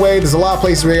 So either way, there's a lot of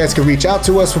places where you guys can reach out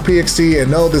to us for PXT, and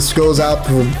no, this goes out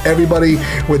to everybody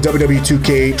with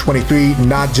WWE2K23,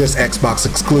 not just Xbox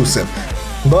exclusive.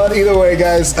 But either way,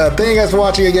 guys, thank you guys for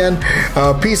watching again.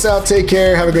 Peace out, take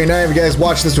care, have a great night. If you guys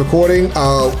watch this recording,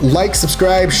 like,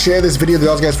 subscribe, share this video with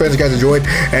all you guys' friends you guys enjoyed,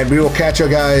 and we will catch you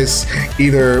guys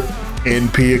either in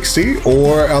PXT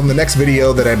or on the next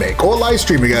video that I make, or live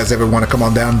stream. You guys ever want to come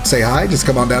on down and say hi, just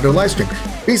come on down to a live stream.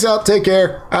 Peace out, take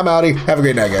care, I'm outie, have a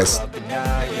great night, guys.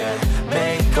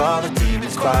 Make all the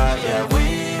demons quiet, yeah,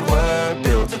 we were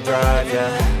built to thrive,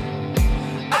 yeah.